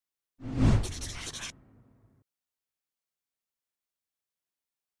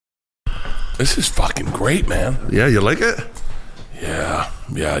This is fucking great, man. Yeah, you like it? Yeah,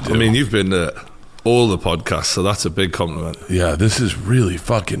 I do. I mean, you've been to all the podcasts, so that's a big compliment. Yeah, this is really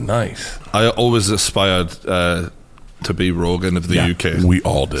fucking nice. I always aspired to be Rogan of the UK. We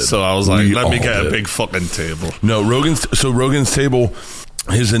all did. So I was like, let me get a big fucking table. No, Rogan's table,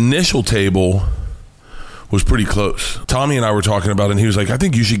 his initial table was pretty close. Tommy and I were talking about it, and he was like, I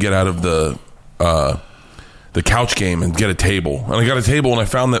think you should get out of the couch game and get a table. And I got a table, and I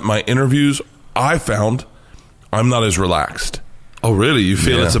found that my interviews, I'm not as relaxed. Oh, really? You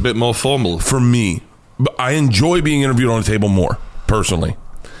feel it's a bit more formal? For me. But I enjoy being interviewed on a table more, personally.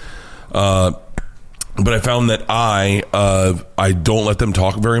 But I found that I don't let them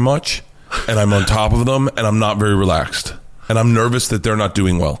talk very much, and I'm on top of them, and I'm not very relaxed. And I'm nervous that they're not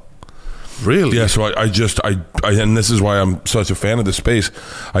doing well. Really? Yeah, so I and this is why I'm such a fan of this space.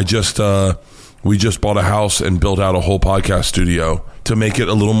 We just bought a house and built out a whole podcast studio to make it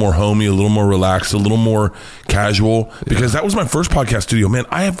a little more homey, a little more relaxed, a little more casual. Because that was my first podcast studio. Man,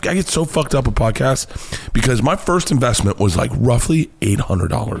 I get so fucked up with podcasts because my first investment was like roughly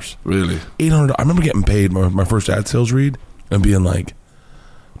 $800. Really? $800. I remember getting paid my first ad sales read and being like,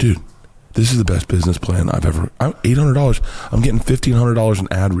 dude, this is the best business plan I've ever. $800. I'm getting $1,500 an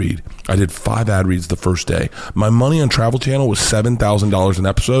ad read. I did 5 ad reads the first day. My money on Travel Channel was $7,000 an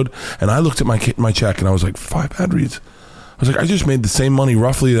episode, and I looked at my check and I was like, 5 ad reads. I was like, I just made the same money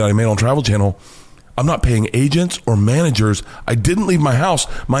roughly that I made on Travel Channel. I'm not paying agents or managers. I didn't leave my house.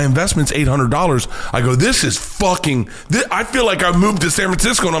 My investment's $800. I go, this is fucking. I feel like I moved to San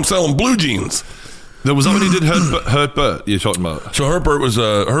Francisco and I'm selling blue jeans. Was that when you did Hurt Bert you're talking about? So Hurt Bert was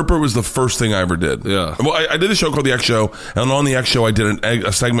the first thing I ever did. Yeah. Well, I did a show called The X Show, and on The X Show I did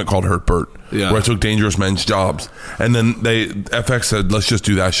a segment called Hurt Bert, where I took dangerous men's jobs. And then FX said, let's just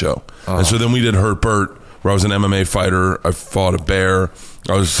do that show. And so then we did Hurt Bert, where I was an MMA fighter. I fought a bear.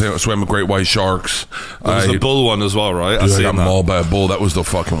 I swam with great white sharks. There was the bull one as well, right? I got mauled by a bull. That was the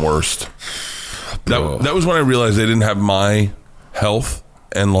fucking worst. That was when I realized they didn't have my health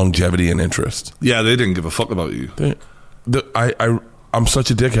and longevity and interest. Yeah, they didn't give a fuck about you. I'm such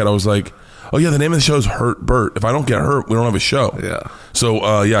a dickhead. I was like, oh yeah, the name of the show is Hurt Bert. If I don't get hurt, we don't have a show. Yeah. So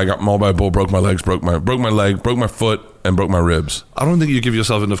I got mauled by a bull, broke my legs, broke my leg, broke my foot, and broke my ribs. I don't think you give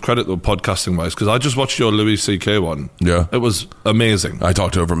yourself enough credit though, podcasting wise, because I just watched your Louis C.K. one. Yeah. It was amazing. I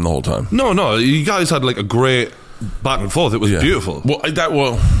talked over him the whole time. No, you guys had like a great back and forth. It was beautiful. Well,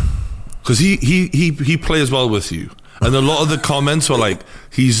 because he plays well with you. And a lot of the comments were like,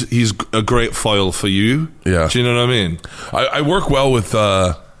 he's a great foil for you. Yeah. Do you know what I mean? I work well with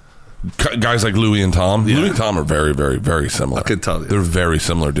guys like Louis and Tom. Yeah. Louis and Tom are very, very, very similar. I can tell you. They're very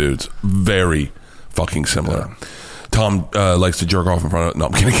similar dudes. Very fucking similar. Yeah. Tom likes to jerk off in front of... No,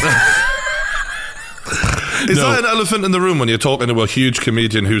 I'm kidding. Is that an elephant in the room when you're talking to a huge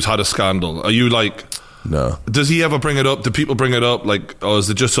comedian who's had a scandal? Are you like... No. Does he ever bring it up? Do people bring it up? Like, or is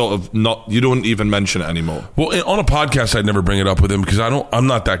it just sort of not? You don't even mention it anymore. Well, on a podcast, I'd never bring it up with him because I'm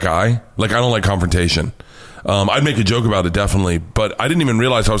not that guy. Like, I don't like confrontation. I'd make a joke about it definitely, but I didn't even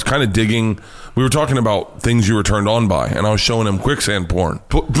realize I was kind of digging. We were talking about things you were turned on by, and I was showing him quicksand porn.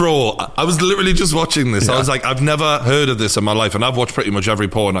 Bro, I was literally just watching this. Yeah. I was like, I've never heard of this in my life, and I've watched pretty much every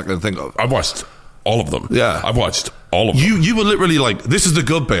porn I can think of. I've watched all of them. Yeah. I've watched all of them. You were literally like, this is the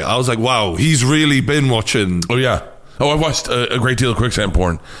good bit. I was like, wow, he's really been watching. Oh, yeah. Oh, I've watched a great deal of quicksand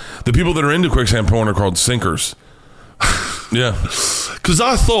porn. The people that are into quicksand porn are called sinkers. Yeah. Because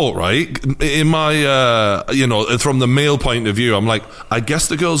I thought, right, in my, from the male point of view, I'm like, I guess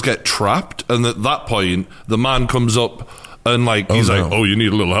the girls get trapped. And at that point, the man comes up and he's like, oh, you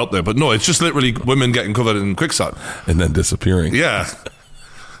need a little help there. But no, it's just literally women getting covered in quicksand. And then disappearing. Yeah.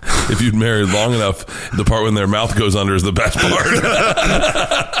 If you'd married long enough, the part when their mouth goes under is the best part.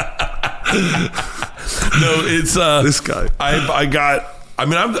 No, it's this guy. I got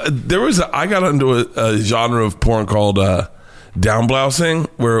into a genre of porn called down blousing,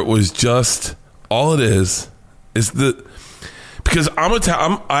 where it was just all it is because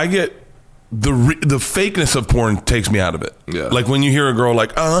I get the fakeness of porn takes me out of it. Yeah. Like when you hear a girl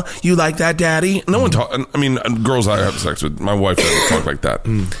like, you like that, daddy? No one talk. I mean, girls I have sex with, my wife doesn't talk like that.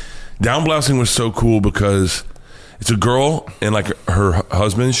 Down blousing was so cool because it's a girl in like her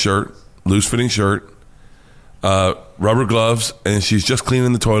husband's shirt, loose fitting shirt, rubber gloves, and she's just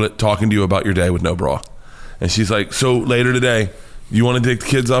cleaning the toilet, talking to you about your day with no bra. And she's like, so later today, you want to take the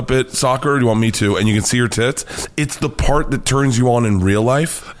kids up at soccer, or do you want me to? And you can see her tits. It's the part that turns you on in real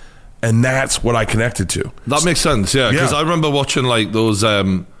life. And that's what I connected to. That makes sense, yeah. Because I remember watching like those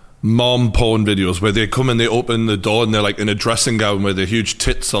mom porn videos where they come and they open the door and they're like in a dressing gown where their huge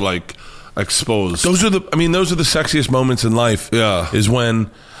tits are like exposed. Those are the sexiest moments in life. Yeah. Is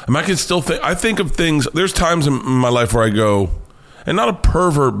when I can still think of things. There's times in my life where I go, and not a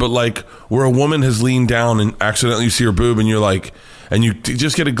pervert, but like where a woman has leaned down and accidentally you see her boob and you're like, and you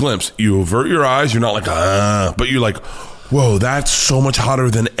just get a glimpse. You avert your eyes. You're not like, but you're like, whoa, that's so much hotter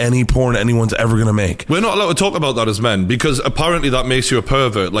than any porn anyone's ever going to make. We're not allowed to talk about that as men because apparently that makes you a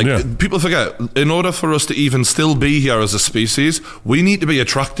pervert. Like, people forget, in order for us to even still be here as a species, we need to be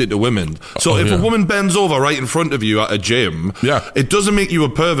attracted to women. So if a woman bends over right in front of you at a gym, it doesn't make you a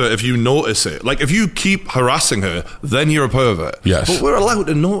pervert if you notice it. Like, if you keep harassing her, then you're a pervert. Yes. But we're allowed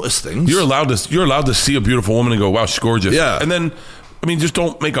to notice things. You're allowed to see a beautiful woman and go, wow, she's gorgeous. Yeah. And then, just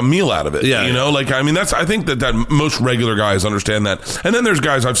don't make a meal out of it. Yeah. I think that most regular guys understand that. And then there's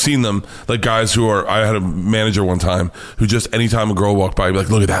guys, I've seen them, like guys I had a manager one time who just, anytime a girl walked by, he'd be like,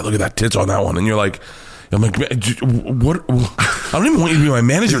 look at that tits on that one. And you're like, I'm like, what? I don't even want you to be my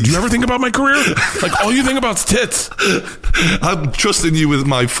manager. Do you ever think about my career? Like, all you think about is tits. I'm trusting you with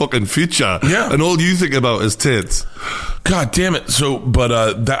my fucking future. Yeah. And all you think about is tits. God damn it. So, but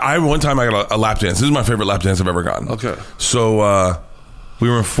one time I got a lap dance. This is my favorite lap dance I've ever gotten. Okay. So, we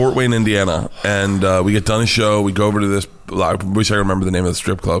were in Fort Wayne, Indiana, and we get done a show. We go over to this. I wish I remember the name of the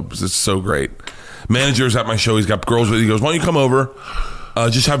strip club because it's so great. Manager's at my show. He's got girls with. He goes, "Why don't you come over?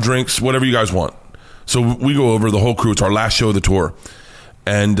 Just have drinks, whatever you guys want." So we go over, the whole crew. It's our last show of the tour,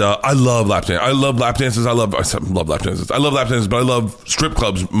 and I love lap dances. I love lap dances. I love lap dances. I love lap dances, but I love strip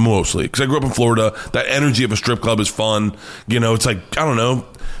clubs mostly because I grew up in Florida. That energy of a strip club is fun. It's like, I don't know,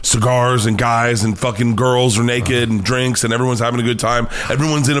 cigars and guys and fucking girls are naked and drinks and everyone's having a good time.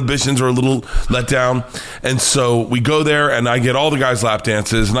 Everyone's inhibitions are a little let down. And so we go there and I get all the guys lap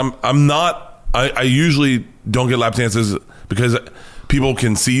dances, and I usually don't get lap dances because people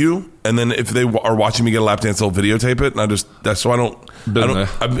can see you, and then if they are watching me get a lap dance, they'll videotape it, and I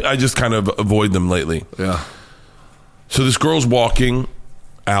just kind of avoid them lately. Yeah. So this girl's walking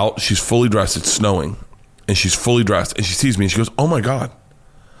out, she's fully dressed, it's snowing, and she's fully dressed, and she sees me and she goes, "Oh my God,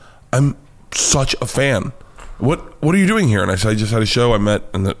 I'm such a fan. What are you doing here?" And I said, "I just had a show. I met,"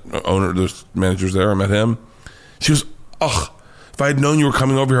 and the owner, the manager's there, I met him. She goes, "Ugh, if I had known you were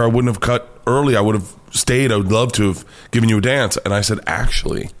coming over here, I wouldn't have cut early. I would have stayed. I would love to have given you a dance." And I said,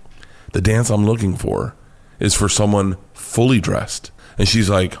 "Actually, the dance I'm looking for is for someone fully dressed." And she's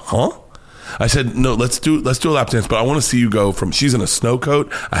like, "Huh?" I said, "No, let's do a lap dance, but I want to see you go from," she's in a snow coat,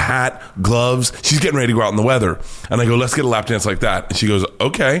 a hat, gloves. She's getting ready to go out in the weather. And I go, "Let's get a lap dance like that." And she goes,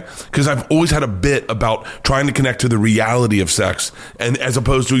 "Okay." Because I've always had a bit about trying to connect to the reality of sex. And as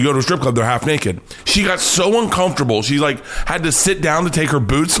opposed to, you go to a strip club, they're half naked. She got so uncomfortable. She had to sit down to take her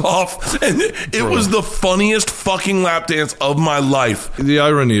boots off. And it was the funniest fucking lap dance of my life. The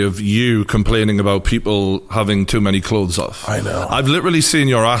irony of you complaining about people having too many clothes off. I know. I've literally seen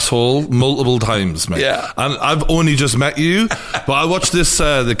your asshole multiple times, mate. Yeah. And I've only just met you, but I watched this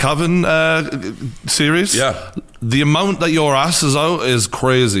the Cavan series. Yeah. The amount that your ass is out is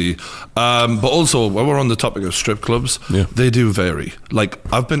crazy. But also, when we're on the topic of strip clubs, they do vary. Like,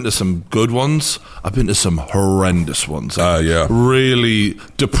 I've been to some good ones. I've been to some horrendous ones. Really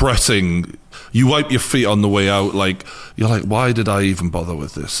depressing. You wipe your feet on the way out. Like, you're like, why did I even bother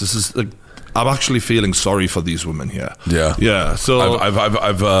with this? This is like, I'm actually feeling sorry for these women here. Yeah. Yeah. So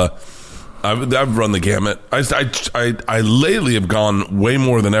I've run the gamut. I lately have gone way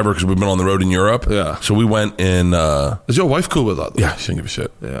more than ever because we've been on the road in Europe. Yeah. So we went in. Is your wife cool with that, though? Yeah, she didn't give a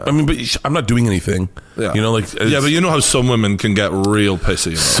shit. Yeah. I mean, but I'm not doing anything. Yeah. Yeah, but you know how some women can get real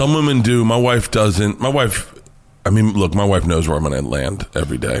pissy. Some women do. My wife doesn't. My wife knows where I'm going to land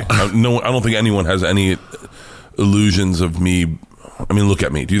every day. I don't think anyone has any illusions of me. I mean, look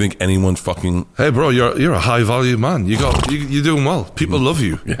at me. Do you think anyone's fucking? Hey, bro, you're a high value man. You're doing well. People love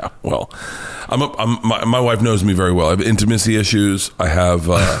you. Yeah. Well, my wife knows me very well. I have intimacy issues. I have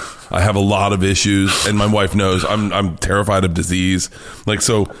a lot of issues, and my wife knows I'm terrified of disease. Like,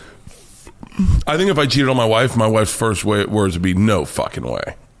 so, I think if I cheated on my wife's first words would be, "No fucking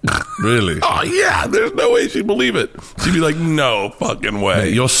way." Really? Oh yeah, there's no way she'd believe it. She'd be like, "No fucking way."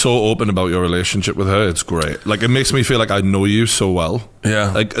 Mate, you're so open about your relationship with her. It's great. Like, it makes me feel like I know you so well.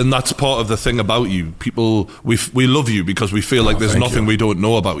 Yeah. Like, and that's part of the thing about you. People, we love you because we feel like there's nothing we don't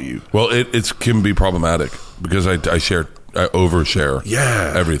know about you. Well, it can be problematic because I overshare.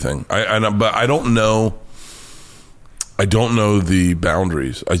 Yeah. Everything. But I don't know. I don't know the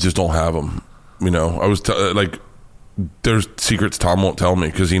boundaries. I just don't have them. I was there's secrets Tom won't tell me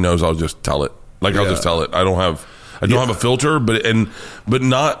because he knows I'll just tell it. Like, I'll just tell it. I don't have a filter, but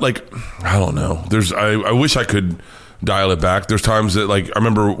not like, I don't know. I wish I could dial it back. There's times that, like, I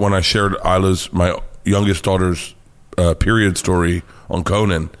remember when I shared my youngest daughter's period story on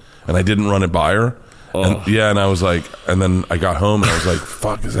Conan, and I didn't run it by her. And, and I was like, and then I got home and I was like,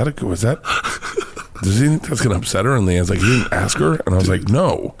 fuck, does he think that's going to upset her? And Leanne's like, you didn't ask her? And I was like,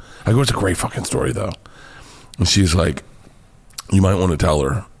 no. I go, it's a great fucking story though. And she's like, you might want to tell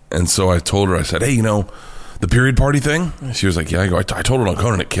her. And so I told her, I said, hey, the period party thing? And she was like, yeah. I go, I told her on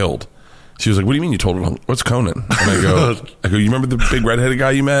Conan, it killed. She was like, what do you mean you told her on, what's Conan? And I go, you remember the big redheaded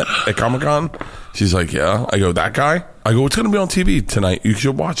guy you met at Comic-Con? She's like, yeah. I go, that guy? I go, it's going to be on TV tonight. You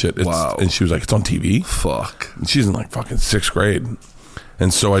should watch it. Wow. And she was like, it's on TV? Fuck. And she's in like fucking 6th grade.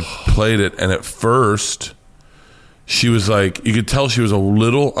 And so I played it, and at first, she was like, you could tell she was a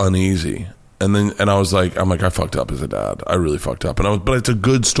little uneasy. And I was like, I fucked up as a dad. I really fucked up. But it's a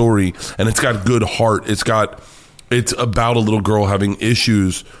good story, and it's got good heart. It's about a little girl having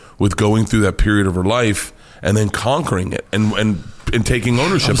issues with going through that period of her life and then conquering it and taking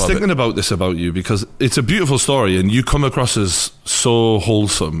ownership of it. I was thinking about this about you because it's a beautiful story and you come across as so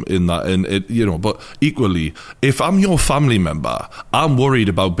wholesome in that, and it, but equally, if I'm your family member, I'm worried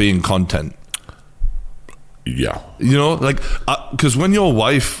about being content. Yeah. Because when your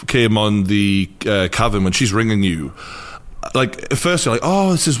wife came on the cabin, when she's ringing you, like, at first you're like,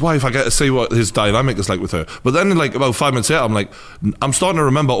 oh, it's his wife, I get to see what his dynamic is like with her. But then, like, about 5 minutes later, I'm like, I'm starting to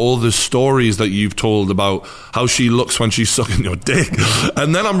remember all the stories that you've told about how she looks when she's sucking your dick.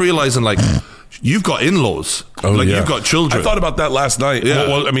 And then I'm realizing, like, you've got in-laws. You've got children. I thought about that last night. Yeah.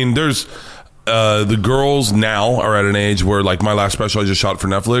 Well, I mean, there's the girls now are at an age where, like, my last special I just shot for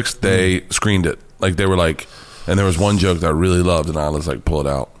Netflix, they screened it. Like, they were like, and there was one joke that I really loved, and I was like, pull it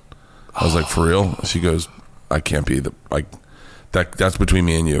out. I was like, for real? She goes, I can't be that's between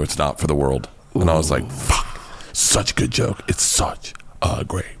me and you. It's not for the world. And I was like, fuck, such a good joke. It's such a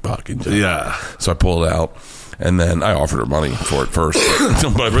great fucking joke. Yeah. So I pulled it out, and then I offered her money for it first.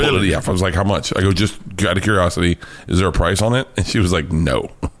 But I pulled it, I was like, how much? I go, just out of curiosity, is there a price on it? And she was like, no.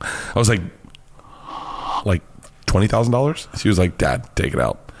 I was like $20,000? She was like, Dad, take it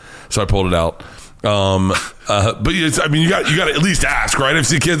out. So I pulled it out. But you got to at least ask, right? If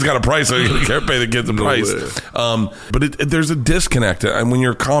the kid's got a price, so you can't pay the kids a price. But there's a disconnect. And when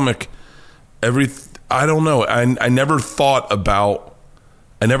you're a comic, I don't know. I never thought about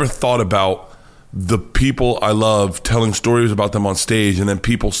the people I love, telling stories about them on stage, and then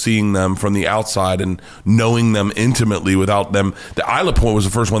people seeing them from the outside and knowing them intimately without them. The Isla point was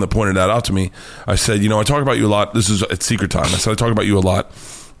the first one that pointed that out to me. I said, I talk about you a lot. This is at Secret Time. I said, I talk about you a lot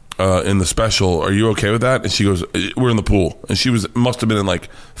in the special. Are you okay with that? And she goes, we're in the pool. And she must have been in like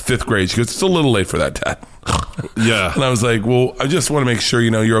 5th grade. She goes, it's a little late for that, Dad. Yeah. And I was like, well, I just want to make sure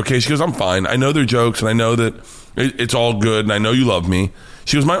you're okay. She goes, I'm fine. I know they're jokes, and I know that it's all good, and I know you love me.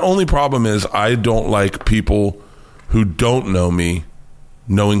 She goes, my only problem is I don't like people who don't know me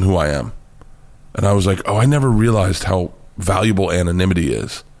knowing who I am. And I was like, I never realized how valuable anonymity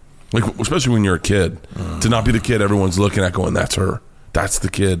is. Like, especially when you're a kid, to not be the kid everyone's looking at going, that's her. That's the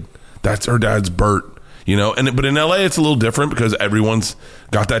kid. That's her dad's Bert. But in LA it's a little different because everyone's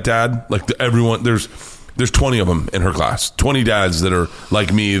got that dad. Like there's 20 of them in her class. 20 dads that are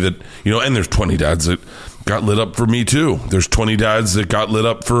like me that, and there's 20 dads that got lit up for Me Too. There's 20 dads that got lit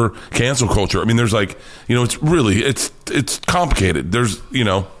up for cancel culture. I mean, there's like, it's really, it's complicated. There's,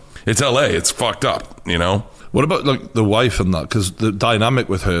 it's LA. It's fucked up, What about like the wife and that? Because the dynamic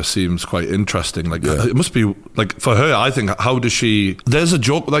with her seems quite interesting. Like, it must be like for her. I think, how does she? There's a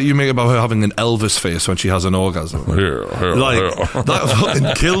joke that you make about her having an Elvis face when she has an orgasm. That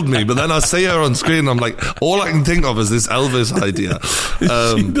fucking killed me. But then I see her on screen, and I'm like, all I can think of is this Elvis idea.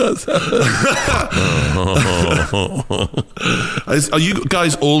 She does. Are you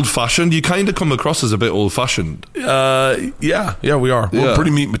guys old fashioned? You kind of come across as a bit old fashioned. Yeah, we are. We're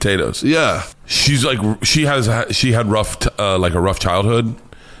pretty meat and potatoes. Yeah. She's like, she had rough like a rough childhood,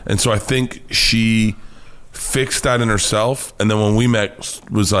 and so I think she fixed that in herself, and then when we met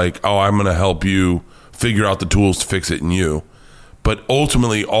was like, I'm gonna help you figure out the tools to fix it in you. But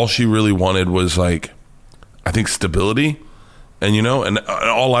ultimately all she really wanted was, like, I think stability, and and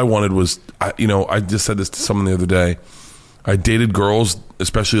all I wanted was, I just said this to someone the other day, I dated girls,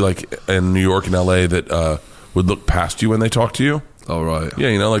 especially like in New York and LA, that would look past you when they talk to you. Oh, right. Yeah,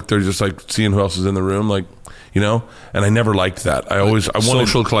 like they're just like seeing who else is in the room, like, and I never liked that. I wanted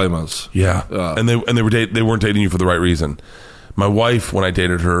social climates. Yeah. And they weren't dating you for the right reason. My wife, when I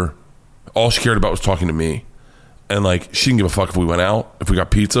dated her, all she cared about was talking to me. And like, she didn't give a fuck if we went out, if we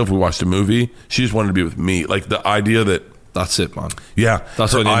got pizza, if we watched a movie. She just wanted to be with me. Like, the idea that that's it, man. Yeah.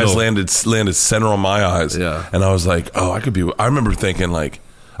 That's her when eyes landed center on my eyes. Yeah. And I was like, I remember thinking, like,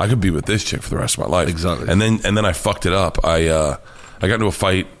 I could be with this chick for the rest of my life. Exactly. And then I fucked it up. I got into a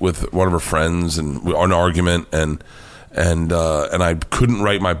fight with one of her friends and an argument, and and I couldn't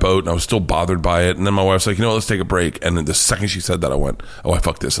write my boat, and I was still bothered by it. And then my wife's like, let's take a break. And then the second she said that, I went, I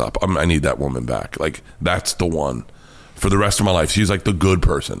fucked this up. I need that woman back. Like, that's the one for the rest of my life. She's like the good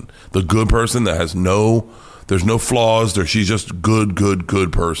person that has there's no flaws. She's just good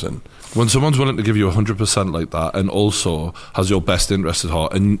person. When someone's willing to give you 100% like that, and also has your best interest at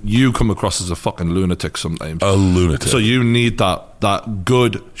heart, and you come across as a fucking lunatic sometimes. A lunatic. So you need that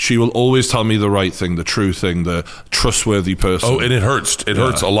good, she will always tell me the right thing, the true thing, the trustworthy person. Oh, and it hurts. It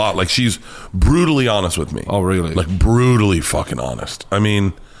hurts a lot. Like, she's brutally honest with me. Oh, really? Like, brutally fucking honest. I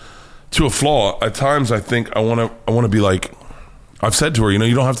mean, to a flaw. At times, I think I want to be like, I've said to her,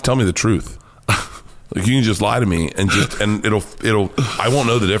 you don't have to tell me the truth. Like, you can just lie to me and it'll I won't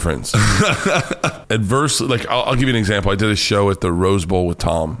know the difference. Adversely, like, I'll give you an example. I did a show at the Rose Bowl with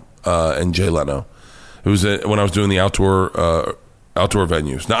Tom and Jay Leno. It was when I was doing the outdoor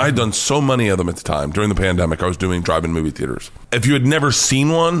venues. Now, I had done so many of them at the time. During the pandemic, I was doing drive-in movie theaters. If you had never seen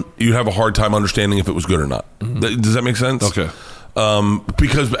one, you'd have a hard time understanding if it was good or not. Mm-hmm. Does that make sense? Okay.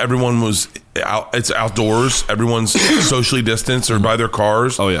 Because everyone was out, it's outdoors, everyone's socially distanced or by their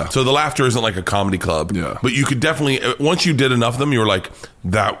cars. Oh yeah. So the laughter isn't like a comedy club. Yeah. But you could definitely, once you did enough of them, you were like,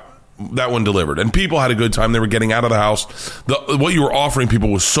 that one delivered, and people had a good time. They were getting out of the house. What you were offering people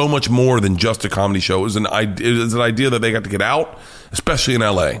was so much more than just a comedy show. It was an idea that they got to get out, especially in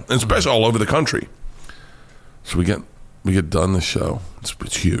LA, and especially all over the country. So we get done the show.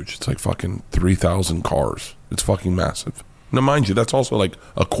 It's huge. It's like fucking 3,000 cars. It's fucking massive. Now, mind you, that's also like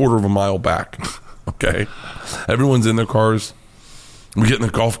a quarter of a mile back. Okay, everyone's in their cars. We get in the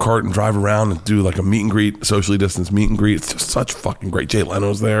golf cart and drive around and do like a meet and greet, socially distanced meet and greet. It's just such fucking great. Jay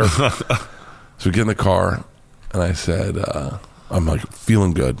Leno's there. So we get in the car, and I said, I'm like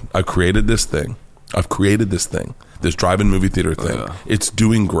feeling good. I've created this thing. This drive-in movie theater thing. Oh, yeah. It's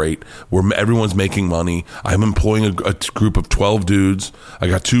doing great. Everyone's making money. I'm employing a group of 12 dudes. I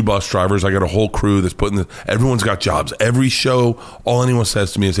got 2 bus drivers. I got a whole crew that's everyone's got jobs. Every show, all anyone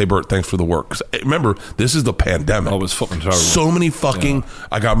says to me is, hey, Bert, thanks for the work. 'Cause remember, this is the pandemic. Oh, it was fucking terrible. So many fucking,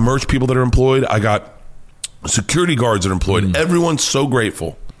 I got merch people that are employed. I got security guards that are employed. Everyone's so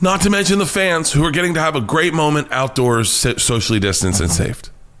grateful. Not to mention the fans who are getting to have a great moment outdoors, socially distanced and safe.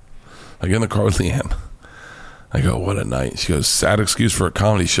 I get in the car with Leanne. I go, what a night. She goes, sad excuse for a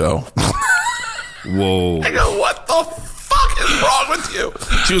comedy show. Whoa. I go, what the fuck is wrong with you?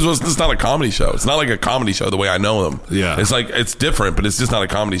 She goes, well, it's not a comedy show. It's not like a comedy show the way I know them. Yeah. It's like, it's different, but it's just not a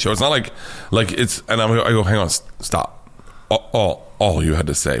comedy show. It's not like it's, and I go, hang on, stop. All you had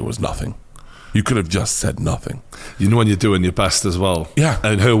to say was nothing. You could have just said nothing. You know when you're doing your best as well. Yeah.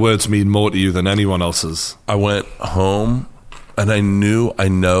 And her words mean more to you than anyone else's. I went home, and I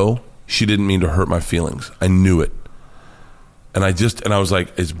know she didn't mean to hurt my feelings. I knew it. And I was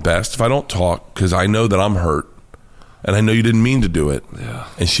like, it's best if I don't talk, because I know that I'm hurt. And I know you didn't mean to do it. Yeah.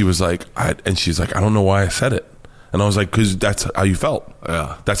 And she was like, I don't know why I said it. And I was like, because that's how you felt.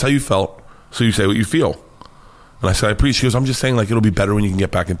 Yeah. That's how you felt. So you say what you feel. And I said, I appreciate. She goes, I'm just saying, like, it'll be better when you can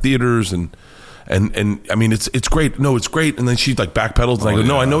get back in theaters. And I mean, it's great. No, it's great. And then she like backpedals, and I go,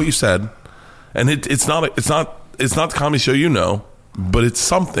 no, I know what you said. And it's not the comedy show, but it's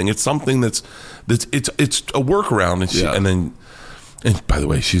something. It's something that's it's a workaround. And by the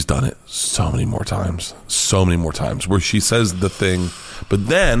way, she's done it so many more times, where she says the thing, but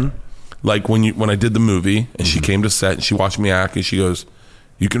then like when I did the movie and she came to set and she watched me act and she goes,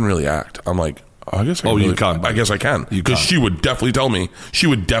 you can really act. I'm like, I guess you can. I guess I can, because she would definitely tell me. She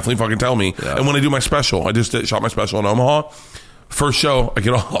would definitely fucking tell me. Yeah. And when I do my special, I just shot my special in Omaha. First show, I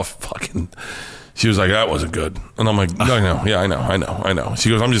get off fucking. She was like, that wasn't good. And I'm like, no, I know. Yeah, I know. She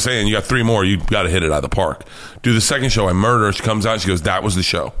goes, I'm just saying, you got 3 more. You got to hit it out of the park. Do the second show, I murder her. She comes out. She goes, that was the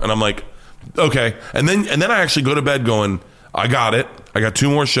show. And I'm like, okay. And then I actually go to bed going, I got it. I got 2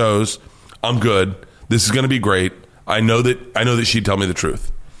 more shows. I'm good. This is going to be great. I know that she'd tell me the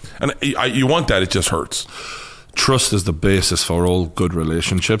truth. And you want that. It just hurts. Trust is the basis for all good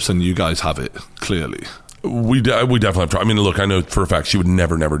relationships, and you guys have it, clearly. We definitely have. I mean, look, I know for a fact she would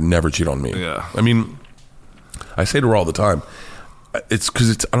never cheat on me. Yeah. I mean, I say to her all the time, it's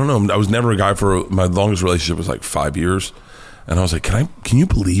because I don't know. I was never a guy for my longest relationship was like 5 years, and I was like, can you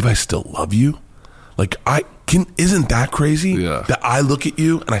believe I still love you? Like isn't that crazy? Yeah. That I look at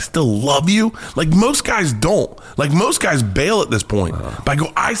you and I still love you. Like most guys don't. Like most guys bail at this point. But I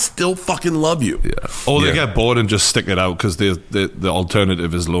go, I still fucking love you. Yeah. Or they get bored and just stick it out because the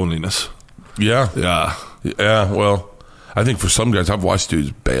alternative is loneliness. Yeah. Yeah. Yeah, well, I think for some guys, I've watched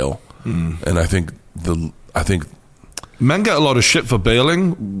dudes bail, and I think Men get a lot of shit for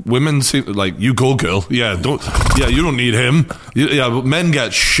bailing. Women seem like, you go, girl. Yeah, you don't need him. But men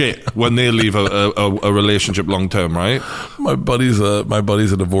get shit when they leave a relationship long term, right? My buddy's a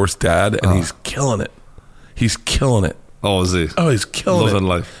divorced dad, and he's killing it. He's killing it. Oh, is he? Oh, he's killing Loving it.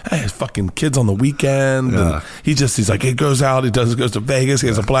 life. Hey, his fucking kids on the weekend. Yeah. And he's like, he goes out, he goes to Vegas, he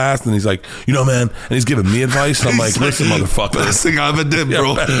has a blast, and he's like, man, and he's giving me advice. And I'm like, listen, motherfucker. Best thing I ever did,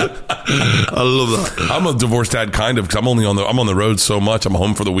 bro. I love that. I'm a divorced dad, kind of, because I'm on the road so much. I'm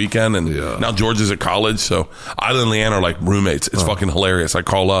home for the weekend, and now George is at college, so Isla and Leanne are like roommates. It's fucking hilarious. I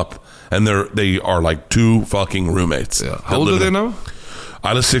call up, and they are like two fucking roommates. Yeah. How old are they now?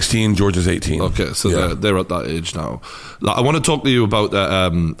 Isla's 16, George is 18. Okay, so they're at that age now. Like, I want to talk to you about that.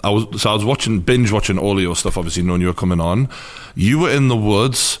 I was binge watching all your stuff, obviously knowing you were coming on. You were in the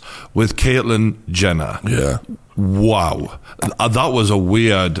woods with Caitlyn Jenner. Yeah. Wow, that was a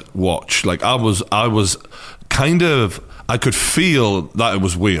weird watch. Like I was kind of, I could feel that it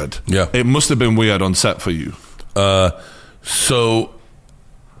was weird. Yeah, it must have been weird on set for you.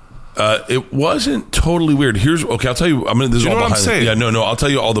 It wasn't totally weird. I'll tell you. This is all behind. Yeah, no. I'll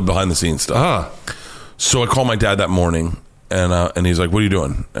tell you all the behind the scenes stuff. So I called my dad that morning, and he's like, "What are you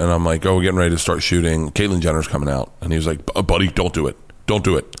doing?" And I'm like, "Oh, we're getting ready to start shooting. Caitlyn Jenner's coming out." And he was like, "Buddy, don't do it. Don't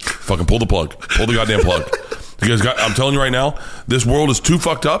do it. Fucking pull the plug. Pull the goddamn plug." Because I'm telling you right now, this world is too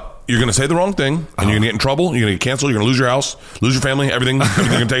fucked up. You're going to say the wrong thing, and you're going to get in trouble. You're going to get canceled. You're going to lose your house, lose your family, everything. You're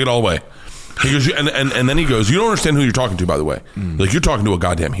going to take it all away. He goes, and then he goes, "You don't understand who you're talking to, by the way. Like, you're talking to a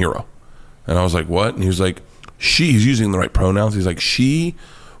goddamn hero." And I was like, "What?" And he was like, he's using the right pronouns. He's like, "She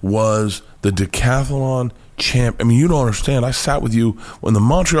was the decathlon champ. I mean, you don't understand. I sat with you in the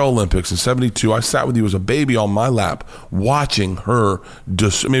Montreal Olympics in 72. I sat with you as a baby on my lap watching her,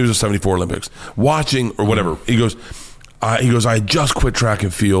 maybe it was the 74 Olympics, watching or whatever." He goes, I had just quit track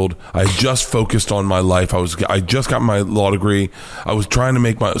and field. I had just focused on my life. I just got my law degree. I was trying to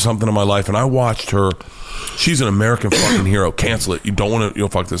make something of my life, and I watched her. She's an American fucking hero. Cancel it. You don't want to. You'll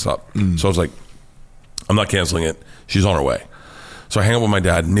fuck this up. So I was like, I'm not canceling it. She's on her way. So I hang out with my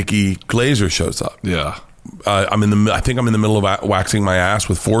dad. Nikki Glazer shows up. Yeah. I think I'm in the middle of waxing my ass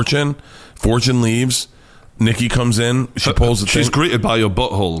with Fortune. Fortune leaves. Nikki comes in. She pulls the thing. She's greeted by your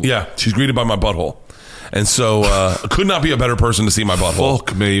butthole. Yeah, she's greeted by my butthole. And so could not be a better person to see my butthole.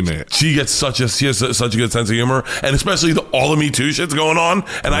 Fuck me, mate. She has such a good sense of humor, and especially all the Me Too shit's going on.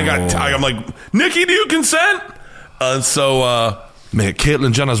 And I'm like, "Nikki, do you consent?" And so, mate,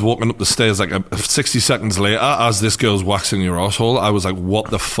 Caitlyn Jenner's walking up the stairs like 60 seconds later as this girl's waxing your asshole. I was like, "What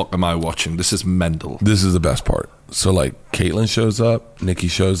the fuck am I watching? This is mental." This is the best part. So like, Caitlyn shows up, Nikki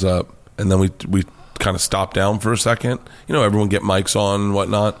shows up, and then we kind of stop down for a second. Everyone get mics on and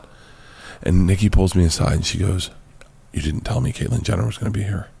whatnot. And Nikki pulls me aside and she goes, "You didn't tell me Caitlyn Jenner was going to be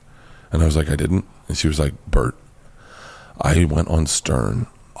here." And I was like, "I didn't." And she was like, "Bert, I went on Stern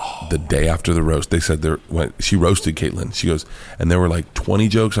the day after the roast." They said she roasted Caitlyn. She goes, and there were like 20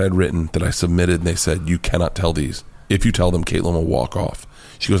 jokes I had written that I submitted, and they said, "You cannot tell these. If you tell them, Caitlyn will walk off."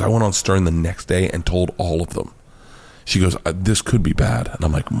 She goes, "I went on Stern the next day and told all of them." She goes, "This could be bad." And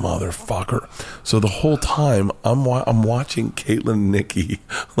I'm like, "Motherfucker." So the whole time I'm watching Caitlyn and Nikki,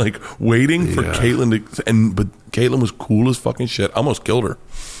 like waiting for Caitlyn but Caitlyn was cool as fucking shit. I almost killed her.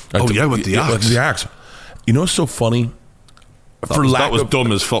 With the axe. With the axe. What's so funny? That was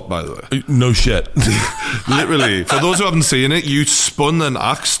dumb as fuck, by the way. No shit. Literally. For those who haven't seen it, you spun an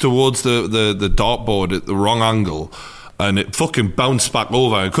axe towards the dartboard at the wrong angle, and it fucking bounced back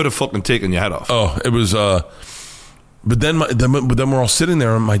over. It could have fucking taken your head off. Oh, it was... But then we're all sitting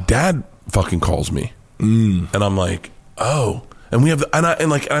there, and my dad fucking calls me, and I'm like, "Oh," and we have, and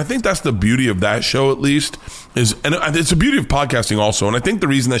I think that's the beauty of that show, at least, is, and it's the beauty of podcasting also, and I think the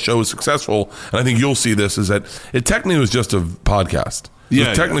reason that show is successful, and I think you'll see this, is that it technically was just a podcast. It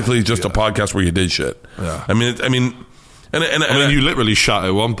was technically just a podcast where you did shit. Yeah, I mean, and you literally shat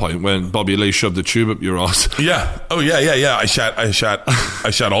at one point when Bobby Lee shoved the tube up your ass. Yeah. Oh yeah. I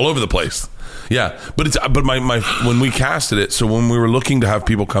shat all over the place. Yeah, but my when we casted it, so when we were looking to have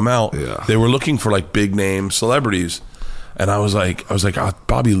people come out, they were looking for like big name celebrities, and I was like, "Oh,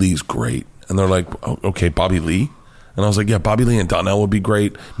 Bobby Lee's great," and they're like, "Oh, okay, Bobby Lee," and I was like, "Yeah, Bobby Lee and Donnell would be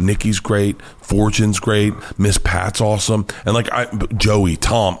great. Nikki's great, Fortune's great, Miss Pat's awesome, and like Joey,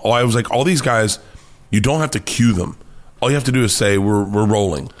 Tom." Oh, I was like, all these guys, you don't have to cue them. All you have to do is say we're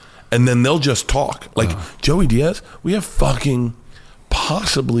rolling, and then they'll just talk. Like Joey Diaz, we have fucking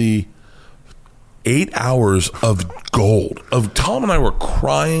possibly 8 hours of gold. Of Tom and I were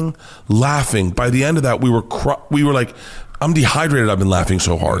crying, laughing. By the end of that, we were like, "I'm dehydrated. I've been laughing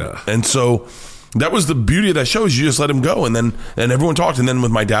so hard." Yeah. And so that was the beauty of that show, is you just let him go, and everyone talked. And then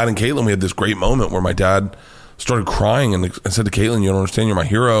with my dad and Caitlyn, we had this great moment where my dad started crying, and I said to Caitlin, you don't understand, you're my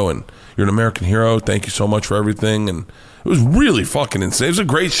hero, and you're an American hero. Thank you so much for everything. And it was really fucking insane. It was a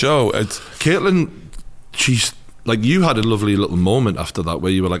great show. Caitlin, she's like, you had a lovely little moment after that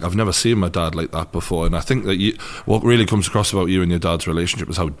where you were like, I've never seen my dad like that before. And I think that what really comes across about you and your dad's relationship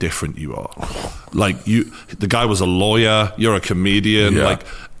is how different you are. Like, the guy was a lawyer, you're a comedian. Yeah. Like,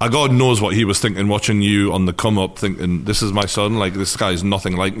 God knows what he was thinking watching you on the come up, thinking, this is my son, like, this guy's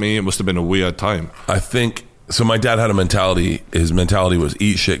nothing like me. It must have been a weird time. I think so. My dad had a mentality. His mentality was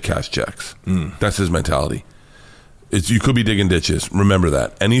eat shit, cash checks. That's his mentality. You could be digging ditches. Remember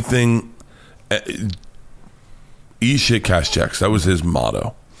that. Anything, eat shit, cash checks. That was his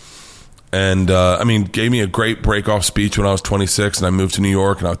motto. And gave me a great break-off speech when I was 26, and I moved to New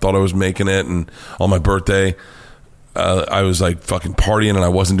York, and I thought I was making it. And on my birthday, I was like fucking partying, and I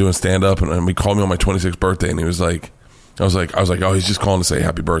wasn't doing stand-up. And he called me on my 26th birthday, and he was like, I was like, oh, he's just calling to say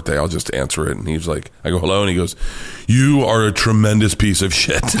happy birthday. I'll just answer it. And he was like, I go, hello, and he goes, you are a tremendous piece of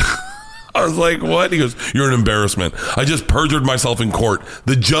shit. I was like, what? He goes, you're an embarrassment. I just perjured myself in court.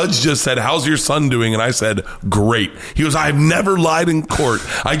 The judge just said, how's your son doing? And I said, great. He goes, I've never lied in court.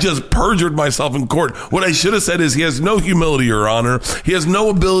 I just perjured myself in court. What I should have said is, he has no humility, Your Honor. He has no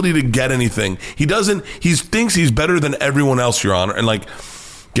ability to get anything. He thinks he's better than everyone else, Your Honor. And like,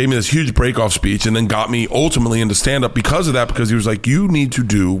 gave me this huge break-off speech, and then got me ultimately into stand-up because of that, because he was like, you need to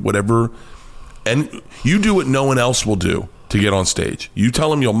do whatever, and you do what no one else will do to get on stage. You tell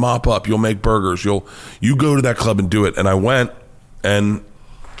them you'll mop up, you'll make burgers, you go to that club and do it. And I went, and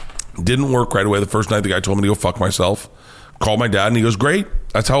didn't work right away. The first night, the guy told me to go fuck myself. Called my dad, and he goes, great,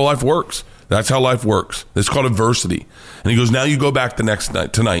 that's how life works. That's how life works. It's called adversity. And he goes, now you go back the next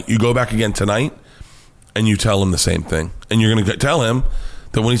night, tonight. You go back again tonight, and you tell him the same thing. And you're going to tell him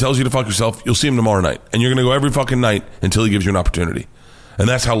that when he tells you to fuck yourself, you'll see him tomorrow night. And you're going to go every fucking night until he gives you an opportunity. And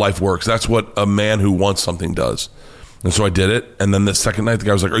that's how life works. That's what a man who wants something does. And so I did it. And then the second night, the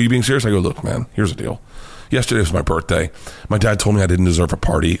guy was like, are you being serious? I go, look, man, here's the deal. Yesterday was my birthday. My dad told me I didn't deserve a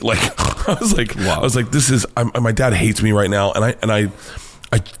party. Like, I was like, wow. I was like, my dad hates me right now. And I'm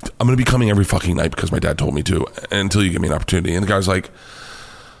going to be coming every fucking night because my dad told me to, until you give me an opportunity. And the guy's like,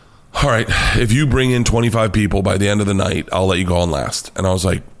 all right, if you bring in 25 people by the end of the night, I'll let you go on last. And I was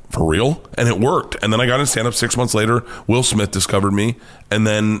like, for real? And it worked. And then I got in stand-up 6 months later. Will Smith discovered me. And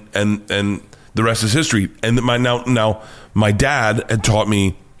then, and the rest is history. And now my dad had taught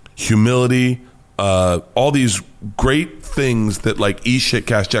me humility, all these great things that like eat shit,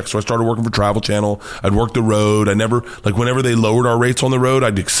 cash checks. So I started working for Travel Channel. I'd work the road. I never, like, whenever they lowered our rates on the road,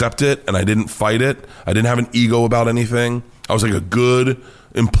 I'd accept it, and I didn't fight it. I didn't have an ego about anything. I was like a good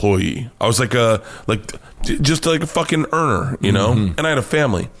employee. I was just like a fucking earner, you know? Mm-hmm. And I had a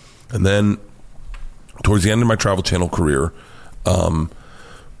family. And then towards the end of my Travel Channel career,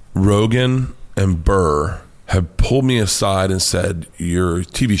 Rogan and Burr have pulled me aside and said, your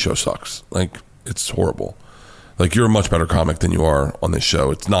TV show sucks. Like, it's horrible. Like, you're a much better comic than you are on this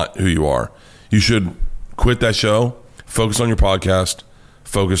show. It's not who you are. You should quit that show, focus on your podcast,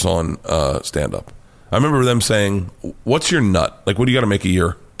 focus on stand-up. I remember them saying, what's your nut? Like, what do you got to make a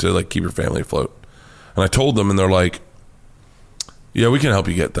year to like keep your family afloat? And I told them, and they're like, yeah, we can help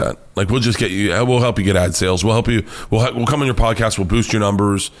you get that. Like, we'll help you get ad sales. We'll help you. We'll come on your podcast. We'll boost your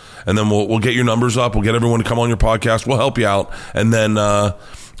numbers, and then we'll get your numbers up. We'll get everyone to come on your podcast. We'll help you out, and then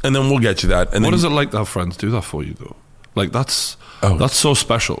we'll get you that. And what then, is it like to have friends do that for you, though? Like, that's so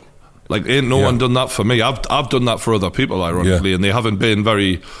special. Like, ain't no one done that for me. I've done that for other people, ironically, and they haven't been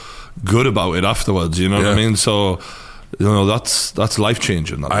very good about it afterwards. You know what I mean? So, you know, that's life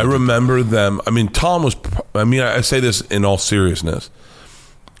changing. I remember them. I mean, Tom was. I mean, I say this in all seriousness.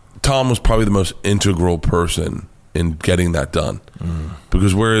 Tom was probably the most integral person in getting that done,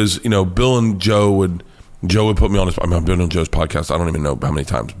 because whereas, you know, Bill and Joe would put me on. I've been on Joe's podcast. I don't even know how many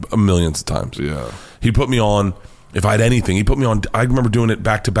times, millions of times. Yeah, he put me on. If I had anything, he put me on. I remember doing it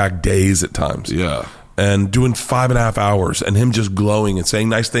back to back days at times. Yeah. And doing 5.5 hours, and him just glowing and saying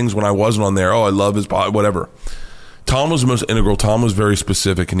nice things when I wasn't on there. Oh, I love his pod, whatever. Tom was the most integral. Tom was very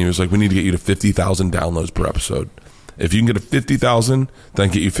specific, and he was like, we need to get you to 50,000 downloads per episode. If you can get to 50,000, then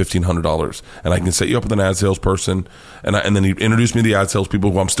I get you $1,500, and I can set you up with an ad salesperson. And then he introduced me to the ad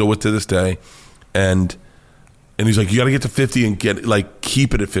salespeople who I'm still with to this day. And he's like, you got to get to 50 and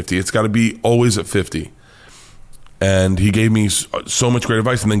keep it at 50. It's got to be always at 50. And he gave me so much great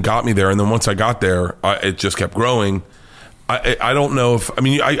advice, and then got me there. And then once I got there, it just kept growing. I don't know if, I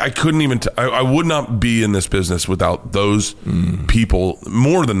mean, I couldn't even, I would not be in this business without those people.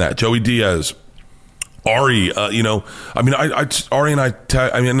 More than that, Joey Diaz, Ari, you know, I mean, Ari and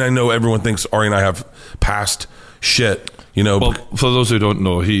I know everyone thinks Ari and I have past shit. You know, well, for those who don't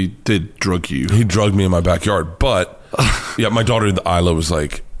know, he did drug you. He drugged me in my backyard. But yeah, my daughter Isla was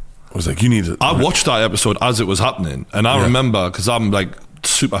like, you need to. I watched that episode as it was happening, and I remember, because I'm like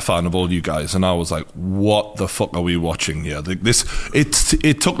super fan of all you guys, and I was like, what the fuck are we watching here?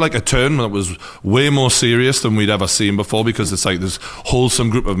 It took like a turn that was way more serious than we'd ever seen before, because it's like this wholesome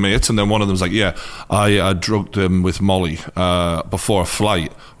group of mates, and then one of them's like, yeah, I drugged him with Molly before a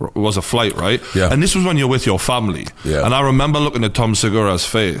flight. It was a flight, right? Yeah. And this was when you're with your family. Yeah. And I remember looking at Tom Segura's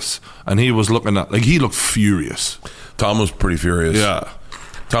face, and he was looking at, like, he looked furious. Tom was pretty furious. Yeah.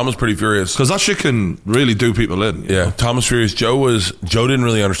 Tom was pretty furious. Because that shit can really do people in. Yeah, know? Tom was furious. Joe didn't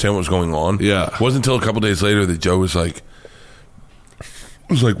really understand what was going on. Yeah. It wasn't until a couple days later that Joe was like,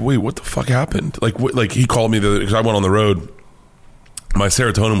 wait, what the fuck happened? Like he called me because I went on the road. My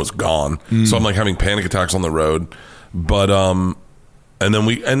serotonin was gone. So I'm like having panic attacks on the road. But, and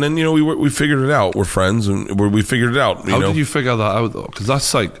then you know, we figured it out. We're friends, and we figured it out. How did you figure that out, though? Because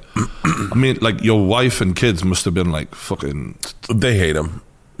that's like, I mean, like, your wife and kids must have been like fucking. They hate him.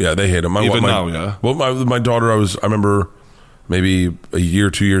 Yeah, they hate him. Now, yeah. Well, my daughter, I remember maybe a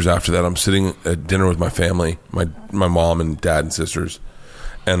year, 2 years after that, I'm sitting at dinner with my family, my mom and dad and sisters,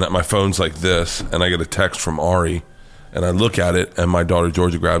 and my phone's like this, and I get a text from Ari, and I look at it, and my daughter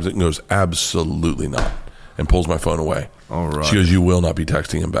Georgia grabs it and goes, absolutely not, and pulls my phone away. All right. She goes, you will not be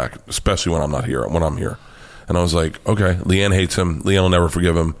texting him back, especially when I'm not here, when I'm here. And I was like, okay. Leanne hates him. Leanne will never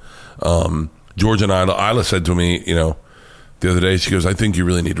forgive him. Georgia and Isla said to me, you know, the other day, she goes, I think you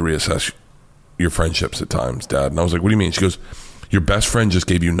really need to reassess your friendships at times, Dad. And I was like, what do you mean? She goes, your best friend just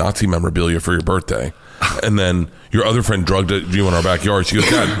gave you Nazi memorabilia for your birthday, and then your other friend drugged you in our backyard. She goes,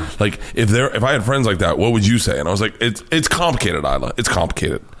 Dad, like, if I had friends like that, what would you say? And I was like, it's complicated, Isla. It's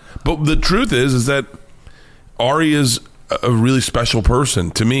complicated. But the truth is that Ari is a really special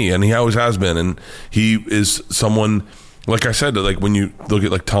person to me, and he always has been. And he is someone, like I said, like when you look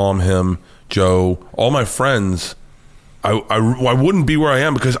at like Tom, him, Joe, all my friends, I wouldn't be where I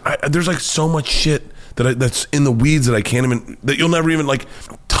am because there's like so much shit that's in the weeds that I can't even, that you'll never even, like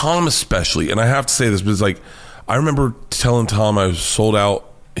Tom especially. And I have to say this, but it's like, I remember telling Tom I was sold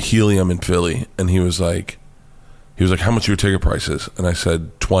out helium in Philly, and he was like, how much are your ticket prices? And I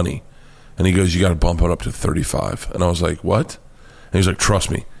said 20. And he goes, you got to bump it up to 35. And I was like, what? And he was like,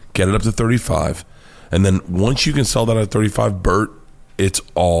 trust me, get it up to 35. And then once you can sell that at 35, Bert, it's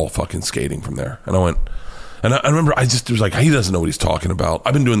all fucking skating from there. And I went, and I remember I just was like, he doesn't know what he's talking about.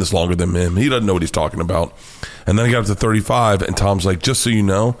 I've been doing this longer than him. He doesn't know what he's talking about. And then I got up to 35, and Tom's like, just so you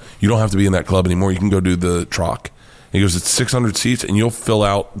know, you don't have to be in that club anymore. You can go do the Troc. He goes, it's 600 seats, and you'll fill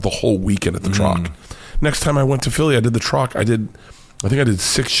out the whole weekend at the Troc. Next time I went to Philly, I did the Troc. I think I did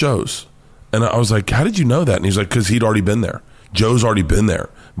 6 shows. And I was like, how did you know that? And he's like, because he'd already been there. Joe's already been there.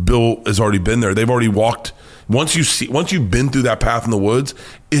 Bill has already been there. They've already walked. Once you've been through that path in the woods,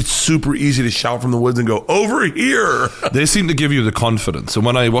 it's super easy to shout from the woods and go, over here. They seem to give you the confidence. And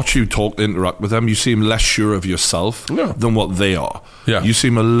when I watch you interact with them, you seem less sure of yourself than what they are. Yeah. You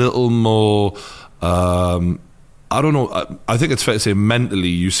seem a little more, I don't know, I think it's fair to say mentally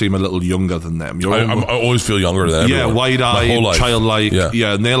you seem a little younger than them. I always feel younger than everyone. Yeah, wide-eyed, childlike.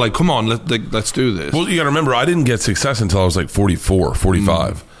 Yeah, and they're like, come on, let's do this. Well, you got to remember, I didn't get success until I was like 44,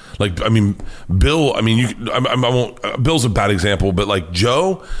 45. Like, I mean, Bill, I mean, I won't, Bill's a bad example, but like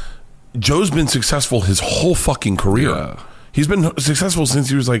Joe's been successful his whole fucking career. Yeah. He's been successful since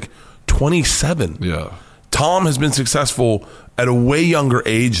he was like 27. Yeah. Tom has been successful at a way younger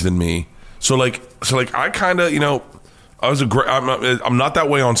age than me. So I kind of, you know, I'm not that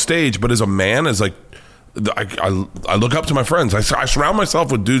way on stage, but as a man, as like, I look up to my friends. I surround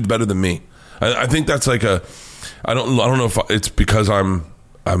myself with dudes better than me. I think that's like I don't know if it's because I'm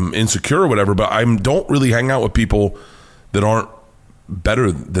insecure or whatever, but I don't really hang out with people that aren't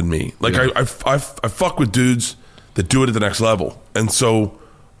better than me. Like I fuck with dudes that do it at the next level, and so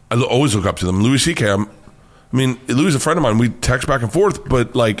I always look up to them. Louis C.K. Louis is a friend of mine. We text back and forth,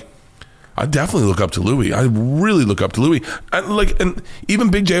 but like, I definitely look up to Louis. I really look up to Louis. And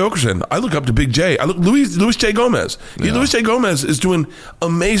even Big J Okerson, I look up to Big J. I look Louis J Gomez. Yeah. Louis J Gomez is doing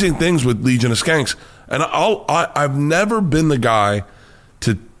amazing things with Legion of Skanks, and I've never been the guy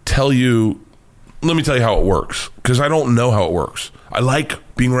to tell you, let me tell you how it works, because I don't know how it works. I like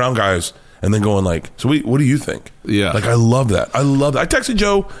being around guys and then going like, so what do you think? Yeah, like I love that. I texted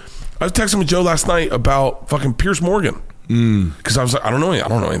Joe. I was texting with Joe last night about fucking Pierce Morgan. Because I was like, I don't know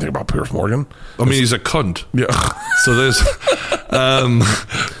anything about Pierce Morgan. I mean, he's a cunt. Yeah. So there's,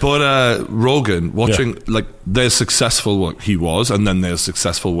 but Rogan, watching like there's successful what he was, and then there's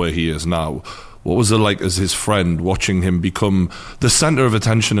successful where he is now. What was it like as his friend watching him become the center of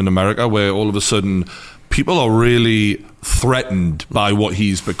attention in America, where all of a sudden people are really threatened by what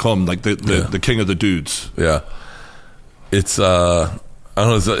he's become, like the king of the dudes. Yeah, it's I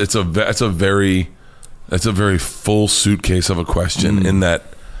don't know. It's a very full suitcase of a question in that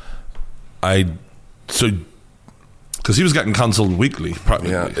because he was getting cancelled weekly.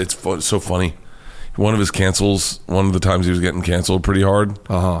 Practically. Yeah, it's so funny. One of his cancels, one of the times he was getting canceled pretty hard.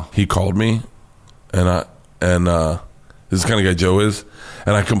 He called me, and this is the kind of guy Joe is,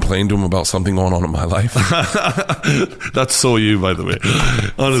 and I complained to him about something going on in my life. That's so you, by the way.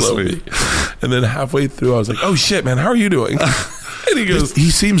 Honestly. And then halfway through, I was like, "Oh shit, man, how are you doing?" And he goes,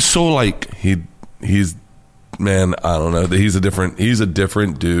 "He seems so like he's man. I don't know. He's a different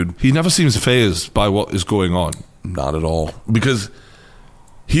dude. He never seems fazed by what is going on. Not at all, because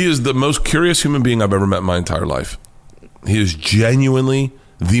he is the most curious human being I've ever met in my entire life. He is genuinely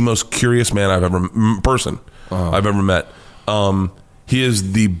the most curious man I've ever met. He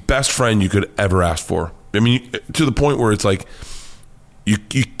is the best friend you could ever ask for. I mean, to the point where it's like you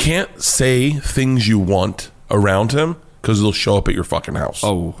can't say things you want around him because they'll show up at your fucking house.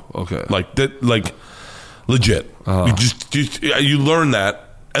 Oh, okay. Like that, like legit. You learn that,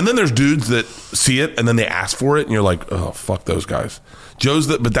 and then there's dudes that see it and then they ask for it, and you're like, oh fuck those guys.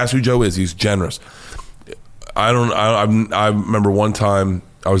 But that's who Joe is. He's generous. I remember one time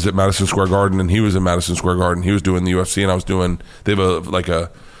I was at Madison Square Garden and he was in Madison Square Garden. He was doing the UFC and I was doing. They have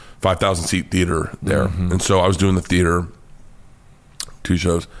a 5,000 seat theater there, and so I was doing the theater, 2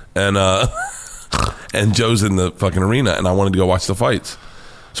 shows, and and Joe's in the fucking arena, and I wanted to go watch the fights.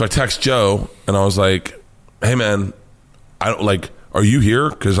 So I text Joe and I was like, "Hey man, are you here?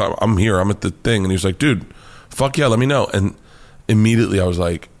 Because I'm here. I'm at the thing." And he was like, "Dude, fuck yeah, let me know." And immediately I was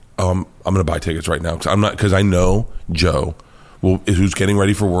like, I'm gonna buy tickets right now because I know Joe who's getting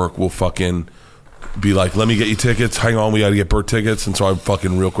ready for work will fucking be like, "Let me get you tickets. Hang on, we got to get BERT tickets." And so I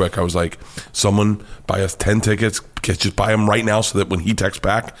fucking real quick I was like, "Someone buy us 10 tickets. Just buy them right now so that when he texts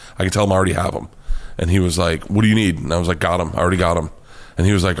back, I can tell him I already have them." And he was like, "What do you need?" And I was like, "Got them. I already got them." And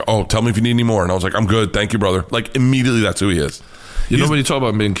he was like, "Oh, tell me if you need any more." And I was like, "I'm good, thank you, brother." Like immediately, that's who he is. You know, when you talk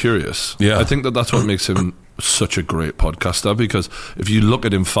about being curious, I think that's what makes him such a great podcaster, because if you look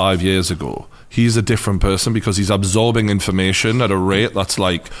at him 5 years ago, he's a different person because he's absorbing information at a rate that's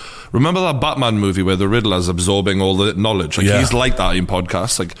like, remember that Batman movie where the Riddler's absorbing all the knowledge? Like he's like that in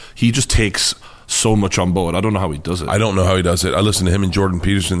podcasts. Like he just takes so much on board. I don't know how he does it. I don't know how he does it. I listened to him and Jordan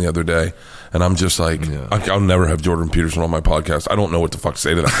Peterson the other day, and I'm just like, I'll never have Jordan Peterson on my podcast. I don't know what the fuck to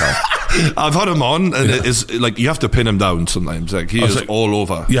say to that guy. I've had him on, and it's like you have to pin him down sometimes. Like he is like, all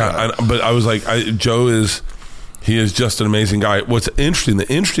over. But I was like, Joe is just an amazing guy. What's interesting,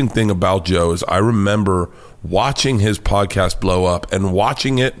 the interesting thing about Joe is I remember watching his podcast blow up and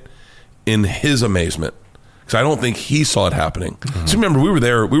watching it in his amazement, because I don't think he saw it happening. So remember, we were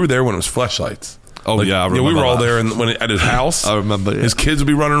there when it was flashlights. Oh, I remember we were all that. there at his house. I remember. His kids would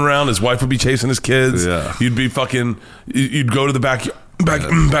be running around. His wife would be chasing his kids. Yeah. You'd go to the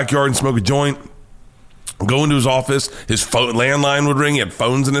backyard and smoke a joint. Go into his office. His phone landline would ring. He had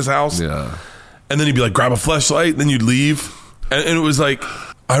phones in his house. Yeah. And then he'd be like, grab a flashlight. Then you'd leave. And it was like,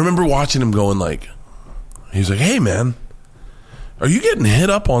 I remember watching him going like, he's like, "Hey man, are you getting hit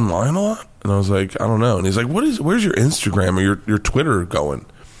up online a lot?" And I was like, "I don't know." And he's like, where's your Instagram or your Twitter going?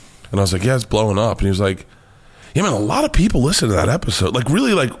 And I was like, "Yeah, it's blowing up." And he was like, "Yeah, man, a lot of people listen to that episode." Like,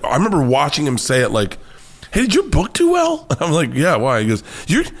 really, like, I remember watching him say it like, "Hey, did your book do well?" And I'm like, "Yeah, why?" He goes,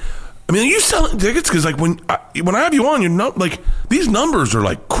 are you selling tickets? Because, like, when I have you on, you're not, like, these numbers are,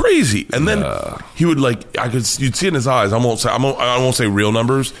 like, crazy. And then he would, like, you'd see in his eyes, I won't say real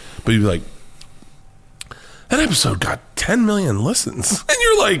numbers, but he'd be like, "That episode got 10 million listens." And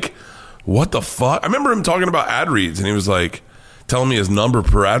you're like, what the fuck? I remember him talking about ad reads, and he was like, telling me his number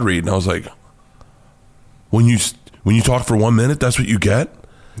per ad read, and I was like, when you talk for 1 minute, that's what you get?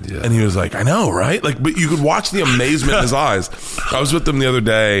 Yeah. And he was like, "I know, right?" Like, but you could watch the amazement in his eyes. I was with him the other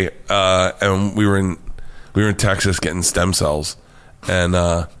day, and we were in Texas getting stem cells, and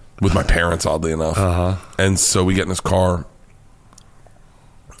with my parents, oddly enough. And so we get in his car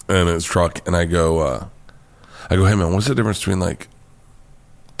and his truck, and I go, "Hey man, what's the difference between like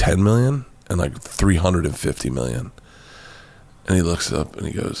 10 million and like 350 million?" And he looks up and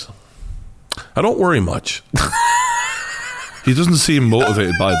he goes, "I don't worry much." He doesn't seem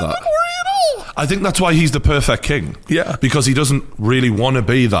motivated by that. I don't worry at all. I think that's why he's the perfect king. Yeah. Because he doesn't really want to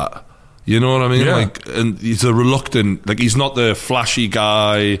be that. You know what I mean? Yeah. Like, and he's a reluctant, like, he's not the flashy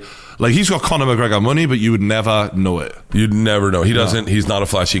guy. Like, he's got Conor McGregor money, but you would never know it. You'd never know. He doesn't. He's not a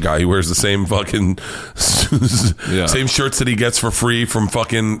flashy guy. He wears the same fucking same shirts that he gets for free from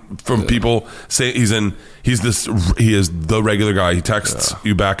people. Say he is the regular guy. He texts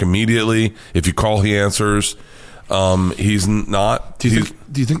you back immediately. If you call, he answers. He's not. Do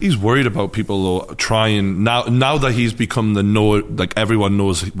you think he's worried about people though, trying now that he's become like everyone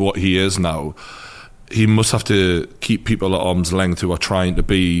knows what he is now? He must have to keep people at arm's length who are trying to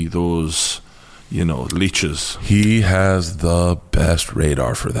be those, leeches. He has the best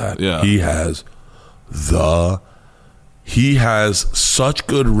radar for that. Yeah. He has such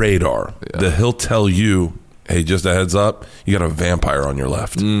good radar that he'll tell you, hey, just a heads up, you got a vampire on your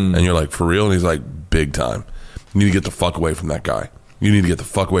left. And you're like, for real? And he's like, big time. You need to get the fuck away from that guy. You need to get the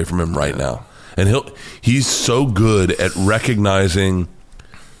fuck away from him right now. And he's so good at recognizing.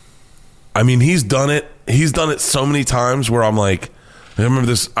 I mean, he's done it. He's done it so many times where I'm like, I remember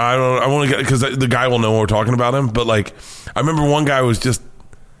this. I want to get, because the guy will know when we're talking about him. But like, I remember one guy was just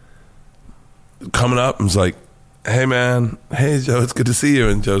coming up and was like, "Hey man, hey Joe, it's good to see you."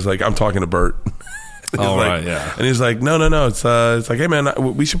 And Joe's like, "I'm talking to Bert." Right, yeah. And he's like, "No, it's like, hey man,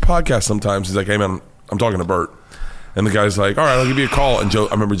 we should podcast sometimes." He's like, "Hey man, I'm talking to Bert." And the guy's like, "All right, I'll give you a call." And I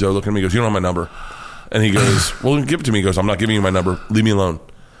remember Joe looking at me, he goes, "You don't have my number." And he goes, "Well, give it to me." He goes, "I'm not giving you my number. Leave me alone."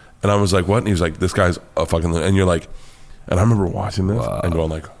 And I was like, "What?" And he was like, "This guy's a fucking..." And you're like, and I remember watching this and going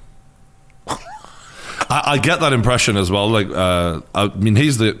like, I get that impression as well. Like, I mean,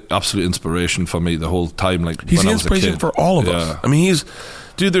 he's the absolute inspiration for me the whole time. Like, he's when the I was a inspiration kid. for all of us. I mean,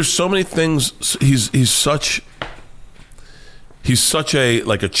 there's so many things. He's such a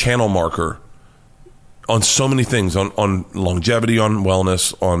like a channel marker on so many things, on longevity, on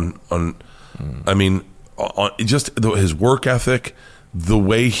wellness, on I mean, on just his work ethic, the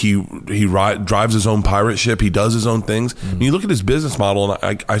way he drives his own pirate ship, he does his own things. And you look at his business model,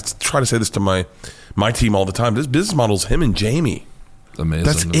 and I try to say this to my team all the time. This business model is him and Jamie. Amazing.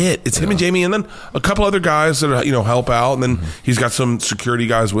 That's it. It's him and Jamie, and then a couple other guys that help out, and then he's got some security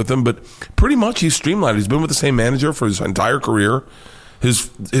guys with him. But pretty much he's streamlined. He's been with the same manager for his entire career. His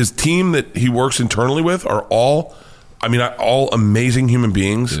team that he works internally with are all amazing human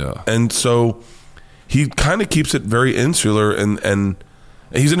beings, and so he kind of keeps it very insular, and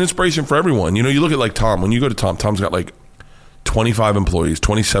he's an inspiration for everyone. You look at like Tom. When you go to Tom's got like 25 employees,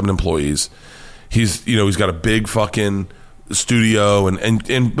 27 employees. He's got a big fucking studio,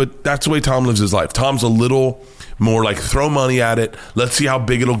 and but that's the way Tom lives his life. Tom's a little more like throw money at it. Let's see how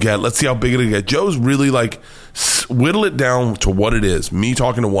big it'll get. Joe's really like whittle it down to what it is. Me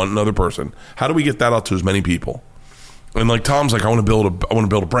talking to another person. How do we get that out to as many people? And like Tom's like, I want to build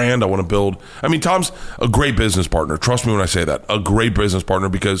a brand. I mean, Tom's a great business partner. Trust me when I say that, a great business partner,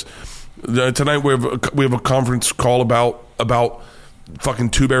 because tonight we have a conference call about fucking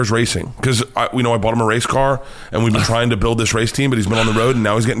Two Bears Racing, because I bought him a race car, and we've been trying to build this race team, but he's been on the road, and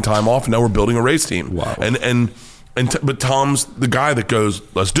now he's getting time off, and now we're building a race team. Wow. But Tom's the guy that goes,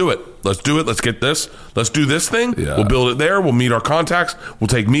 let's do it, let's get this, let's do this thing, we'll build it there, we'll meet our contacts, we'll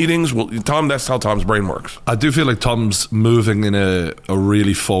take meetings, that's how Tom's brain works. I do feel like Tom's moving in a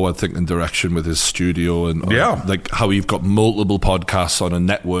really forward-thinking direction with his studio, and like how you've got multiple podcasts on a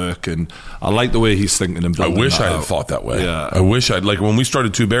network, and I like the way he's thinking and building. I wish I had thought that way. I wish I'd, like, when we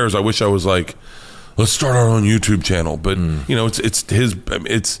started Two Bears, I wish I was like, let's start our own YouTube channel, but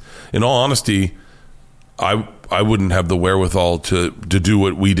it's in all honesty, I wouldn't have the wherewithal to do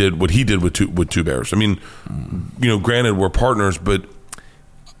what he did with Two Bears. I mean, granted we're partners, but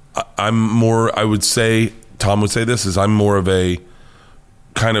I'm more, I would say, Tom would say this, is I'm more of a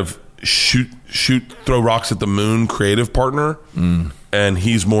kind of throw rocks at the moon creative partner, and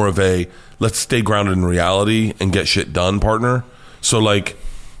he's more of a let's stay grounded in reality and get shit done partner. So like,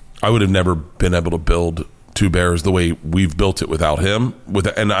 I would have never been able to build Two Bears the way we've built it without him.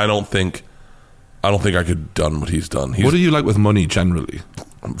 And I don't think I could have done what he's done. What do you like with money generally?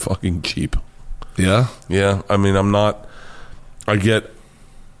 I'm fucking cheap. Yeah? Yeah. I mean, I'm not... I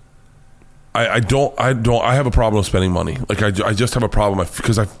have a problem with spending money. Like, I just have a problem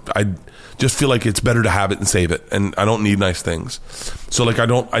because I just feel like it's better to have it and save it, and I don't need nice things. So like, I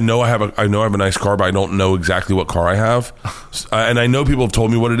know I have a nice car, but I don't know exactly what car I have. And I know people have told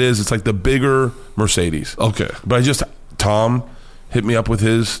me what it is. It's like the bigger Mercedes. Okay. But Tom hit me up with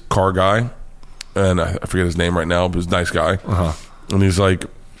his car guy, and I forget his name right now, but he's a nice guy. And he's like,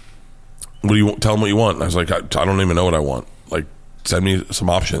 what do you want? Tell him what you want. And I was like, I don't even know what I want. Like, send me some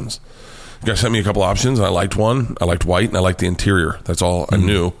options. The guy sent me a couple options, and I liked one. I liked white, and I liked the interior. That's all I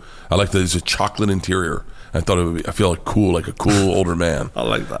knew. I liked it's a chocolate interior. I thought I feel like a cool older man. I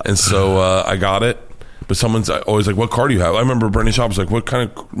like that. And so I got it. But someone's always like, what car do you have? I remember Bernie Shop was like, what kind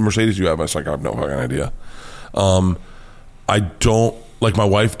of Mercedes do you have? I was like, I have no fucking idea. I don't, like, my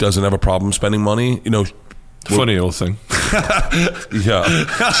wife doesn't have a problem spending money. Funny old thing.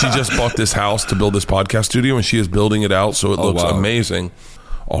 Yeah. She just bought this house to build this podcast studio, and she is building it out, so it looks amazing.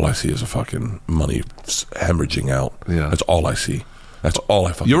 All I see is a fucking money hemorrhaging out. Yeah. That's all I see. That's all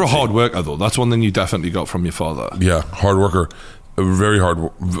I fucking You're a see. hard worker, though. That's one thing you definitely got from your father. Yeah, hard worker. Very hard.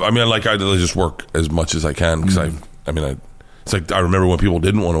 I mean, I just work as much as I can because it's like I remember when people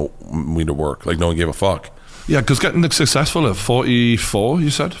didn't want me to work, like no one gave a fuck. Yeah, because getting successful at 44, you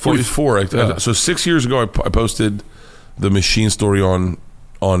said 44. So 6 years ago, I posted the machine story on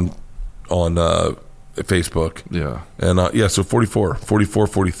Facebook. Yeah, and so 44,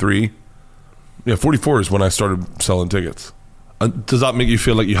 43. Yeah, 44 is when I started selling tickets. Does that make you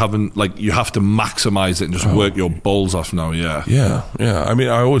feel like you have to maximize it and just work your balls off now? Yeah. I mean,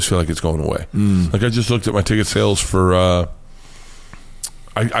 I always feel like it's going away. Like I just looked at my ticket sales for.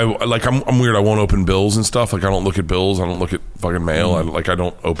 I'm weird. I won't open bills and stuff. Like I don't look at bills. I don't look at fucking mail. I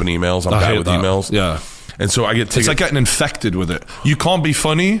don't open emails. I'm bad with emails. Yeah. And so I get tickets. It's like getting infected with it. You can't be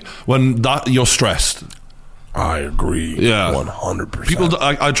funny when you're stressed. I agree. Yeah. 100%. People,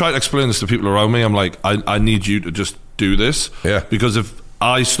 I try to explain this to people around me. I'm like, I need you to just do this. Yeah. Because if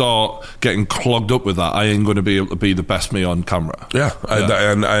I start getting clogged up with that, I ain't going to be able to be the best me on camera. Yeah.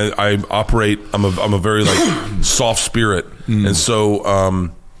 I operate. I'm a very like soft spirit, and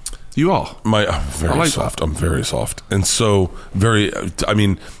so you are. I'm very soft. That. I'm very soft, and so very. I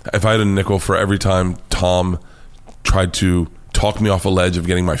mean, if I had a nickel for every time Tom tried to talk me off a ledge of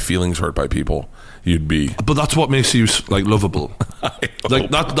getting my feelings hurt by people, you'd be. But that's what makes you like lovable.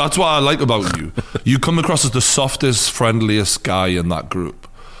 Like that's what I like about you. You come across as the softest, friendliest guy in that group,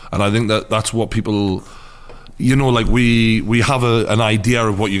 and I think that's what people. Like we have an idea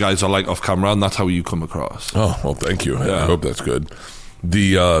of what you guys are like off camera, and that's how you come across. Oh well, thank you. Yeah. I hope that's good.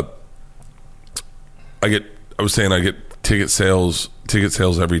 I get ticket sales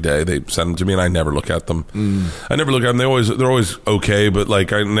every day. They send them to me, and I never look at them. I never look at them. They're always okay, but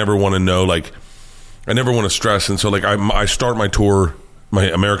like I never want to know. Like I never want to stress, and so like I start my tour, my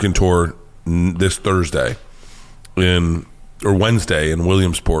American tour, this Thursday, or Wednesday in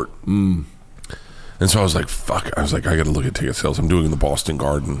Williamsport. And so I was like, fuck. I was like, I got to look at ticket sales. I'm doing the Boston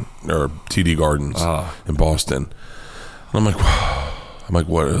Garden or TD Gardens in Boston. And I'm like,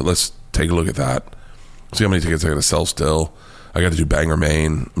 what? Let's take a look at that. See how many tickets I got to sell still. I got to do Bangor,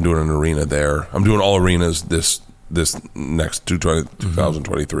 Maine. I'm doing an arena there. I'm doing all arenas this next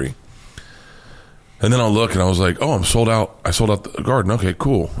 2023. And then I'll look and I was like, oh, I'm sold out. I sold out the Garden. Okay,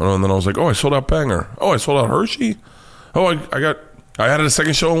 cool. And then I was like, oh, I sold out Bangor. Oh, I sold out Hershey. Oh, I had a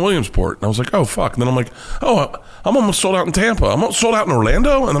second show in Williamsport. And I was like, oh, fuck. And then I'm like, oh, I'm almost sold out in Tampa. I'm almost sold out in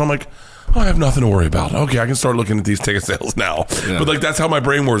Orlando. And then I'm like, oh, I have nothing to worry about. Okay, I can start looking at these ticket sales now. Yeah. But like that's how my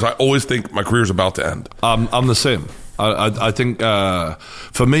brain works. I always think my career's about to end. I'm the same. I think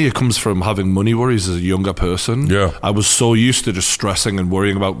for me it comes from having money worries as a younger person. Yeah. I was so used to just stressing and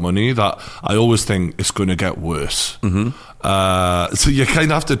worrying about money that I always think it's going to get worse. So you kind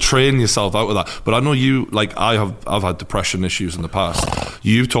of have to train yourself out with that. But I know you, like I've had depression issues in the past.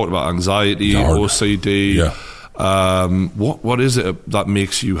 You've talked about anxiety, OCD. Yeah. What is it that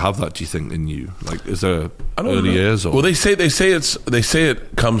makes you have that? Do you think in you? Like, is there early years? Or? Well, they say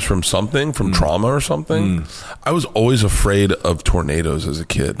it comes from something, from trauma or something. I was always afraid of tornadoes as a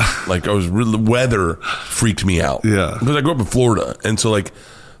kid. Like weather freaked me out. Yeah, because I grew up in Florida, and so like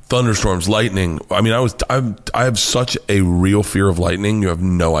thunderstorms, lightning. I mean, I have such a real fear of lightning. You have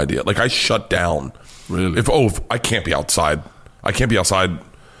no idea. Like I shut down. Really? If I can't be outside. I can't be outside.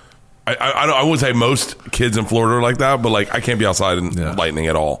 I wouldn't say most kids in Florida are like that, but like I can't be outside in lightning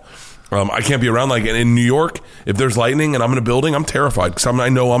at all. I can't be around like in New York. If there's lightning and I'm in a building, I'm terrified because I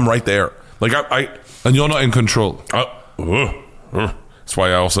know I'm right there. Like and you're not in control. That's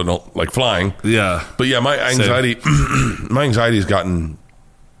why I also don't like flying. Yeah, but yeah, my anxiety, has gotten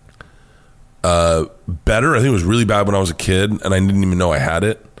better. I think it was really bad when I was a kid, and I didn't even know I had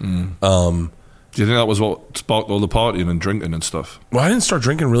it. Do you think that was what sparked all the partying and drinking and stuff? Well, I didn't start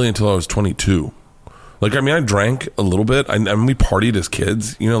drinking really until I was 22. Like, I mean, I drank a little bit. I mean, we partied as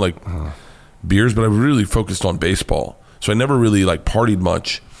kids, like beers, but I really focused on baseball. So I never really like partied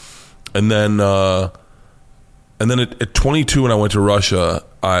much. And then at 22 when I went to Russia,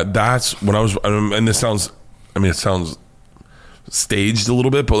 that's when I was, and it sounds staged a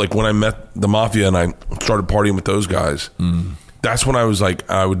little bit, but like when I met the mafia and I started partying with those guys, that's when I was like,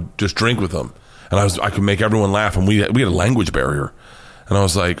 I would just drink with them. And I could make everyone laugh, and we had a language barrier. And I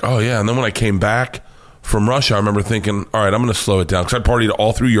was like, oh yeah. And then when I came back from Russia, I remember thinking, all right, I'm going to slow it down, because I partied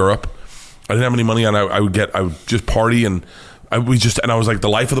all through Europe. I didn't have any money, and I would just party, and I was like the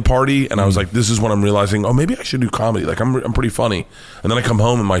life of the party, and I was like, this is when I'm realizing, oh, maybe I should do comedy. Like I'm pretty funny. And then I come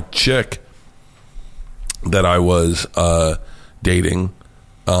home, and my chick that I was dating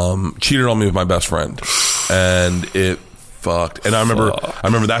cheated on me with my best friend, and it fucked. And I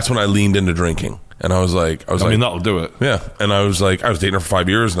remember that's when I leaned into drinking, and I mean, that'll do it. Yeah. And I was dating her for 5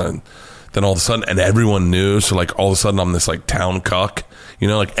 years, and then all of a sudden, and everyone knew. So like all of a sudden, I'm this like town cuck. You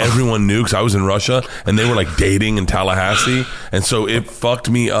know, like everyone knew, because I was in Russia and they were like dating in Tallahassee. And so it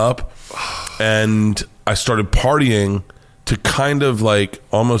fucked me up. And I started partying to kind of like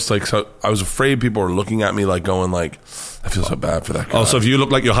almost like, so I was afraid people were looking at me like going like, I feel so bad for that guy. Oh, so if you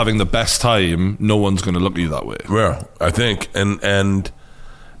look like you're having the best time, no one's going to look at you that way. Yeah, I think. And then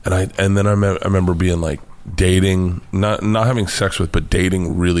I remember being like dating, not having sex with, but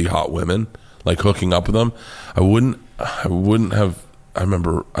dating really hot women, like hooking up with them. I wouldn't have. I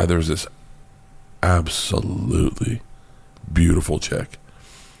remember there was this absolutely beautiful chick,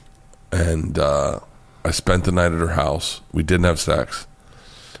 and I spent the night at her house. We didn't have sex.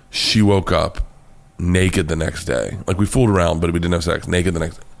 She woke up naked the next day. Like, we fooled around, but we didn't have sex. Naked the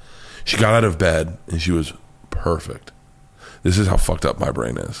next day. She got out of bed, and she was perfect. This is how fucked up my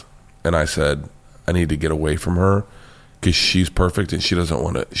brain is. And I said, I need to get away from her, because she's perfect, and she doesn't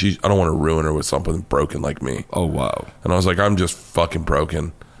want to. I don't want to ruin her with something broken like me. Oh, wow. And I was like, I'm just fucking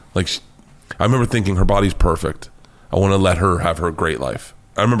broken. Like, I remember thinking her body's perfect. I want to let her have her great life.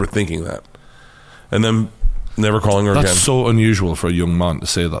 I remember thinking that, and then never calling her again. That's so unusual for a young man to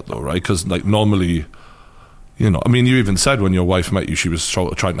say that, though, right? Because like normally, you know, I mean, you even said when your wife met you, she was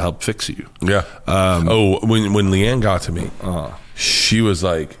trying to help fix you. Yeah. When Leanne got to me, she was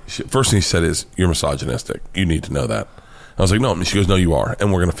like, first thing she said is, "You're misogynistic. You need to know that." I was like, no. She goes, no, you are,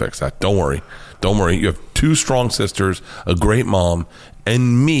 and we're going to fix that. Don't worry. You have two strong sisters, a great mom,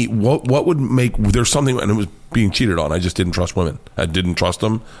 and me. What would make, there's something, and it was being cheated on. I just didn't trust women. I didn't trust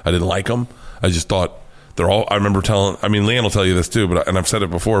them. I didn't like them. I just thought I remember Leanne will tell you this too, and I've said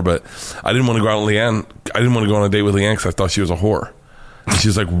it before, but I didn't want to go out with Leanne. I didn't want to go on a date with Leanne because I thought she was a whore. And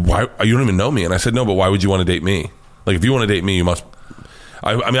she's like, why? You don't even know me. And I said, no, but why would you want to date me? Like, if you want to date me, you must.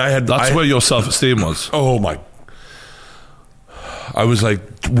 That's where your self-esteem was. Oh my. I was like,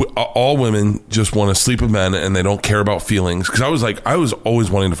 all women just want to sleep with men and they don't care about feelings. Because I was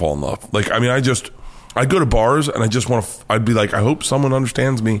always wanting to fall in love. Like, I mean, I'd go to bars and I just want to, I'd be like, I hope someone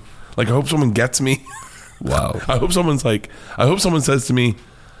understands me. Like, I hope someone gets me. Wow. I hope someone says to me,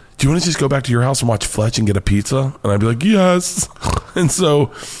 do you want to just go back to your house and watch Fletch and get a pizza? And I'd be like, yes. And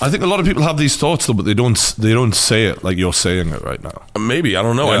so I think a lot of people have these thoughts though, but they don't say it like you're saying it right now. Maybe, I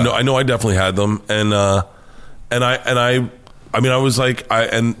don't know. Yeah. I know I definitely had them. And I mean, I was like,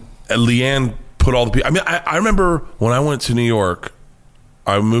 and Leanne put all the people. I mean, I remember when I went to New York,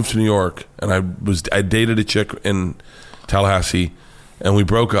 I moved to New York, and I dated a chick in Tallahassee, and we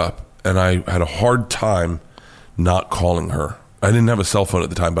broke up, and I had a hard time not calling her. I didn't have a cell phone at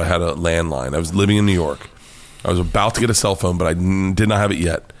the time, but I had a landline. I was living in New York. I was about to get a cell phone, but I did not have it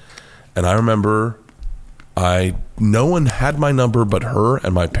yet. And I remember no one had my number but her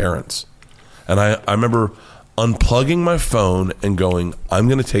and my parents. And I remember unplugging my phone and going, I'm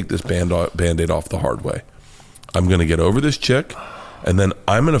going to take this Band-Aid off the hard way. I'm going to get over this chick, and then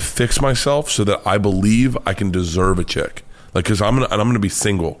I'm going to fix myself so that I believe I can deserve a chick. Like, because I'm going to be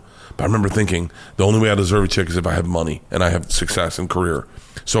single. But I remember thinking, the only way I deserve a chick is if I have money and I have success and career.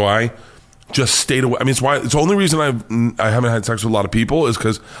 So I just stayed away. I mean, it's the only reason I haven't had sex with a lot of people is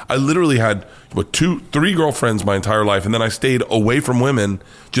because I literally had 2-3 girlfriends my entire life, and then I stayed away from women.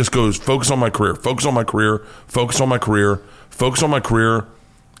 Just goes, focus on my career, focus on my career, focus on my career, focus on my career,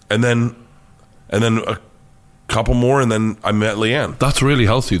 and then a couple more, and then I met Leanne. That's really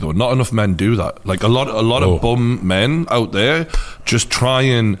healthy though. Not enough men do that. Like a lot of bum men out there just try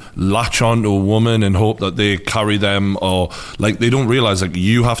and latch on to a woman and hope that they carry them, or like they don't realize like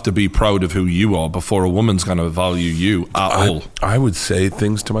you have to be proud of who you are before a woman's going to value you at all. I would say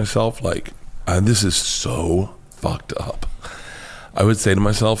things to myself like, this is so fucked up. I would say to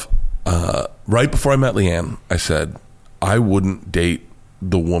myself, right before I met Leanne, I said, I wouldn't date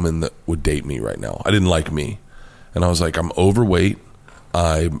the woman that would date me right now. I didn't like me. And I was like, I'm overweight.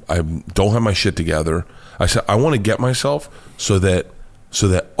 I don't have my shit together. I said, I want to get myself so that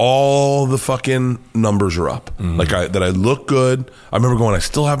all the fucking numbers are up. Mm-hmm. Like that I look good. I remember going, I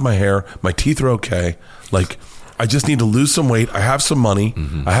still have my hair. My teeth are okay. Like, I just need to lose some weight. I have some money.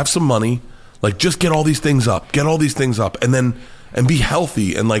 Mm-hmm. I have some money. Like, just get all these things up. And be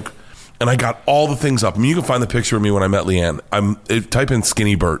healthy. And like, And I got all the things up. I mean, you can find the picture of me when I met Leanne. Type in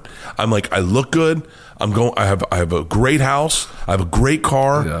skinny Bert. I'm like, I look good. I have a great house. I have a great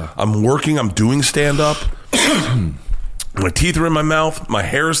car. Yeah. I'm working. I'm doing stand up. My teeth are in my mouth. My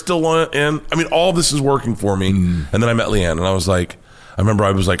hair is still in. I mean, all this is working for me. And then I met Leanne, and I was like,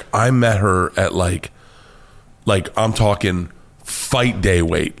 I met her at like I'm talking fight day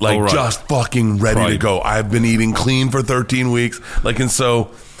weight, just fucking ready to go. I've been eating clean for 13 weeks,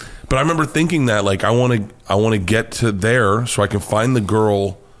 but I remember thinking that like I want to get to there so I can find the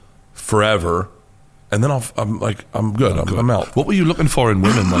girl forever, and then I'm good. I'm out. What were you looking for in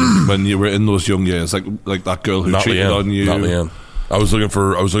women when you were in those young years? Like that girl who cheated on you? Not Leanne. I was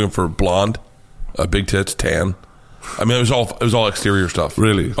looking for blonde, big tits, tan. I mean, it was all exterior stuff.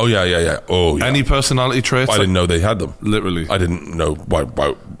 Really? Oh yeah. Oh yeah. Any personality traits? I didn't know they had them. Literally. I didn't know why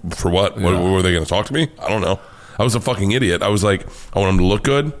for what. Yeah. What were they going to talk to me? I don't know. I was a fucking idiot. I was like, I want them to look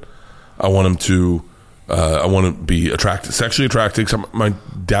good. I want them to. I want to be sexually attracted. My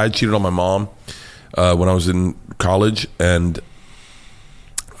dad cheated on my mom when I was in college, and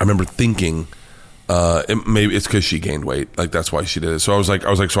I remember thinking. Maybe it's because she gained weight. Like that's why she did it. So I was like,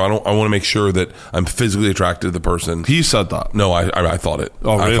 so I want to make sure that I'm physically attracted to the person. He said that. No, I thought it.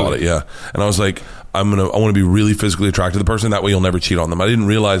 Oh, really? I thought it. Yeah. And I was like, I want to be really physically attracted to the person. That way, you'll never cheat on them. I didn't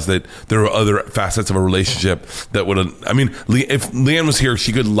realize that there were other facets of a relationship that would. I mean, if Leanne was here,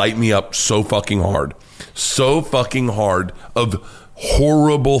 she could light me up so fucking hard of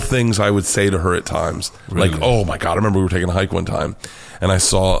horrible things I would say to her at times. Really? Like, oh my God, I remember we were taking a hike one time and I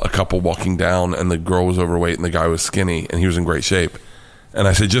saw a couple walking down and the girl was overweight and the guy was skinny and he was in great shape. And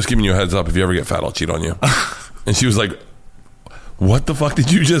I said, just giving you a heads up, if you ever get fat, I'll cheat on you. And she was like, what the fuck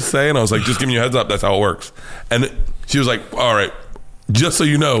did you just say? And I was like, just giving you a heads up, that's how it works. And she was like, all right, just so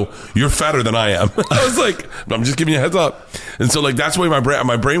you know, you're fatter than I am. I was like, I'm just giving you a heads up. And so like that's the way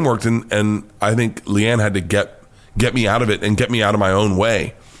my brain worked, and I think Leanne had to get me out of it and get me out of my own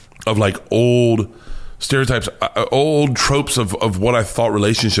way of like old stereotypes, old tropes of what I thought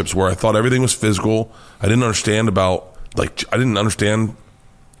relationships were. I thought everything was physical. I didn't understand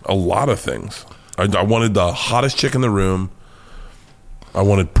a lot of things. I wanted the hottest chick in the room. I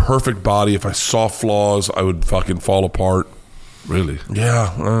wanted perfect body. If I saw flaws, I would fucking fall apart. Really?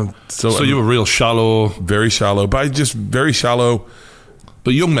 Yeah. So you were real shallow. Very shallow. But very shallow.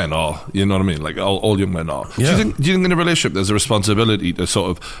 But young men are, you know what I mean? Like all young men are. Yeah. Do you think in a relationship there's a responsibility to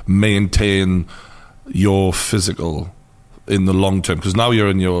sort of maintain your physical in the long term? Because now you're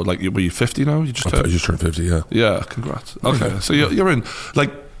in your, like, were you 50 now? I just turned 50, yeah. Yeah, congrats. Okay, so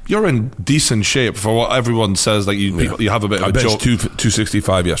you're in decent shape for what everyone says. Like you have a bit of a joke.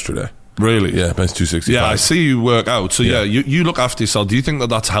 265 yesterday. Really? Yeah, bench 265. Yeah, I see you work out. So yeah, you look after yourself. Do you think that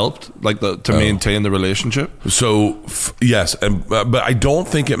that's helped, like to maintain the relationship? So yes, but I don't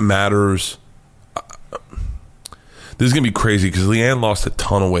think it matters. This is gonna be crazy because Leanne lost a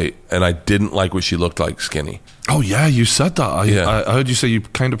ton of weight, and I didn't like what she looked like skinny. Oh yeah, you said that. I heard you say you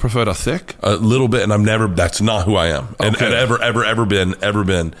kind of preferred her thick. A little bit, and that's not who I am, and ever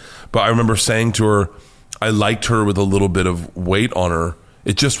been. But I remember saying to her, I liked her with a little bit of weight on her.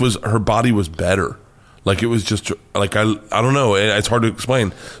 It just was, her body was better. Like it was just like, I don't know. It's hard to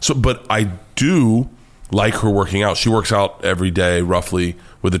explain. So, but I do like her working out. She works out every day roughly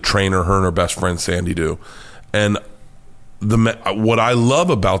with a trainer, her and her best friend Sandy do. And what I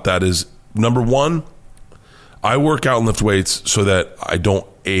love about that is, number one, I work out and lift weights so that I don't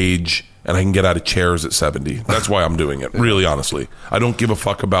age and I can get out of chairs at 70. That's why I'm doing it, really, honestly. I don't give a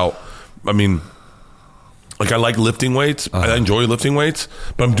fuck about, like I like lifting weights. I enjoy lifting weights,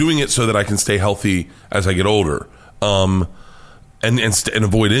 but I'm doing it so that I can stay healthy as I get older, and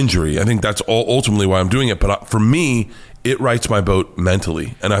avoid injury. I think that's ultimately why I'm doing it. But for me, it rights my boat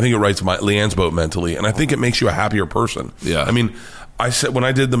mentally, and I think it rights Leanne's boat mentally, and I think it makes you a happier person. Yeah. I mean, I said when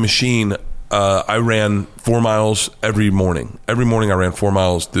I did the machine, I ran 4 miles every morning. Every morning I ran 4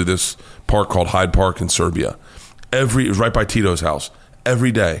 miles through this park called Hyde Park in Serbia. It was right by Tito's house.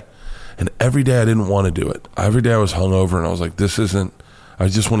 Every day. And every day I didn't want to do it. Every day I was hungover and I was like, I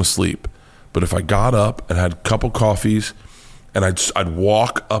just want to sleep. But if I got up and had a couple coffees and I'd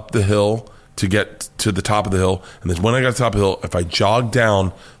walk up the hill to get to the top of the hill. And then when I got to the top of the hill, if I jogged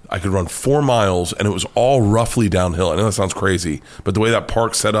down, I could run 4 miles and it was all roughly downhill. I know that sounds crazy, but the way that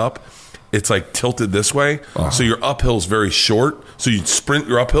park's set up, it's like tilted this way. So your uphill's very short. So you'd sprint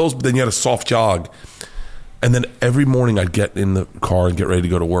your uphills, but then you had a soft jog. And then every morning I'd get in the car and get ready to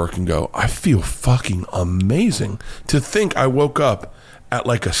go to work and go, I feel fucking amazing. To think I woke up at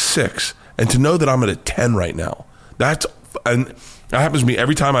like a 6 and to know that I'm at a 10 right now. That's and that happens to me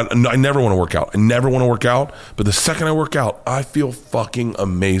every time. I never want to work out. But the second I work out, I feel fucking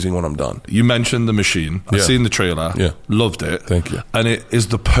amazing when I'm done. You mentioned The Machine. I've seen the trailer. Yeah. Loved it. Thank you. And it is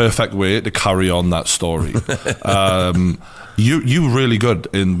the perfect way to carry on that story. You're really good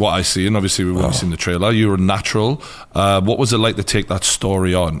in what I see, and obviously we've only seen the trailer. You're a natural. What was it like to take that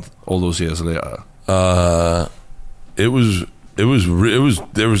story on all those years later? There was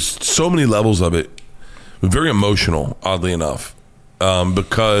so many levels of it. Very emotional, oddly enough,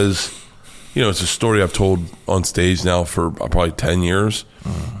 because it's a story I've told on stage now for probably 10 years,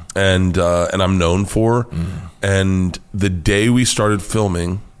 and I'm known for. And the day we started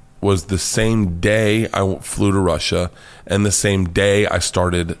filming was the same day I flew to Russia, and the same day I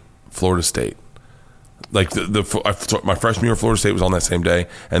started Florida State. Like my freshman year of Florida State was on that same day,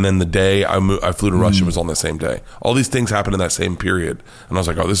 and then the day I flew to Russia was on that same day. All these things happened in that same period, and I was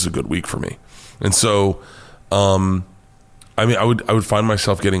like, "Oh, this is a good week for me." And so, I would find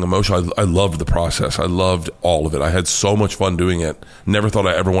myself getting emotional. I loved the process. I loved all of it. I had so much fun doing it. Never thought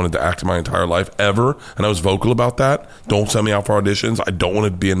I ever wanted to act in my entire life, ever. And I was vocal about that. Don't send me out for auditions. I don't want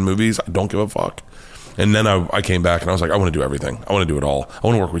to be in movies. I don't give a fuck. And then I came back and I was like, I want to do everything. I want to do it all. I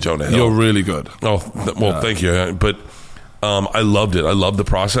want to work with Jonah Hill. You're really good. Oh, thank you. But I loved it. I loved the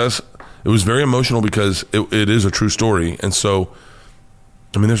process. It was very emotional because it is a true story. And so,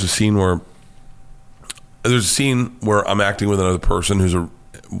 there's a scene where I'm acting with another person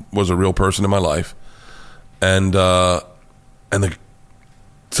was a real person in my life, and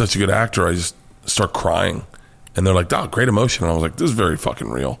such a good actor. I just start crying, and they're like, "Oh, great emotion." And I was like, "This is very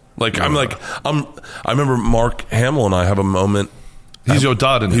fucking real." Like I remember Mark Hamill and I have a moment. He's your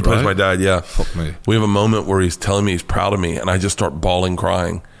dad, he plays my dad. Yeah, fuck me. We have a moment where he's telling me he's proud of me, and I just start bawling,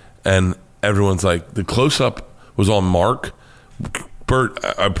 crying, and everyone's like, the close up was on Mark. Bert,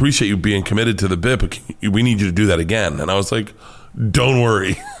 I appreciate you being committed to the bit, but we need you to do that again. And I was like, don't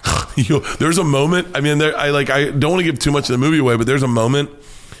worry. There's a moment. I don't want to give too much of the movie away, but there's a moment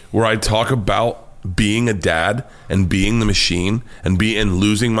where I talk about being a dad and being the machine and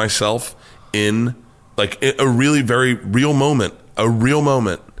losing myself in like a really very real moment,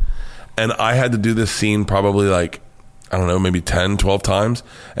 And I had to do this scene probably maybe 10, 12 times.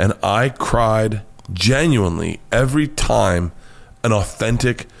 And I cried genuinely every time. An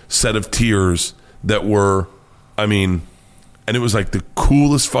authentic set of tears that were, and it was like the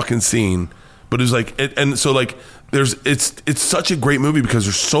coolest fucking scene, but it was like, it's such a great movie because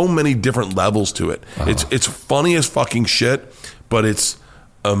there's so many different levels to it. It's funny as fucking shit, but it's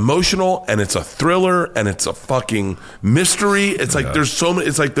emotional and it's a thriller and it's a fucking mystery. It's like, there's so many,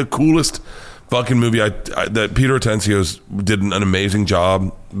 it's like the coolest fucking movie that Peter Atencio did an amazing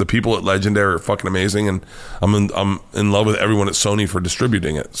job. The people at Legendary are fucking amazing, and I'm in love with everyone at Sony for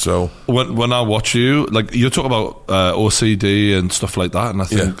distributing it. So when I watch you, like you talk about OCD and stuff like that, and I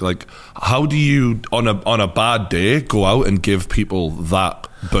think like, how do you on a bad day go out and give people that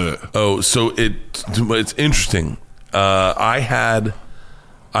Bert? Oh, so it's interesting. I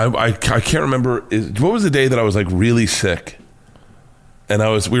can't remember. What was the day that I was like really sick? And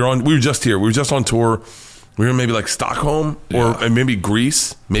we were just here. We were just on tour. We were in maybe like Stockholm or maybe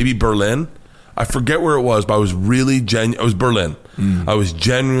Greece, maybe Berlin. I forget where it was, but I was it was Berlin. I was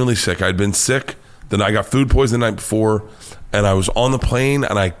genuinely sick. I'd been sick. Then I got food poisoning the night before, and I was on the plane,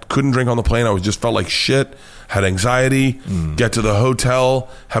 and I couldn't drink on the plane. I just felt like shit. Had anxiety. Get to the hotel,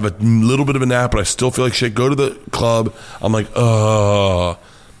 have a little bit of a nap, but I still feel like shit. Go to the club. I'm like, the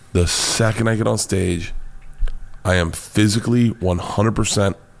second I get on stage, I am physically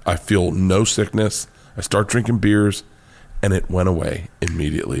 100%. I feel no sickness. I start drinking beers, and it went away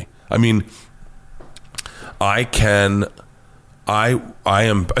immediately. I don't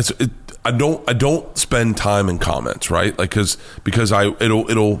spend time in comments, right? Like because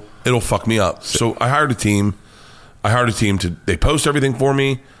it'll fuck me up. So I hired a team. They post everything for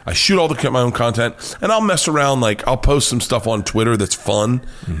me. I shoot all my own content, and I'll mess around. Like I'll post some stuff on Twitter that's fun,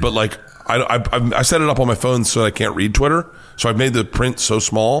 but like. I set it up on my phone so I can't read Twitter. So I've made the print so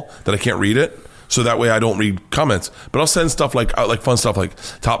small that I can't read it. So that way I don't read comments. But I'll send stuff like fun stuff like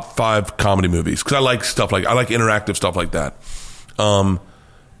top 5 comedy movies because I like interactive stuff like that. But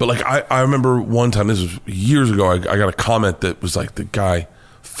like I remember one time, this was years ago, I got a comment that was like the guy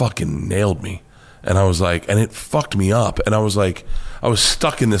fucking nailed me, and I was like, and it fucked me up, and I was like, I was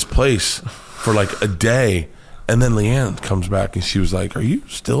stuck in this place for like a day. And then Leanne comes back and she was like, are you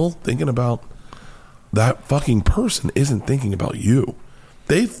still thinking about that fucking person isn't thinking about you?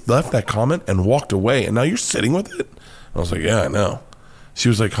 They left that comment and walked away, and now you're sitting with it? I was like, yeah, I know. She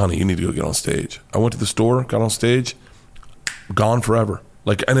was like, honey, you need to go get on stage. I went to the store, got on stage, gone forever.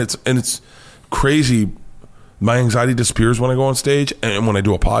 Like, and it's crazy my anxiety disappears when I go on stage and when I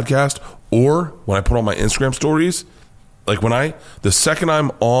do a podcast or when I put on my Instagram stories. Like the second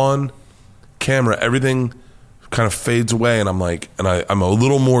I'm on camera, everything kind of fades away, and I'm like, I'm a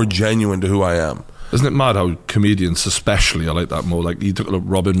little more genuine to who I am. Isn't it mad how comedians especially are like that more? Like you took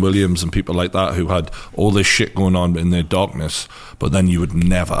Robin Williams and people like that who had all this shit going on in their darkness, but then you would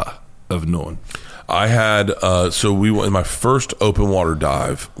never have known. I had, so we went, my first open water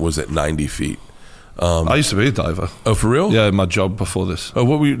dive was at 90 feet. I used to be a diver. Oh, for real? Yeah, my job before this. Oh,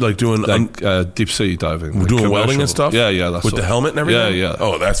 what were you like doing? Deep sea diving. We're doing welding and stuff? Yeah, that's with the helmet and everything? Yeah.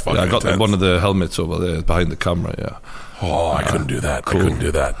 Oh, that's fucking I got intense. one of the helmets over there behind the camera, yeah. Oh, I couldn't do that. Cool. I couldn't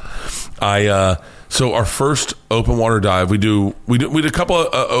do that. So our first open water dive, we did a couple of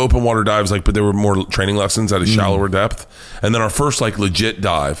open water dives, but they were more training lessons at a shallower depth. And then our first legit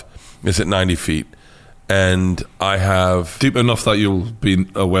dive is at 90 feet. And I have... Deep enough that you'll be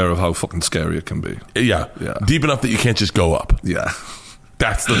aware of how fucking scary it can be. Yeah. Deep enough that you can't just go up. Yeah.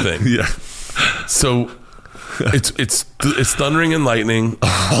 That's the thing. Yeah. So it's thundering and lightning,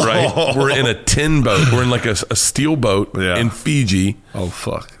 right? We're in a tin boat. We're in a steel boat in Fiji. Oh,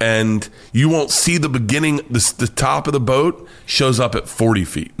 fuck. And you won't see the beginning. The top of the boat shows up at 40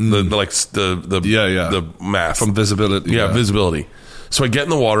 feet. The mast. From visibility. Yeah, visibility. So I get in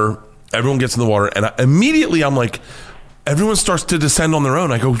the water. Everyone gets in the water, and immediately I'm like, everyone starts to descend on their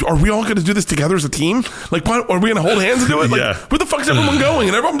own. I go, are we all going to do this together as a team? Like, are we going to hold hands and do it? Like, where the fuck is everyone going?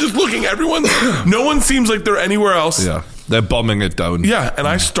 And everyone just looking. No one seems like they're anywhere else. Yeah, they're bombing it down. Yeah, and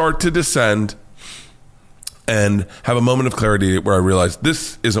I start to descend and have a moment of clarity where I realize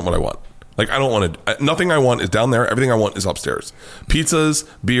this isn't what I want. Like, I don't want to... Nothing I want is down there. Everything I want is upstairs. Pizzas,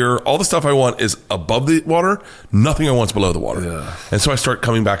 beer, all the stuff I want is above the water. Nothing I want is below the water. Yeah. And so I start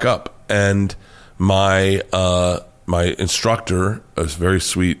coming back up. And my instructor, a very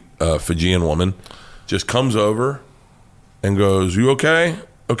sweet Fijian woman, just comes over and goes, "You okay?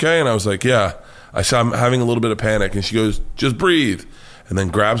 Okay?" And I was like, "Yeah." I said, "I'm having a little bit of panic." And she goes, "Just breathe." And then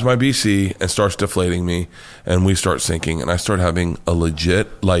grabs my BC and starts deflating me. And we start sinking. And I start having a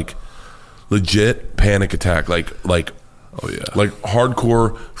legit panic attack, like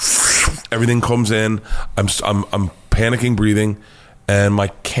hardcore. Everything comes in. I'm panicking, breathing, and my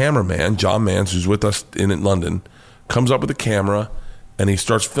cameraman John Mans, who's with us in London, comes up with a camera and he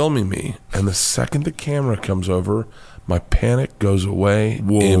starts filming me. And the second the camera comes over, my panic goes away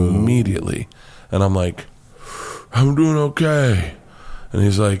immediately, and I'm like, "I'm doing okay." And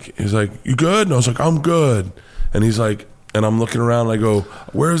he's like, "You good?" And I was like, "I'm good." And he's like. And I'm looking around and I go,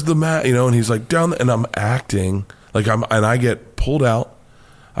 "Where's the mat?" And he's like, "Down there." And I'm acting like and I get pulled out.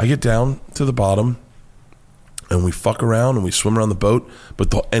 I get down to the bottom and we fuck around and we swim around the boat.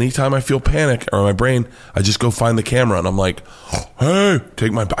 But anytime I feel panic or my brain, I just go find the camera and I'm like, "Hey," I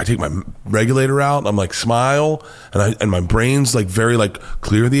take my regulator out and I'm like, smile. And my brain's very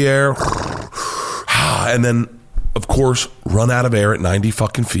clear the air. And then, of course, run out of air at 90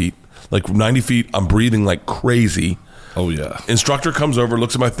 fucking feet. 90 feet, I'm breathing like crazy. Oh, yeah. Instructor comes over,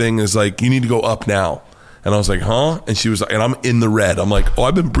 looks at my thing, and is like, "You need to go up now." And I was like, "Huh?" And she was like, and I'm in the red. I'm like, "Oh,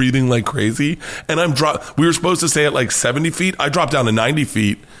 I've been breathing like crazy." And we were supposed to stay at 70 feet. I dropped down to 90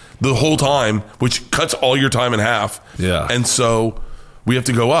 feet the whole time, which cuts all your time in half. Yeah. And so we have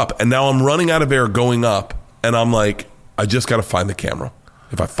to go up. And now I'm running out of air going up. And I'm like, I just got to find the camera.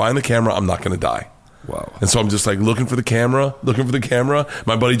 If I find the camera, I'm not going to die. Wow. And so I'm just looking for the camera.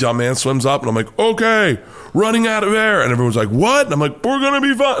 My buddy John Mann swims up and I'm like, "Okay, running out of air." And everyone's like, "What?" And I'm like, "We're going to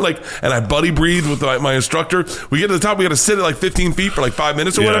be fine." And I buddy breathe with my instructor. We get to the top, we got to sit at 15 feet for 5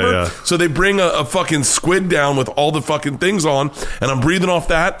 minutes or whatever. Yeah. So they bring a fucking squid down with all the fucking things on, and I'm breathing off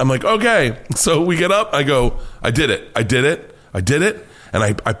that. I'm like, "Okay." So we get up, I go, I did it. And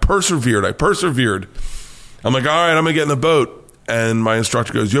I persevered. I'm like, "All right, I'm going to get in the boat." And my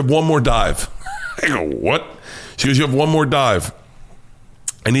instructor goes, "You have one more dive." I go, "What?" She goes, "You have one more dive.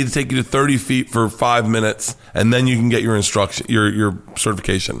 I need to take you to 30 feet for 5 minutes, and then you can get your instruction, your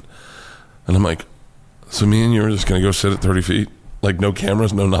certification." And I'm like, "So me and you are just going to go sit at 30 feet? No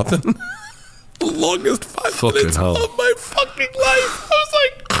cameras, no nothing?" The longest 5 minutes of my fucking life. I was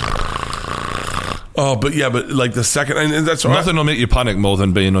like, oh, but the second, and that's nothing will make you panic more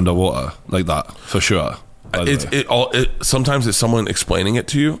than being underwater like that, for sure. Sometimes it's someone explaining it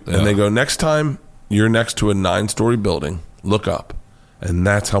to you, and they go, "Next time you're next to a 9-story building, look up," and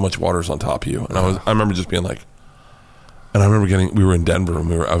that's how much water's on top of you. And I remember just being like, and I remember we were in Denver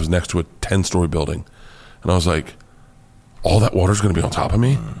and I was next to a 10-story building, and I was like, all that water's going to be on top of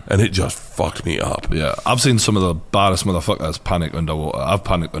me, and it just fucked me up. Yeah, I've seen some of the baddest motherfuckers panic underwater. I've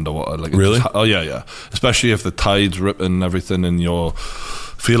panicked underwater. Really? Yeah. Especially if the tide's ripping everything and you're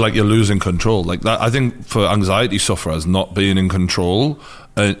feel like you're losing control. Like that, I think for anxiety sufferers, not being in control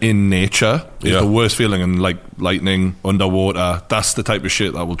in nature is the worst feeling. And like lightning, underwater, that's the type of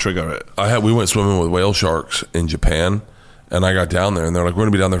shit that will trigger it. We went swimming with whale sharks in Japan, and I got down there, and they're like, "We're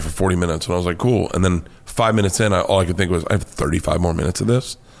going to be down there for 40 minutes," and I was like, "Cool." And then 5 minutes in, all I could think was, "I have 35 more minutes of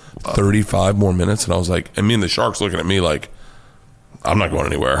this." 35 more minutes, and I was like, and me and the sharks looking at me like, I'm not going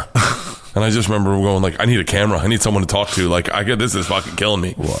anywhere. And I just remember going like, I need a camera, I need someone to talk to, like this is fucking killing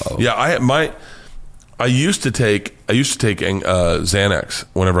me. Wow. Yeah, I used to take Xanax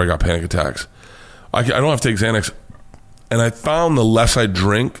whenever I got panic attacks. I don't have to take Xanax, and I found the less I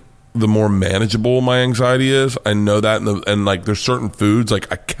drink, the more manageable my anxiety is. I know that, and like there's certain foods, like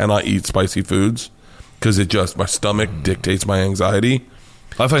I cannot eat spicy foods because my stomach dictates my anxiety.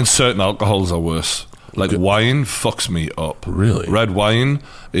 I find certain alcohols are worse. Like wine fucks me up. Really? Red wine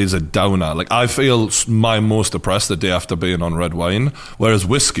is a downer. Like I feel my most depressed the day after being on red wine, whereas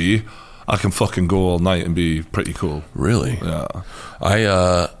whiskey, I can fucking go all night and be pretty cool. Really?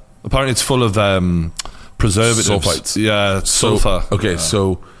 Yeah. Apparently it's full of preservatives. Sulfites. Yeah, sulfur. Okay, yeah.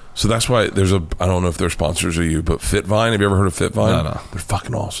 So that's why there's I don't know if they're sponsors of you, but Fitvine, have you ever heard of Fitvine? No. They're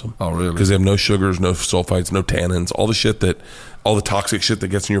fucking awesome. Oh, really? Because they have no sugars, no sulfites, no tannins, all the toxic shit that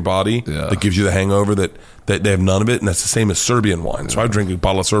gets in your body that gives you the hangover, that they have none of it, and that's the same as Serbian wine. So I drink a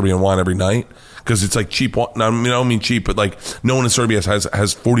bottle of Serbian wine every night because it's like cheap wine. I don't mean cheap, but like no one in Serbia has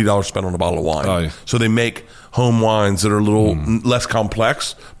 $40 spent on a bottle of wine. Aye. So they make home wines that are a little less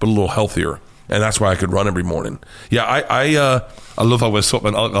complex, but a little healthier. And that's why I could run every morning. Yeah, I love how we're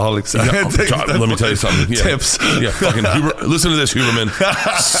swapping alcoholics. Let me tell you something. Yeah. Tips. Yeah, fucking listen to this, Huberman.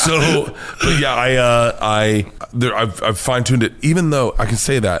 But yeah, I've fine tuned it. Even though I can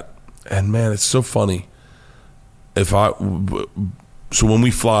say that, and man, it's so funny. So when we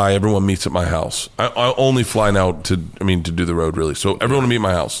fly, everyone meets at my house. I only fly now to do the road, really. So everyone will meet at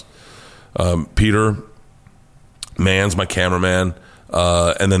my house. Peter, Mans, my cameraman,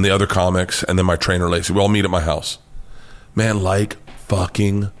 and then the other comics, and then my trainer Lacey. We all meet at my house. Man, like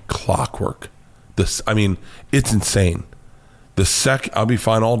fucking clockwork. It's insane. I'll be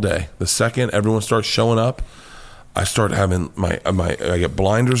fine all day. The second everyone starts showing up, I start having I get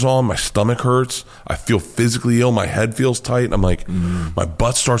blinders on, my stomach hurts, I feel physically ill, my head feels tight, I'm like, my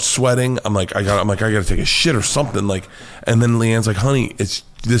butt starts sweating, I gotta take a shit or something, like, and then Leanne's like, honey,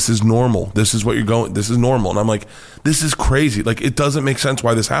 this is normal. This is what you're going. This is normal. And I'm like, this is crazy. Like, it doesn't make sense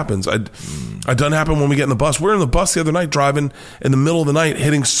why this happens. It doesn't happen when we get in the bus. We were in the bus the other night, driving in the middle of the night,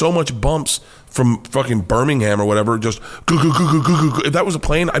 hitting so much bumps from fucking Birmingham or whatever. Just if that was a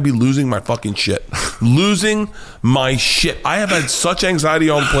plane, I'd be losing my fucking shit. Losing my shit. I have had such anxiety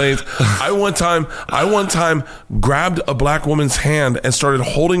on planes. I one time grabbed a black woman's hand and started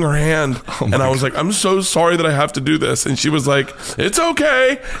holding her hand, and I was like, I'm so sorry that I have to do this. And she was like, it's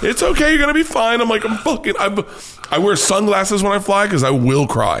okay. It's okay. You're gonna be fine. I'm like, I wear sunglasses when I fly because I will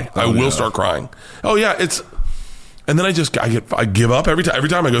cry. I will start crying. Oh yeah, and then I give up every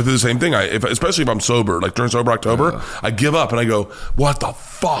time I go through the same thing. Especially if I'm sober, like during Sober October, I give up and I go, what the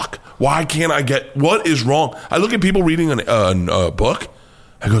fuck? Why can't I what is wrong? I look at people reading a book.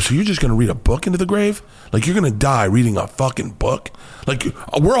 I go, so you're just going to read a book into the grave? Like you're going to die reading a fucking book? Like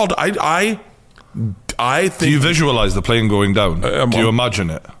we're all, I think. Do you visualize the plane going down? Do you imagine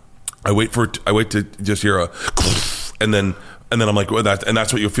it? I wait to just hear a, and then I'm like, well,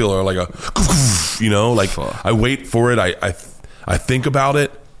 that's what you feel, or like a, like fuck. I wait for it. I think about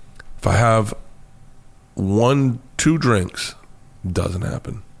it. If I have 1-2 drinks, it doesn't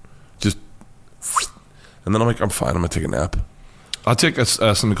happen. Just, and then I'm like, I'm fine. I'm gonna take a nap. I take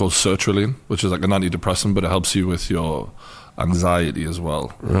something called sertraline, which is like an antidepressant, but it helps you with your anxiety as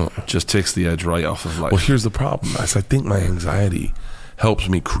well. Really? Just takes the edge right off of life. Well, here's the problem. I think my anxiety helps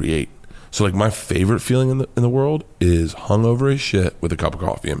me create. So like my favorite feeling in the world is hungover as shit with a cup of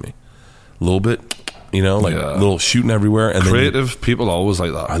coffee in me. A little bit, little shooting everywhere. And creative people are always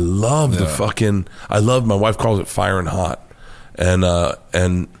like that. I love my wife calls it fire and hot. And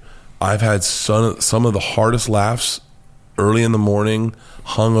I've had some of the hardest laughs early in the morning,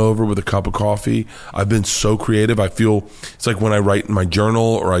 hungover with a cup of coffee. I've been so creative. I feel it's like when I write in my journal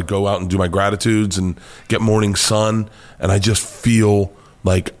or I go out and do my gratitudes and get morning sun, and I just feel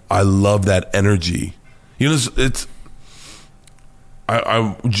like I love that energy. It's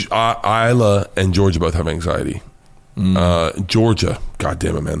Isla and Georgia both have anxiety. Georgia, God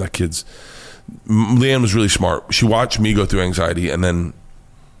damn it, man, that kid's. Leanne was really smart. She watched me go through anxiety, and then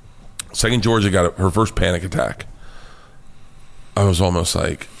second Georgia got her first panic attack. I was almost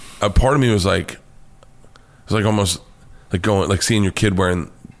like, a part of me was like, it's like almost like going, like seeing your kid wearing,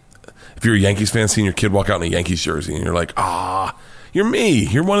 if you're a Yankees fan, seeing your kid walk out in a Yankees jersey, and you're like, You're me.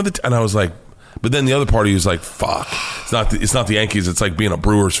 You're one of the... And I was like... But then the other party was like, fuck. It's not the Yankees. It's like being a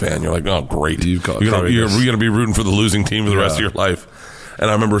Brewers fan. You're like, oh, great. You're going to be rooting for the losing team for the rest of your life. And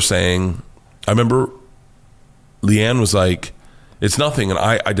I remember Leanne was like, it's nothing. And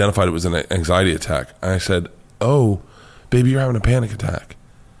I identified it was an anxiety attack. And I said, oh, baby, you're having a panic attack.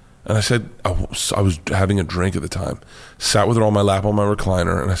 And I said, I was having a drink at the time. Sat with her on my lap on my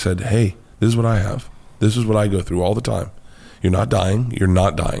recliner. And I said, hey, this is what I have. This is what I go through all the time. You're not dying. You're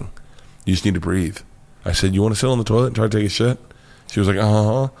not dying. You just need to breathe. I said, you want to sit on the toilet and try to take a shit? She was like,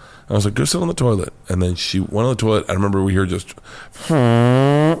 uh-huh. I was like, go sit on the toilet. And then she went on the toilet. I remember we hear just,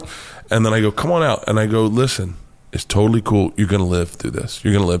 and then I go, come on out. And I go, listen, it's totally cool. You're going to live through this.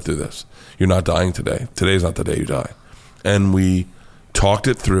 You're going to live through this. You're not dying today. Today's not the day you die. And we talked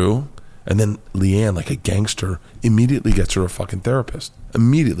it through. And then Leanne, like a gangster, immediately gets her a fucking therapist.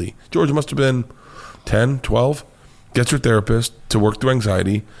 Immediately. Georgia must have been 10, 12. Gets her therapist to work through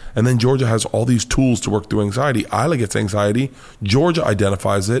anxiety, and then Georgia has all these tools to work through anxiety. Isla gets anxiety. Georgia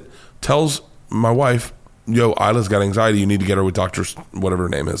identifies it, tells my wife, yo, Isla's got anxiety. You need to get her with Dr. whatever her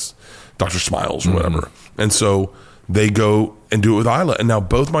name is, Dr. Smiles or whatever. And so they go and do it with Isla. And now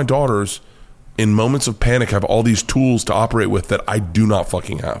both my daughters, in moments of panic, have all these tools to operate with that I do not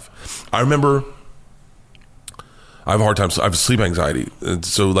fucking have. I remember I have a hard time. I have sleep anxiety. And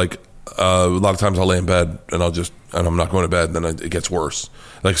so like, a lot of times I'll lay in bed and I'm not going to bed, and then it gets worse.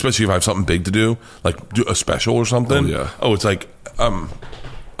 Like, especially if I have something big to do, like do a special or something. Oh, yeah. Oh, it's like,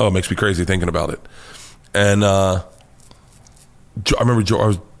 it makes me crazy thinking about it. And I remember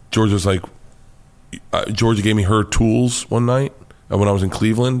Georgia was like, Georgia gave me her tools one night when I was in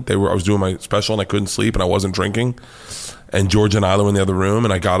Cleveland. I was doing my special and I couldn't sleep and I wasn't drinking. And Georgia and Isla were in the other room,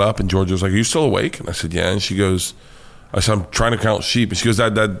 and I got up and Georgia was like, are you still awake? And I said, yeah. And she goes, I said, I'm trying to count sheep. And she goes,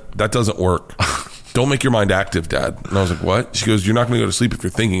 that doesn't work. Don't make your mind active, Dad. And I was like, what? She goes, you're not going to go to sleep if you're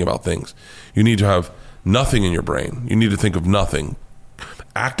thinking about things. You need to have nothing in your brain. You need to think of nothing.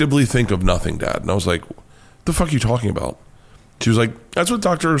 Actively think of nothing, Dad. And I was like, what the fuck are you talking about? She was like, that's what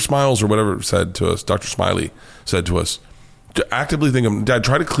Dr. Smiles or whatever said to us. Dr. Smiley said to us. To actively think of, Dad,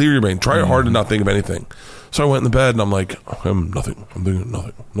 try to clear your brain. Try hard to not think of anything. So I went in the bed and I'm like, I'm nothing. I'm thinking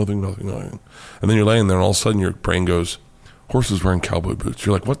nothing. And then you're laying there and all of a sudden your brain goes, horses wearing cowboy boots.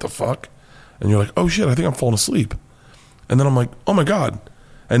 You're like, what the fuck? And you're like, oh shit, I think I'm falling asleep. And then I'm like, oh my God.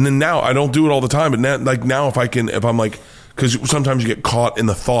 And then now I don't do it all the time, but now if I'm like, because sometimes you get caught in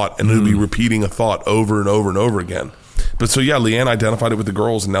the thought and it'll be repeating a thought over and over and over again. But so yeah, Leanne identified it with the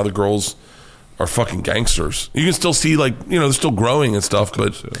girls, and now the girls are fucking gangsters. You can still see, like, they're still growing and stuff,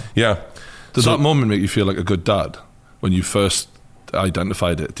 but yeah. Does that moment make you feel like a good dad when you first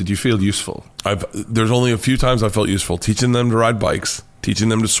identified it? Did you feel useful? There's only a few times I felt useful, teaching them to ride bikes, teaching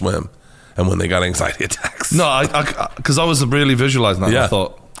them to swim, and when they got anxiety attacks. No, because I was really visualizing that. Yeah. And I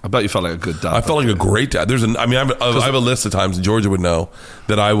thought, I bet you felt like a good dad. I felt like a great dad. I have a list of times, Georgia would know,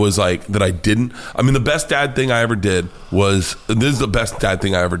 that I was like, that I didn't. I mean, the best dad thing I ever did was, this is the best dad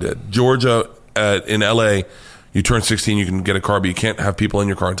thing I ever did. Georgia, in LA, you turn 16, you can get a car, but you can't have people in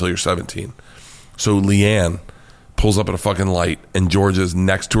your car until you're 17. So Leanne pulls up at a fucking light, and Georgia's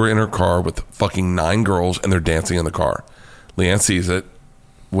next to her in her car with fucking 9 girls, and they're dancing in the car. Leanne sees it,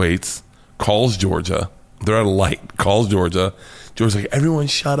 waits, calls Georgia. They're at a light, calls Georgia. Georgia's like, everyone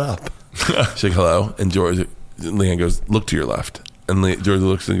shut up. She's like, hello. And Leanne goes, look to your left. And Georgia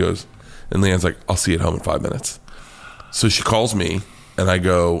looks and goes, and Leanne's like, I'll see you at home in 5 minutes. So she calls me, and I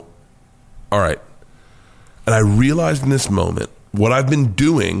go, all right. And I realized in this moment, what I've been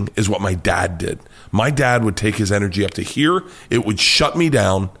doing is what my dad did. My dad would take his energy up to here, it would shut me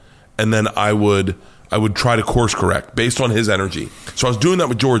down, and then I would try to course correct based on his energy. So I was doing that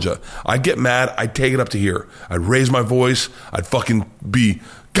with Georgia. I'd get mad, I'd take it up to here. I'd raise my voice, I'd fucking be,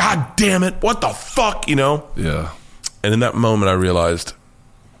 God damn it, what the fuck, Yeah. And in that moment I realized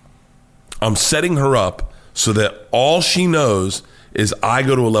I'm setting her up so that all she knows is I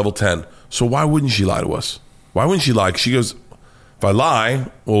go to a level 10. So why wouldn't she lie to us? Why wouldn't she lie? 'Cause she goes, if I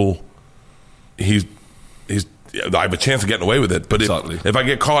lie, well, I have a chance of getting away with it. But if I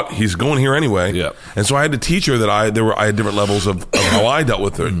get caught, he's going here anyway. Yeah. And so I had to teach her that I had different levels of how I dealt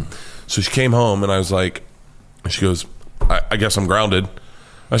with it. So she came home and I was like, she goes, I guess I'm grounded.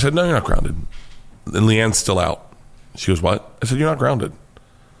 I said, no, you're not grounded. And Leanne's still out. She goes, what? I said, you're not grounded.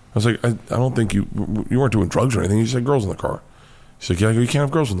 I was like, I don't think you weren't doing drugs or anything. You just had girls in the car. She's like, yeah, you can't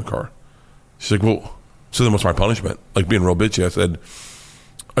have girls in the car. She's like, well, so then what's my punishment? Like being real bitchy. I said,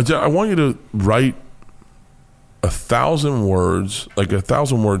 I want you to write 1,000 words, like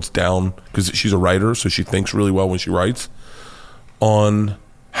 1,000 words down, because she's a writer, so she thinks really well when she writes, on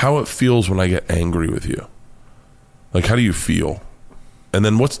how it feels when I get angry with you. Like, how do you feel? And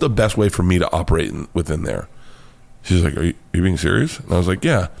then what's the best way for me to operate within there? She's like, are you being serious? And I was like,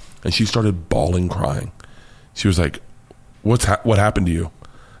 yeah. And she started bawling, crying. She was like, what happened to you?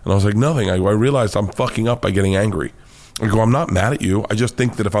 And I was like, nothing. I realized I'm fucking up by getting angry. I go, I'm not mad at you. I just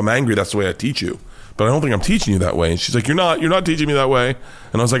think that if I'm angry, that's the way I teach you. But I don't think I'm teaching you that way. And she's like, you're not teaching me that way.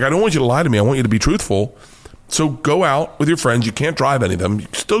 And I was like, I don't want you to lie to me. I want you to be truthful. So go out with your friends. You can't drive any of them. You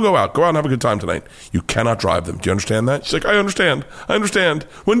still go out and have a good time tonight. You cannot drive them. Do you understand that? She's like, I understand.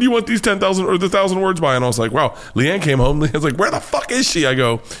 When do you want these 10,000 or the 1,000 words by? And I was like, wow. Leanne came home. Leanne's like, where the fuck is she? I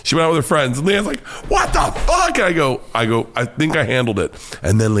go, she went out with her friends. And Leanne's like, what the fuck? And I go, I think I handled it.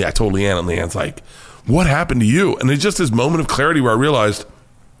 And then I told Leanne, and Leanne's like, what happened to you? And it's just this moment of clarity where I realized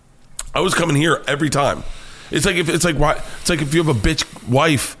I was coming here every time. It's like if you have a bitch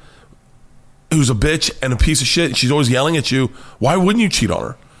wife who's a bitch and a piece of shit, and she's always yelling at you, why wouldn't you cheat on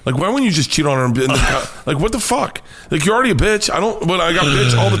her? Like, why wouldn't you just cheat on her? Like, what the fuck? Like, you're already a bitch. I got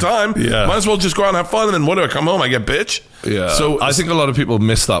bitch all the time. Yeah. Might as well just go out and have fun, and then what do I come home? I get bitch? Yeah. So I think a lot of people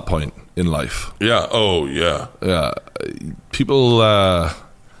miss that point in life. Yeah. Oh, yeah. Yeah. People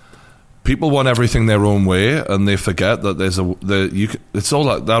want everything their own way, and they forget that it's all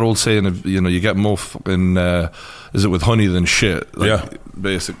like that old saying of, you get more fucking, is it with honey than shit? Like, yeah.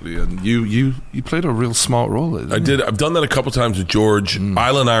 Basically, and you played a real smart role. I did. I've done that a couple times with George.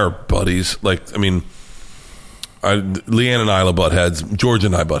 Isla and I are buddies. Like, I mean, Leanne and Isla butt heads. George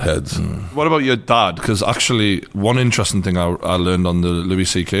and I butt heads. What about your dad? Because actually, one interesting thing I learned on the Louis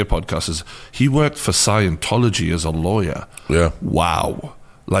C.K. podcast is he worked for Scientology as a lawyer. Yeah. Wow.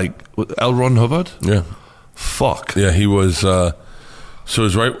 Like L. Ron Hubbard. Yeah. Fuck. Yeah, he was. So it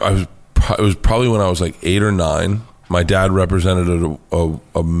was right. It was probably when I was like 8 or 9. My dad represented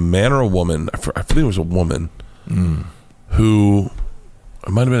a man or a woman. I think it was a woman who, it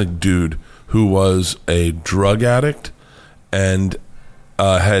might have been a dude who was a drug addict, and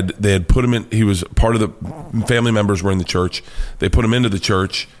they had put him in. He was part of the family members were in the church. They put him into the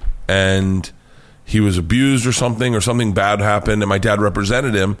church, and he was abused or something bad happened, and my dad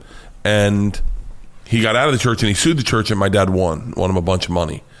represented him, and he got out of the church and he sued the church, and my dad won him a bunch of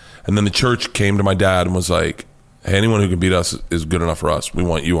money. And then the church came to my dad and was like, hey, anyone who can beat us is good enough for us. We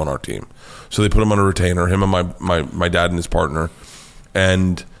want you on our team. So they put him on a retainer, him and my dad and his partner,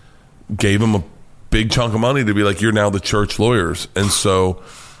 and gave him a big chunk of money to be like, you're now the church lawyers. And so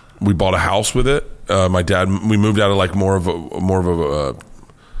we bought a house with it. My dad, we moved out of like more of a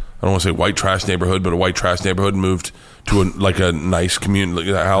I don't want to say white trash neighborhood, but a white trash neighborhood, and moved to a nice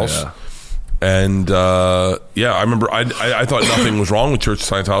community house. Yeah. And I remember I thought nothing was wrong with Church of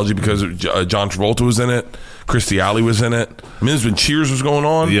Scientology because John Travolta was in it, Christy Alley was in it. I mean, there's been Cheers was going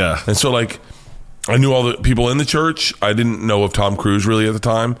on. Yeah. And so like I knew all the people in the church. I didn't know of Tom Cruise really at the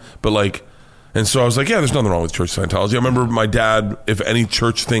time, but like, and so I was like, yeah, there's nothing wrong with Church of Scientology. I remember my dad, if any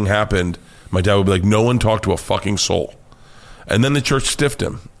church thing happened, my dad would be like, no one talked to a fucking soul. And then the church stiffed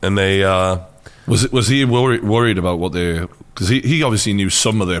him, and they was he worried about what they, because he obviously knew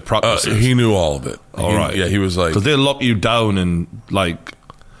some of their practices. He knew all of it. All right, yeah, he was like, because they lock you down and like.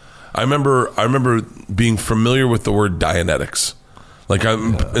 I remember being familiar with the word Dianetics, like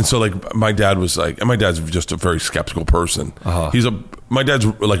and so like my dad was like, and my dad's just a very skeptical person. My dad's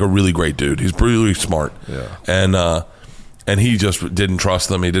like a really great dude. He's really smart. Yeah, and he just didn't trust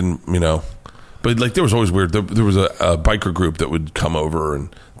them. He didn't, But like there was always weird. There was a biker group that would come over,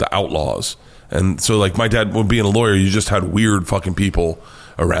 and the Outlaws. And so like my dad, when being a lawyer, you just had weird fucking people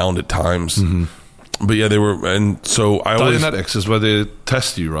around at times. Mm-hmm. But yeah, they were, and so I always. Dianetics is where they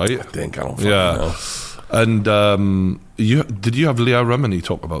test you, right? I think, I don't fucking know. And did you have Leah Remini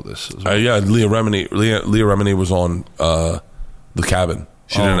talk about this as well? Yeah, Leah Remini was on The Cabin.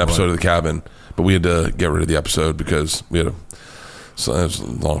 She did an episode of The Cabin, but we had to get rid of the episode because we had a. So that's a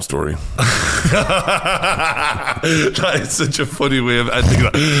long story. That is such a funny way of ending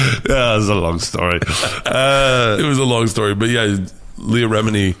that. Yeah, it's a long story. It was a long story, but yeah, Leah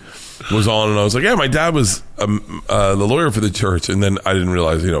Remini was on, and I was like, yeah, my dad was the lawyer for the church, and then I didn't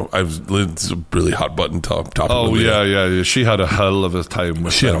realize, I was a really hot button topic. Oh yeah. She had a hell of a time.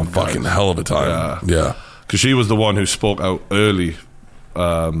 She had a fucking hell of a time. Yeah, because she was the one who spoke out early,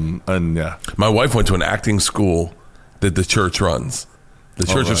 and yeah, my wife went to an acting school that the church runs. The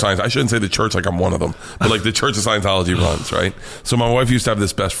Church of Science. I shouldn't say the church like I'm one of them, but like the Church of Scientology runs, right? So my wife used to have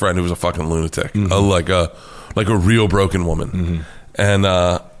this best friend who was a fucking lunatic, like a real broken woman,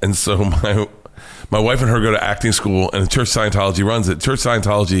 and so my wife and her go to acting school, and the Church of Scientology runs it. Church of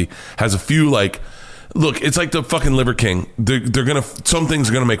Scientology has a few like Look, it's like the fucking Liver King. They're gonna, some things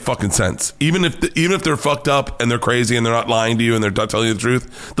are gonna make fucking sense, even if they're fucked up and they're crazy and they're not lying to you and they're not telling you the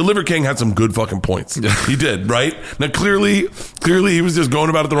truth. The Liver King had some good fucking points. He did, right? Now clearly he was just going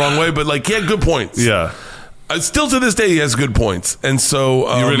about it the wrong way, but like he had good points. Yeah. Still to this day, he has good points, and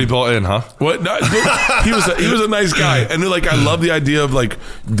so you really bought in, huh? What? No, he was a nice guy, and like I love the idea of like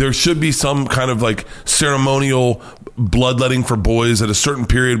there should be some kind of like ceremonial bloodletting for boys at a certain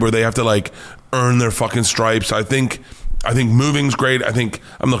period where they have to like earn their fucking stripes. I think moving's great.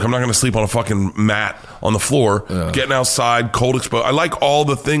 I'm not going to sleep on a fucking mat on the floor. Yeah. Getting outside, cold exposed. I like all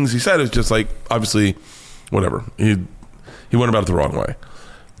the things he said. It's just like obviously, whatever. He went about it the wrong way.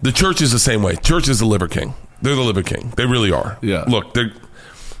 The church is the same way. Church is the Liver King. They're the Liver King. They really are. Yeah. Look, they're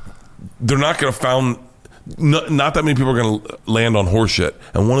not going to found. Not that many people are going to land on horse shit.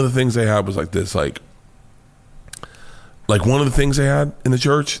 And one of the things they had was like this, like one of the things they had in the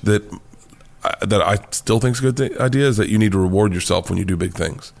church that I still think is a good idea is that you need to reward yourself when you do big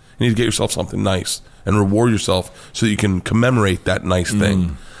things. You need to get yourself something nice and reward yourself so that you can commemorate that nice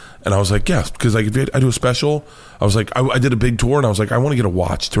thing. And I was like, yes, because like if I do a special, I was like, I did a big tour, and I was like, I want to get a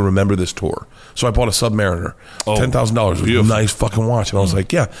watch to remember this tour. So I bought a Submariner, $10,000. It was a nice fucking watch, and I was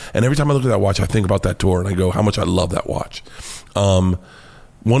like, yeah. And every time I look at that watch, I think about that tour, and I go, how much I love that watch. One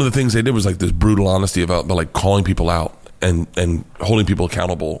of the things they did was like this brutal honesty about like calling people out and holding people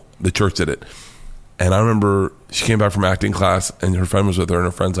accountable. The church did it, and I remember she came back from acting class, and her friend was with her, and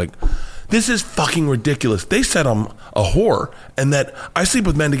her friend's like, this is fucking ridiculous. They said I'm a whore and that I sleep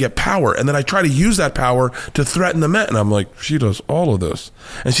with men to get power and that I try to use that power to threaten the men. And I'm like, she does all of this.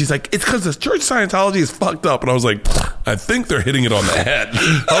 And she's like, it's because this church Scientology is fucked up. And I was like, I think they're hitting it on the head.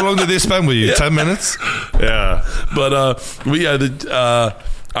 How long did they spend with you? Yeah. 10 minutes? Yeah. But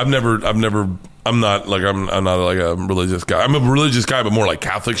I'm not like a religious guy. I'm a religious guy, but more like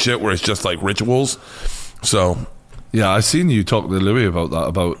Catholic shit where it's just like rituals. So... Yeah, I seen you talk to Louis about that,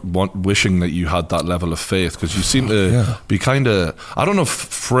 about wishing that you had that level of faith, because you seem to be kind of, I don't know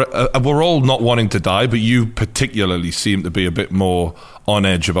if we're all not wanting to die, but you particularly seem to be a bit more on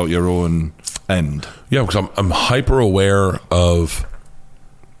edge about your own end. Yeah, because I'm hyper aware of,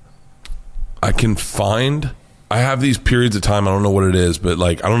 I have these periods of time, I don't know what it is, but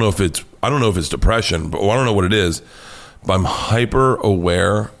like, I don't know if it's depression, but I don't know what it is, but I'm hyper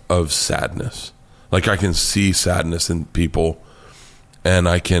aware of sadness. Like I can see sadness in people, and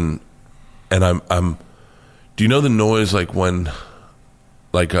I'm. Do you know the noise like when,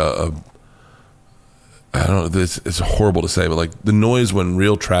 like I don't know. It's horrible to say, but like the noise when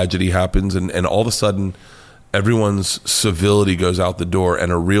real tragedy happens, and all of a sudden, everyone's civility goes out the door,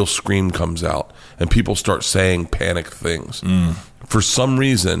 and a real scream comes out, and people start saying panicked things. For some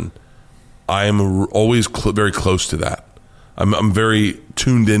reason, I am always very close to that. I'm very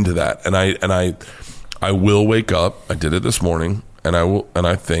tuned into that, and I will wake up. I did it this morning, and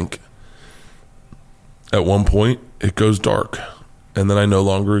I think at one point it goes dark, and then I no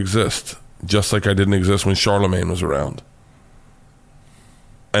longer exist, just like I didn't exist when Charlemagne was around,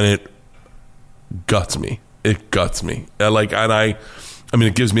 and it guts me. It guts me. I mean,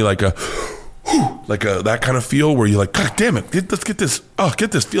 it gives me like a that kind of feel where you're like, God damn it, let's get this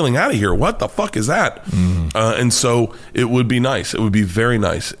feeling out of here. What the fuck is that? And so it would be nice. It would be very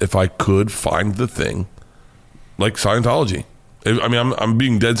nice if I could find the thing like Scientology. I'm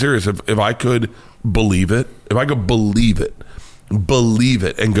being dead serious. If I could believe it, and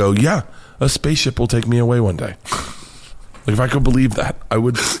go, yeah, a spaceship will take me away one day. Like if I could believe that, I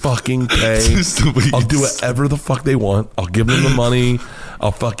would fucking pay. I'll do whatever the fuck they want. I'll give them the money.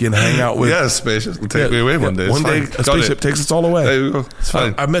 I'll fucking hang out with. Yeah, a spaceship will take me away one day. One day, a spaceship takes us all away. There you go. It's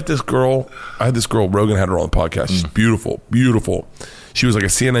fine. I met this girl. I had this girl. Rogan had her on the podcast. She's beautiful, beautiful. She was like a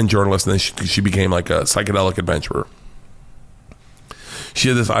CNN journalist, and then she became like a psychedelic adventurer. She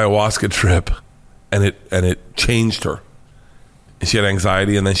had this ayahuasca trip, and it changed her. She had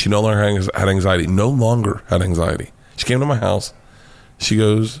anxiety, and then she no longer had anxiety. No longer had anxiety. She came to my house. She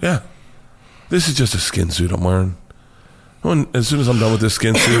goes, yeah, this is just a skin suit I'm wearing. As soon as I'm done with this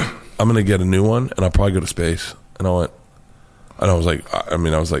skin suit, I'm going to get a new one, and I'll probably go to space. And I was like,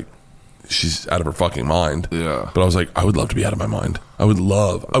 she's out of her fucking mind. Yeah. But I was like, I would love to be out of my mind. I would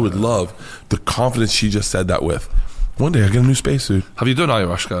love the confidence she just said that with. One day I get a new spacesuit. Have you done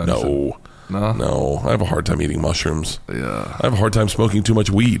ayahuasca? No. I have a hard time eating mushrooms. Yeah. I have a hard time smoking too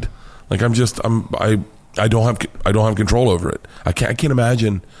much weed. Like I don't have control over it. I can't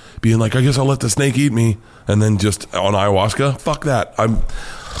imagine being like, I guess I'll let the snake eat me, and then just on ayahuasca. Fuck that. There's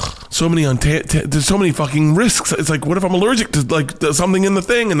so many fucking risks. It's like, what if I'm allergic to like something in the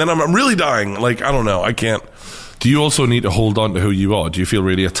thing, and then I'm really dying? Like I don't know. I can't. Do you also need to hold on to who you are? Do you feel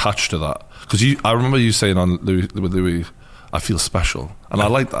really attached to that? Because I remember you saying on Louis, I feel special. And I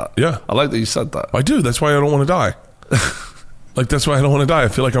like that. Yeah. I like that you said that. I do. That's why I don't want to die. Like, that's why I don't want to die. I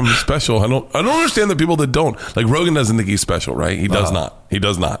feel like I'm special. I don't understand the people that don't. Like, Rogan doesn't think he's special, right? He does not. He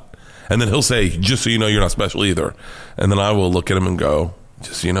does not. And then he'll say, just so you know, you're not special either. And then I will look at him and go,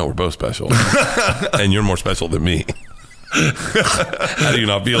 just so you know, we're both special. And you're more special than me. How do you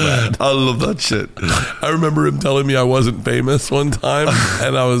not feel that? I love that shit. I remember him telling me I wasn't famous one time,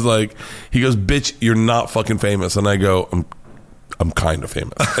 and I was like, he goes, bitch, you're not fucking famous. And I go, I'm kind of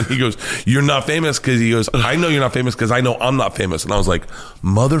famous. And he goes, you're not famous because he goes, I know you're not famous because I know I'm not famous. And I was like,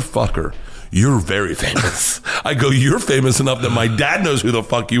 motherfucker, you're very famous. I go, you're famous enough that my dad knows who the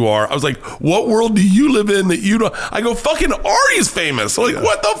fuck you are. I was like, what world do you live in that you don't? I go, fucking Ari's famous. Like,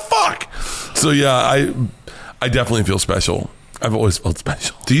 what the fuck? So yeah, I definitely feel special. I've always felt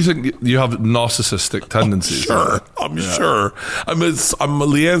special. Do you think you have narcissistic tendencies? I'm sure.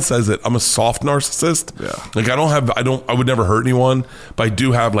 Leanne says it. I'm a soft narcissist. Yeah. Like, I would never hurt anyone, but I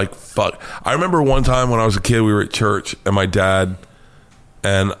do have, like, fuck. I remember one time when I was a kid, we were at church, and my dad,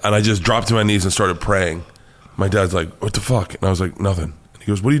 and I just dropped to my knees and started praying. My dad's like, what the fuck? And I was like, nothing. And he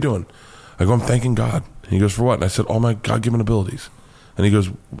goes, what are you doing? I go, I'm thanking God. And he goes, for what? And I said, all my God-given abilities. And he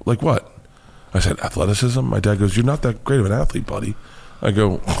goes, like what? I said, athleticism? My dad goes, you're not that great of an athlete, buddy. I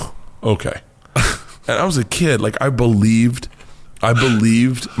go, okay. And I was a kid. Like, I believed.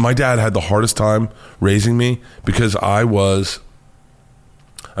 My dad had the hardest time raising me because I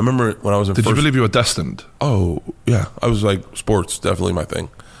remember when I was in Did you believe you were destined? Oh, yeah. I was like, sports, definitely my thing.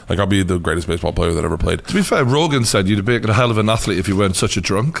 Like, I'll be the greatest baseball player that ever played. To be fair, Rogan said you'd be a hell of an athlete if you weren't such a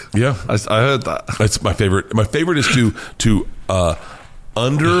drunk. Yeah. I heard that. That's my favorite. My favorite is to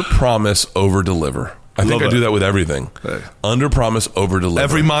under promise, over deliver. I think I do that with everything. Hey. Under promise, over deliver.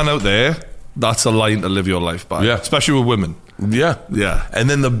 Every man out there, that's a line to live your life by. Yeah. Especially with women. Yeah. Yeah. And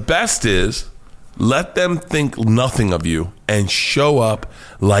then the best is let them think nothing of you and show up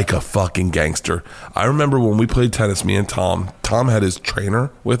like a fucking gangster. I remember when we played tennis, me and Tom had his trainer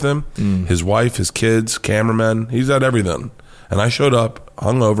with him, his wife, his kids, cameraman. He's at everything. And I showed up,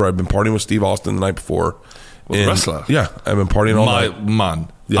 hungover. I'd been partying with Steve Austin the night before. Wrestler? Yeah, I've been partying all night.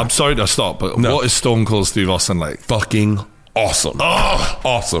 Man, yeah. I'm sorry to stop, but what is Stone Cold Steve Austin like? Fucking awesome. Oh,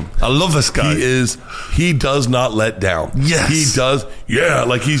 awesome. I love this guy. He does not let down. Yes. He does. Yeah,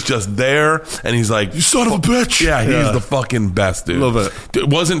 like he's just there and he's like, you son of a bitch. Yeah, he's the fucking best, dude. Love it.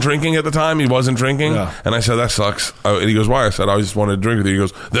 Wasn't drinking at the time. He wasn't drinking. Yeah. And I said, that sucks. And he goes, why? I said, I just wanted to drink with you. He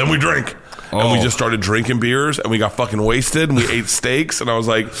goes, then we drink. And we just started drinking beers and we got fucking wasted and we ate steaks and I was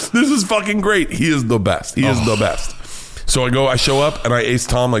like, this is fucking great. He is the best. He is the best. So I show up and I ace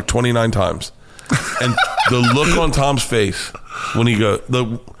Tom like 29 times. And the look on Tom's face when he goes,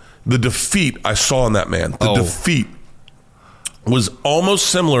 the defeat I saw in that man, defeat was almost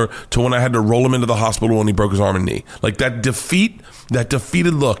similar to when I had to roll him into the hospital when he broke his arm and knee. Like that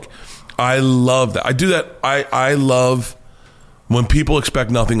defeated look. I love that. I do that. I love when people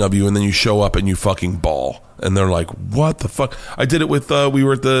expect nothing of you and then you show up and you fucking ball. And they're like, what the fuck? I did it with, we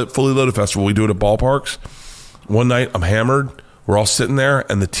were at the Fully Loaded Festival. We do it at ballparks. One night, I'm hammered. We're all sitting there,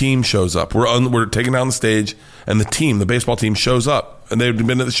 and the team shows up. We're taking down the stage, and the baseball team shows up, and they've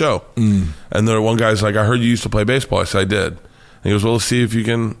been to the show. And then one guy's like, I heard you used to play baseball. I said, I did. And he goes, well, let's see if you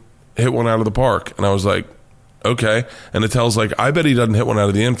can hit one out of the park. And I was like, okay. And Attell's like, I bet he doesn't hit one out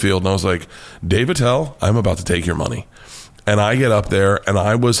of the infield. And I was like, Dave Attell, I'm about to take your money. And I get up there, and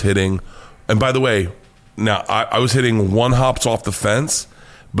I was hitting, and by the way, now I was hitting one hops off the fence,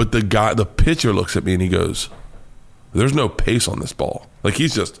 but the pitcher looks at me, and he goes, there's no pace on this ball. Like,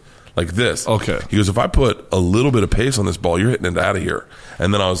 he's just like this. Okay. He goes, if I put a little bit of pace on this ball, you're hitting it out of here.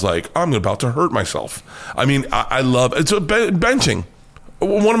 And then I was like, I'm about to hurt myself. I mean, I love it's benching.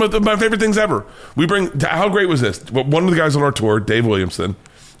 One of my favorite things ever. How great was this? One of the guys on our tour, Dave Williamson,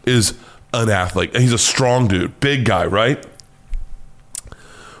 is an athlete. And he's a strong dude, big guy, right?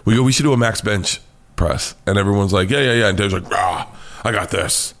 We should do a max bench press. And everyone's like, yeah. And Dave's like, I got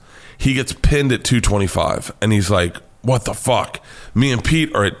this. He gets pinned at 225, and he's like, what the fuck? Me and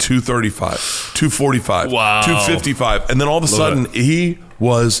Pete are at 235, 245, wow. 255. And then all of a sudden, he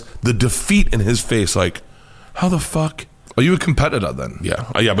was the defeat in his face. Like, how the fuck? Are you a competitor then? Yeah.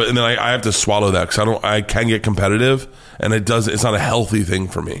 But and then I have to swallow that because I can get competitive, and it's not a healthy thing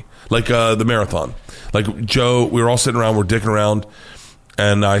for me. Like the marathon. Like Joe, we were all sitting around, we're dicking around,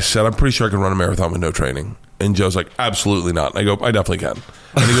 and I said, I'm pretty sure I can run a marathon with no training. And Joe's like, absolutely not. And I go, I definitely can.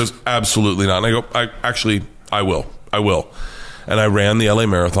 And he goes, absolutely not. And I go, I will. And I ran the LA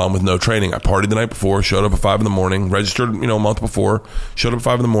Marathon with no training. I partied the night before, showed up at 5 in the morning, registered, a month before, showed up at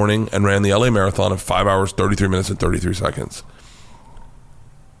 5 in the morning, and ran the LA Marathon in 5 hours, 33 minutes, and 33 seconds.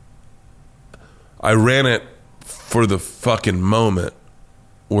 I ran it for the fucking moment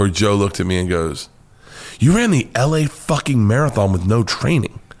where Joe looked at me and goes, "You ran the LA fucking Marathon with no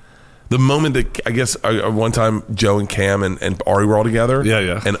training." The moment that, I guess, one time Joe and Cam and Ari were all together.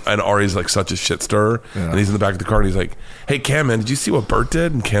 Yeah. And Ari's like such a shit stirrer. Yeah. And he's in the back of the car and he's like, "Hey, Cam, man, did you see what Bert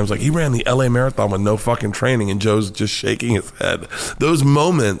did?" And Cam's like, "He ran the LA Marathon with no fucking training." And Joe's just shaking his head. Those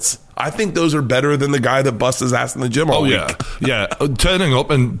moments, I think those are better than the guy that busts his ass in the gym all week. Yeah. Turning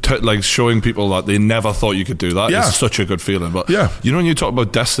up and like showing people that they never thought you could do that is such a good feeling. But when you talk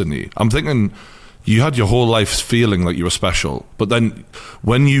about destiny, I'm thinking, you had your whole life feeling like you were special, but then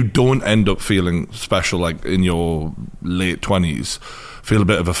when you don't end up feeling special, like in your late 20s, feel a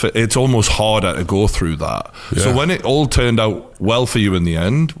bit of it's almost harder to go through that. Yeah. So when it all turned out well for you in the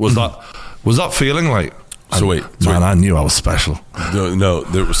end, was that feeling like, man, I knew I was special? No.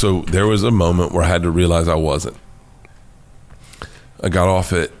 There was a moment where I had to realize I wasn't. I got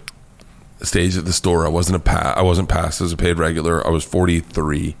off at stage at the store. I wasn't passed as a paid regular. I was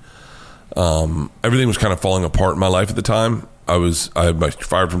 43. Everything was kind of falling apart in my life at the time. I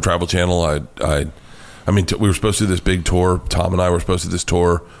fired from Travel Channel. We were supposed to do this big tour. Tom and I were supposed to do this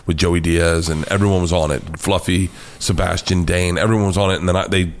tour with Joey Diaz, and everyone was on it. Fluffy, Sebastian, Dane, everyone was on it. And then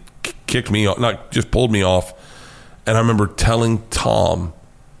they kicked me off, not just pulled me off. And I remember telling Tom,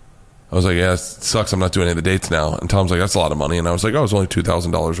 I was like, "Yeah, it sucks. I'm not doing any of the dates now." And Tom's like, "That's a lot of money." And I was like, "Oh, it's only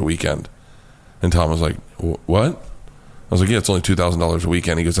 $2,000 a weekend." And Tom was like, "What?" I was like, "Yeah, it's only $2,000 a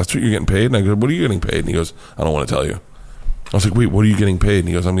weekend." He goes, "That's what you're getting paid?" And I go, "What are you getting paid?" And he goes, "I don't want to tell you." I was like, "Wait, what are you getting paid?" And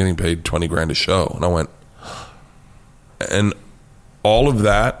he goes, "I'm getting paid $20,000 a show." And I went, and all of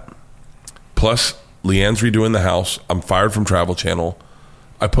that, plus Leanne's redoing the house. I'm fired from Travel Channel.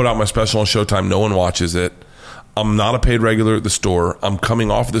 I put out my special on Showtime. No one watches it. I'm not a paid regular at the store. I'm coming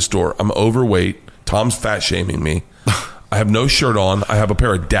off the store. I'm overweight. Tom's fat shaming me. I have no shirt on. I have a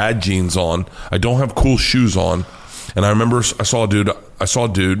pair of dad jeans on. I don't have cool shoes on. And I remember I saw a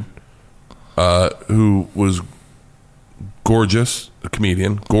dude who was gorgeous, a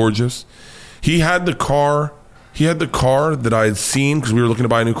comedian, gorgeous. He had the car that I had seen because we were looking to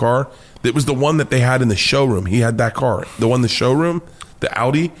buy a new car. It was the one that they had in the showroom. He had that car. The one in the showroom, the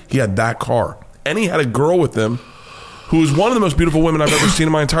Audi, he had that car. And he had a girl with him who was one of the most beautiful women I've ever seen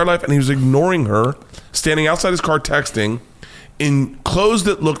in my entire life, and he was ignoring her, standing outside his car texting, in clothes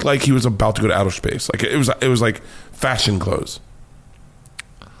that looked like he was about to go to outer space. Like it was like fashion clothes.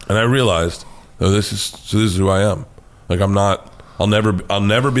 And I realized, this is who I am. Like I'll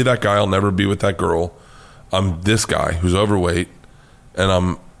never be that guy. I'll never be with that girl. I'm this guy who's overweight,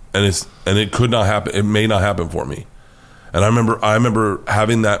 and it could not happen. It may not happen for me. And I remember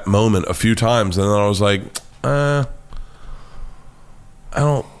having that moment a few times, and then I was like, I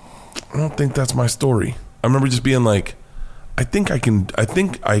don't think that's my story. I remember just being like, I think I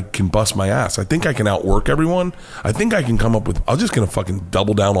can bust my ass. I think I can outwork everyone. I think I can come up with, I'm just going to fucking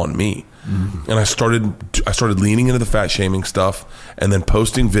double down on me. Mm-hmm. And I started leaning into the fat shaming stuff, and then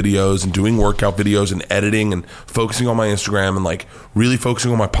posting videos and doing workout videos and editing and focusing on my Instagram and like really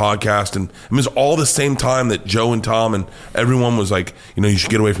focusing on my podcast. And it was all the same time that Joe and Tom and everyone was like, you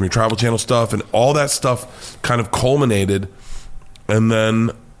should get away from your Travel Channel stuff, and all that stuff kind of culminated. And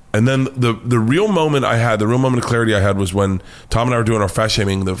then the real moment of clarity I had was when Tom and I were doing our fat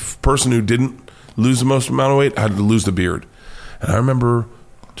shaming. The person who didn't lose the most amount of weight had to lose the beard. And I remember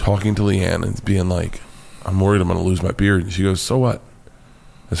talking to Leanne and being like, "I'm worried I'm going to lose my beard." And she goes, "So what?"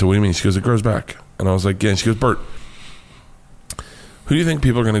 I said, "What do you mean?" She goes, "It grows back." And I was like, "Yeah." And she goes, "Bert, who do you think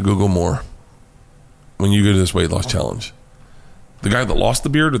people are going to Google more when you go to this weight loss challenge? The guy that lost the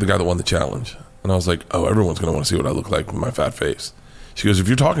beard or the guy that won the challenge?" And I was like, "Oh, everyone's going to want to see what I look like with my fat face." She goes, "If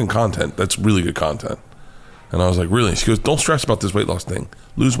you're talking content, that's really good content." And I was like, "Really?" She goes, "Don't stress about this weight loss thing.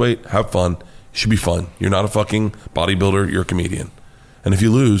 Lose weight, have fun. It should be fun. You're not a fucking bodybuilder. You're a comedian. And if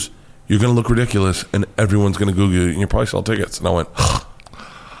you lose, you're going to look ridiculous, and everyone's going to Google you, and you probably sell tickets." And I went,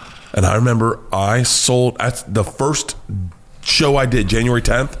 and I remember I sold, at the first show I did, January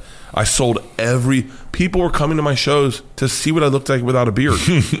 10th, I sold people were coming to my shows to see what I looked like without a beard.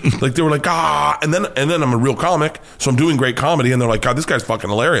 Like they were like, and then I'm a real comic, so I'm doing great comedy, and they're like, "God, this guy's fucking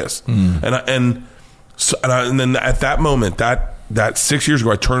hilarious." And then at that moment, that 6 years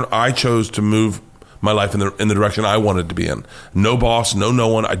ago, I chose to move my life in the direction I wanted to be in. No boss, no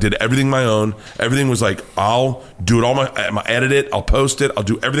one. I did everything my own. Everything was like, I'll do it all my edit it, I'll post it, I'll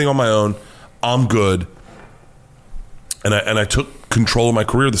do everything on my own. I'm good. And I took control of my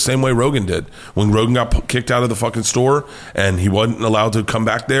career the same way Rogan did. When Rogan got kicked out of the fucking store and he wasn't allowed to come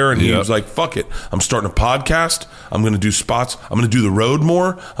back there, and he was like, fuck it, I'm starting a podcast, I'm going to do spots, I'm going to do the road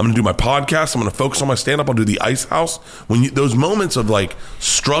more, I'm going to do my podcast, I'm going to focus on my stand-up, I'll do the Ice House. Those moments of like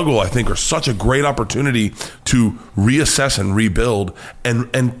struggle, I think, are such a great opportunity to reassess and rebuild, and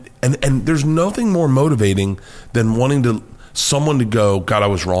there's nothing more motivating than wanting someone to go, God, I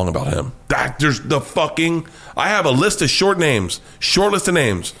was wrong about him. I have a list of short list of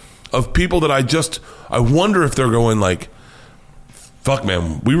names of people that I wonder if they're going like, fuck,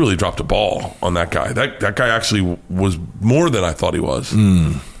 man, we really dropped a ball on that guy. That guy actually was more than I thought he was.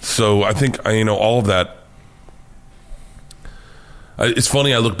 So I think, all of that. It's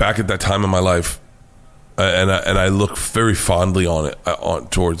funny, I look back at that time in my life and I look very fondly on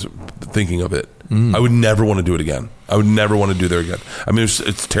it, towards thinking of it. I would never want to do it again. I would never want to do there again. I mean,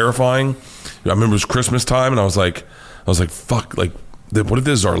 it's terrifying. I remember it was Christmas time, and I was like, fuck, like, what if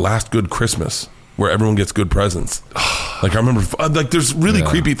this is our last good Christmas where everyone gets good presents? Like, I remember, like, there's really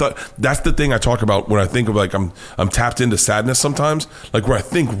creepy thought. That's the thing I talk about when I think of, like, I'm tapped into sadness sometimes, like, where I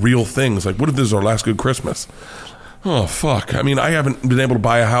think real things, like, what if this is our last good Christmas? Oh, fuck. I mean, I haven't been able to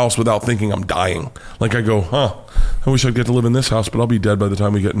buy a house without thinking I'm dying. Like, I go, I wish I'd get to live in this house, but I'll be dead by the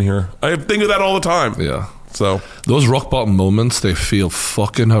time we get in here. I think of that all the time. Yeah. So those rock bottom moments, they feel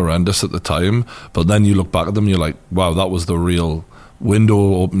fucking horrendous at the time, but then you look back at them, you're like, wow, that was the real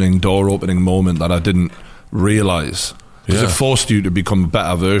door opening moment that I didn't realize. Because it forced you to become a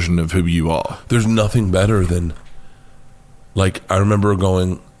better version of who you are. There's nothing better than, like, I remember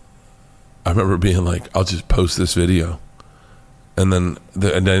being like, I'll just post this video, and then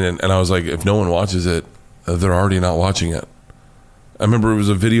I was like, if no one watches it, they're already not watching it. I remember it was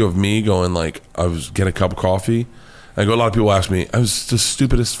a video of me going, like, I was getting a cup of coffee. I go, a lot of people ask me, I was the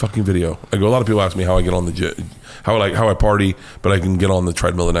stupidest fucking video. I go, a lot of people ask me how I get on how I party, but I can get on the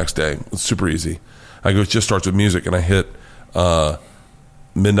treadmill the next day. It's super easy. I go, it just starts with music, and I hit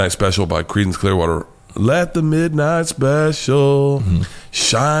Midnight Special by Creedence Clearwater. Let the midnight special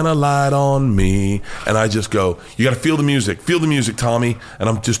shine a light on me. And I just go, you got to feel the music, Tommy. And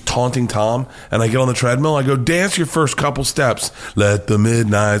I'm just taunting Tom. And I get on the treadmill. I go, dance your first couple steps. Let the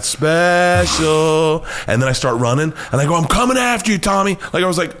midnight special. And then I start running. And I go, I'm coming after you, Tommy. Like, I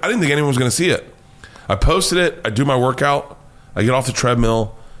was like, I didn't think anyone was going to see it. I posted it. I do my workout. I get off the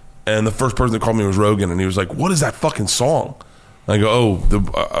treadmill. And the first person that called me was Rogan. And he was like, what is that fucking song? I go,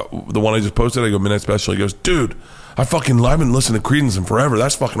 the one I just posted. I go, Midnight Special. He goes, dude, I haven't listened to Creedence in forever.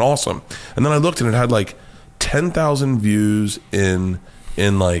 That's fucking awesome. And then I looked, and it had like 10,000 views in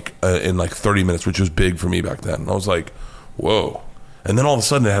 30 minutes, which was big for me back then. And I was like, whoa. And then all of a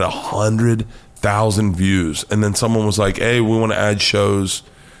sudden, it had 100,000 views. And then someone was like, hey, we want to add shows.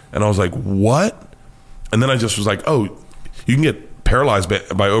 And I was like, what? And then I just was like, oh, you can get paralyzed by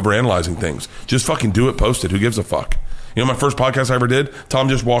overanalyzing things. Just fucking do it, post it. Who gives a fuck? You know, my first podcast I ever did, Tom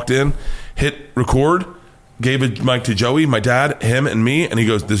just walked in, hit record, gave a mic to Joey, my dad, him, and me, and he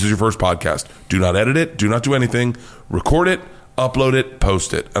goes, this is your first podcast. Do not edit it. Do not do anything. Record it, upload it,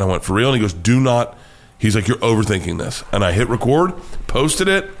 post it. And I went, for real? And he goes, do not. He's like, you're overthinking this. And I hit record, posted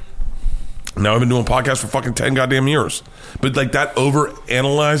it. Now I've been doing podcasts for fucking 10 goddamn years. But like that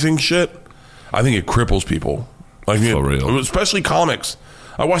overanalyzing shit, I think it cripples people. Like, for real. Especially comics.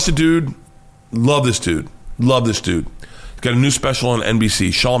 I watched a dude, love this dude. He's got a new special on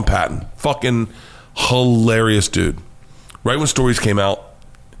NBC, Sean Patton. Fucking hilarious dude. Right when Stories came out,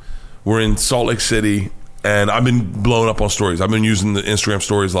 we're in Salt Lake City, and I've been blowing up on Stories. I've been using the Instagram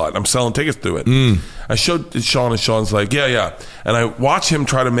Stories a lot. I'm selling tickets through it. I showed it Sean, and Sean's like, yeah. And I watch him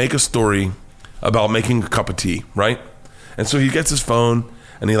try to make a story about making a cup of tea, right? And so he gets his phone,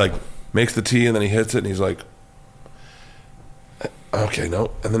 and he like makes the tea, and then he hits it, and he's like, okay,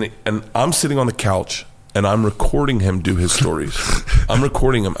 no. And I'm sitting on the couch, and I'm recording him do his stories. I'm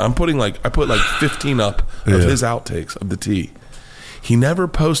recording him. I put like 15 up of his outtakes of the tea. He never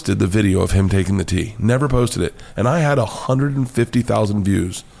posted the video of him taking the tea. Never posted it. And I had 150,000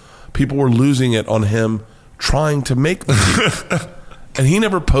 views. People were losing it on him trying to make the tea. And he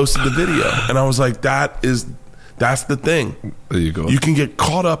never posted the video. And I was like, that's the thing. There you go. You can get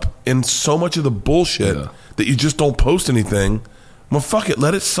caught up in so much of the bullshit that you just don't post anything. Well, fuck it.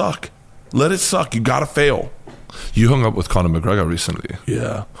 Let it suck. Let it suck. You gotta fail. You hung up with Conor McGregor recently.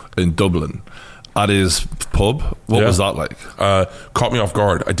 Yeah. In Dublin. At his pub. What was that like? Caught me off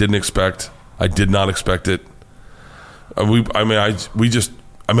guard. I did not expect it. I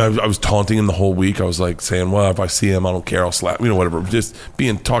was taunting him the whole week. I was like saying, well, if I see him, I don't care. I'll slap, whatever. Just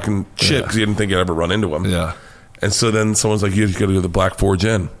talking shit because he didn't think I'd ever run into him. Yeah. And so then someone's like, you got to go to the Black Forge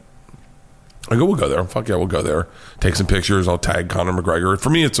Inn. I go, we'll go there. Fuck yeah, we'll go there. Take some pictures. I'll tag Conor McGregor. For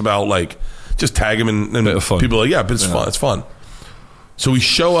me, it's about like just tag him and people are like, yeah, but it's fun. It's fun. So we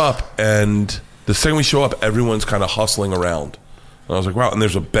show up, and the second we show up, everyone's kind of hustling around. And I was like, wow. And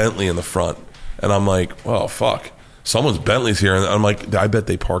there's a Bentley in the front, and I'm like, oh fuck, someone's Bentley's here. And I'm like, I bet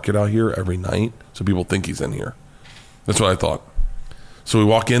they park it out here every night so people think he's in here. That's what I thought. So we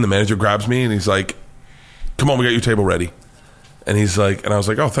walk in. The manager grabs me, and he's like, come on, we got your table ready. And he's like, and I was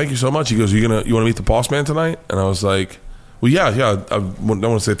like, oh, thank you so much. He goes, you want to meet the boss man tonight? And I was like, well, yeah. I don't want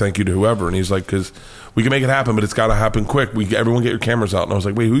to say thank you to whoever. And he's like, because we can make it happen, but it's got to happen quick. Everyone get your cameras out. And I was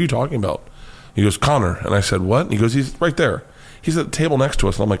like, wait, who are you talking about? He goes, Conor. And I said, what? And he goes, he's right there. He's at the table next to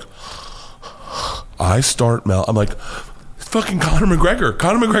us. And I'm like, I'm like, it's fucking Conor McGregor.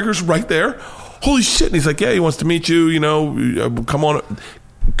 Conor McGregor's right there. Holy shit. And he's like, yeah, he wants to meet you, come on.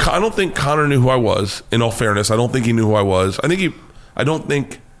 I don't think Conor knew who I was, in all fairness. I don't think he knew who I was. I take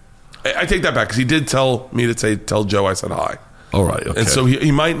that back, because he did tell me to tell Joe I said hi. All right, okay. And so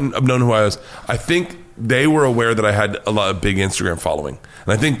he might have known who I was. I think they were aware that I had a lot of big Instagram following.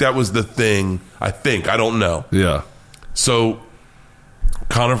 And I think that was the thing. I don't know. Yeah. So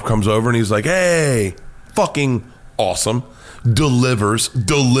Conor comes over and he's like, hey, fucking awesome. Delivers.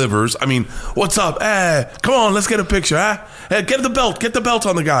 I mean, what's up? Hey, come on, let's get a picture, huh? Hey, get the belt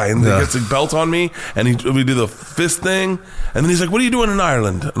on the guy. And he gets the belt on me, and we do the fist thing. And then he's like, what are you doing in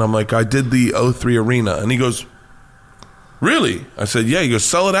Ireland? And I'm like, I did the O3 Arena. And he goes, really? I said, yeah. He goes,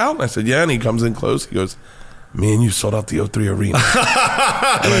 sell it out? And I said, yeah. And he comes in close. He goes, me and you sold out the O3 Arena.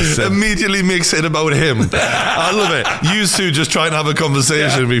 And I said, immediately makes it about him. I love it. You two just trying to have a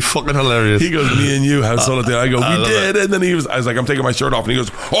conversation would be fucking hilarious. He goes, me and you have sold out the. I go, we did. And then I was like, I'm taking my shirt off. And he goes,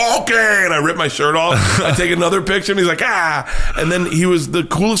 okay. And I rip my shirt off. I take another picture, and he's like, ah. And then he was the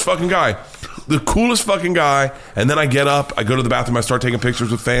coolest fucking guy. And then I get up, I go to the bathroom, I start taking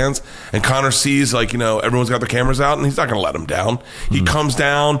pictures with fans, and Conor sees, like, everyone's got their cameras out, and he's not gonna let them down. He comes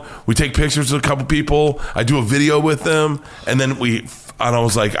down, we take pictures with a couple people, I do a video with them, and then I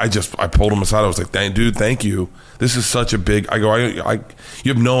was like, I pulled him aside. I was like, dude, thank you. This is such a big. I go, you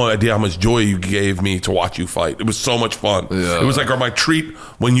have no idea how much joy you gave me to watch you fight. It was so much fun. Yeah. It was like my treat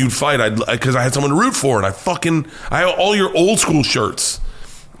when you'd fight, because I had someone to root for, and I had all your old school shirts.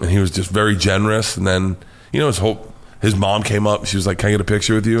 And he was just very generous. And then, his mom came up. She was like, can I get a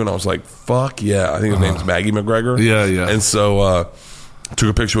picture with you? And I was like, fuck yeah. I think his name's Maggie McGregor. Yeah. And so took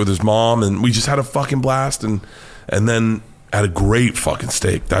a picture with his mom, and we just had a fucking blast. And then had a great fucking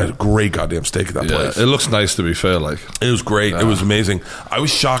steak. I had a great goddamn steak at that place. It looks nice, to be fair. Like, it was great. It was amazing. I was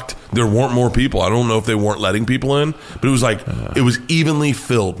shocked there weren't more people. I don't know if they weren't letting people in, but it was like it was evenly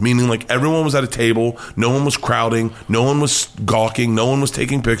filled, meaning like everyone was at a table. No one was crowding. No one was gawking. No one was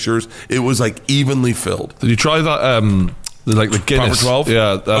taking pictures. It was like evenly filled. Did you try that? Like the Guinness? Proper 12?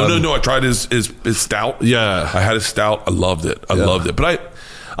 Yeah. No. I tried his stout. Yeah. I had his stout. I loved it. But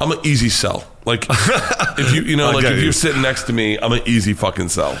I'm an easy sell. Like, if if you're sitting next to me, I'm an easy fucking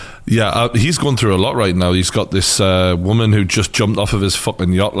sell. Yeah, he's going through a lot right now. He's got this woman who just jumped off of his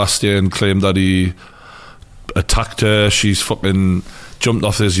fucking yacht last year and claimed that he attacked her. She's fucking jumped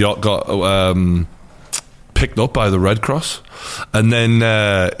off his yacht, got picked up by the Red Cross, and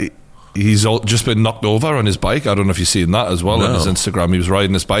then he's just been knocked over on his bike. I don't know if you've seen that as well on his Instagram. He was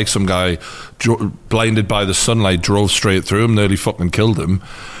riding his bike. Some guy, blinded by the sunlight, drove straight through him, nearly fucking killed him.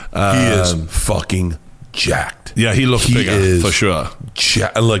 He is fucking jacked. Yeah, he looks bigger, for sure.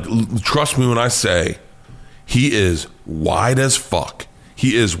 Like, trust me when I say he is wide as fuck.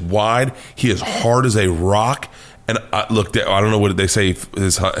 He is wide. He is hard as a rock. And I don't know what they say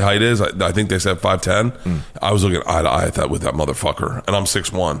his height is. I think they said 5'10". I was looking eye to eye with that motherfucker, and I'm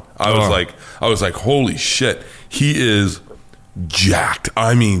 6'1". I was like, holy shit, he is jacked.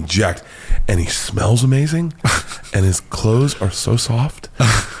 I mean, jacked. And he smells amazing, and his clothes are so soft.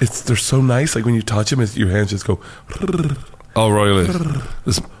 They're so nice. Like when you touch him, your hands just go. Oh, really?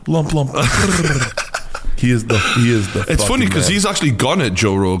 This lump. He is the. It's funny because he's actually gone at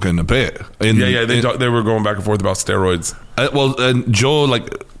Joe Rogan a bit. They were going back and forth about steroids. And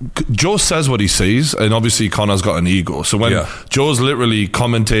Joe says what he sees, and obviously Conor's got an ego. So when Joe's literally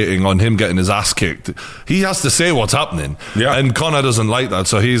commentating on him getting his ass kicked, he has to say what's happening. Yeah. And Conor doesn't like that,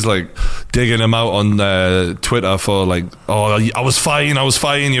 so he's like digging him out on Twitter for like, oh, I was fine,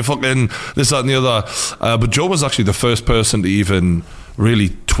 you fucking this, that, and the other. But Joe was actually the first person to even really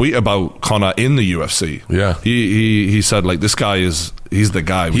tweet about Conor in the UFC. Yeah. He said, like, this guy he's the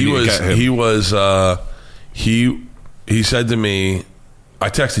guy. He said to me, I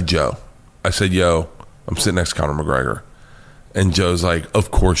texted Joe. I said, yo, I'm sitting next to Conor McGregor. And Joe's like, of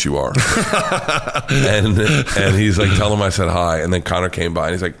course you are. and he's like, tell him I said hi. And then Connor came by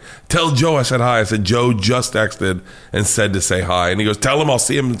and he's like, tell Joe I said hi. I said, Joe just texted and said to say hi. And he goes, tell him I'll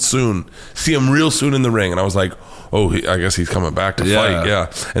see him soon. See him real soon in the ring. And I was like, oh, I guess he's coming back to fight.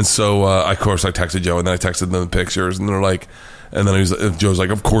 Yeah. And so, of course, I texted Joe and then I texted them the pictures and they're like, and then Joe's like,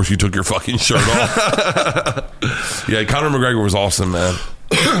 of course you took your fucking shirt off. Yeah, Conor McGregor was awesome, man.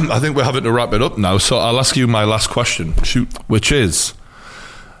 I think we're having to wrap it up now, so I'll ask you my last question. Shoot. Which is,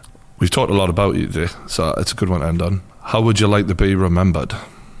 we've talked a lot about you today, so it's a good one to end on. How would you like to be remembered?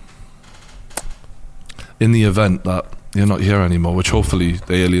 In the event that you're not here anymore, which hopefully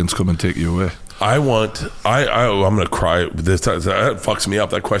the aliens come and take you away. I'm going to cry. That fucks me up.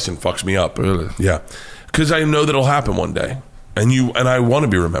 That question fucks me up. Really? Yeah. Because I know that it'll happen one day. And I want to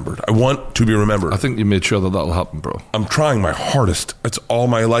be remembered. I want to be remembered. I think you made sure that that'll happen, bro. I'm trying my hardest. That's all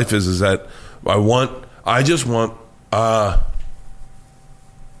my life is that I just want why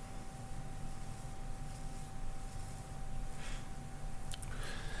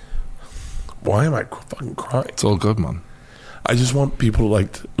am I fucking crying? It's all good, man. I just want people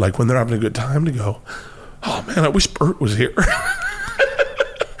like when they're having a good time to go, oh man, I wish Bert was here.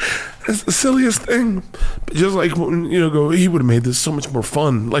 It's the silliest thing. But just like, go, he would have made this so much more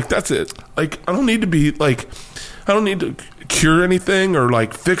fun. Like, that's it. Like, I don't need to cure anything or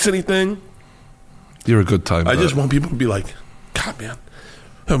like fix anything. You're a good time. I just want people to be like, God, man,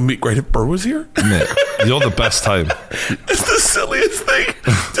 it would be great if Bert was here. Mate, you're the best time. It's the silliest thing.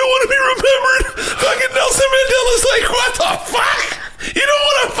 Don't want to be remembered. Fucking Nelson Mandela's like, what the fuck? You don't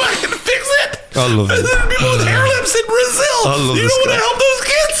want to fucking fix it? I love it. And then people with hair lips in Brazil. You don't want to help those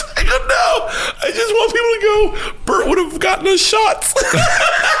kids? I go, no. I just want people to go, Bert would have gotten us shots.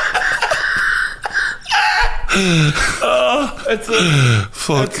 That's it.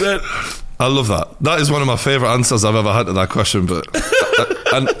 Fuck. That's it. I love that. That is one of my favourite answers I've ever had to that question. But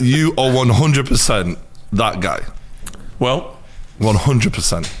and you are 100% that guy. Well,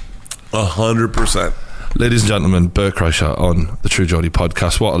 100%. 100%. Ladies and gentlemen, BERT KREISCHER on the True Geordie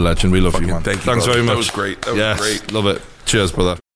podcast. What a legend. We love you, man. Thank you. Thanks brother. very much. That was great. That was great. Love it. Cheers, brother.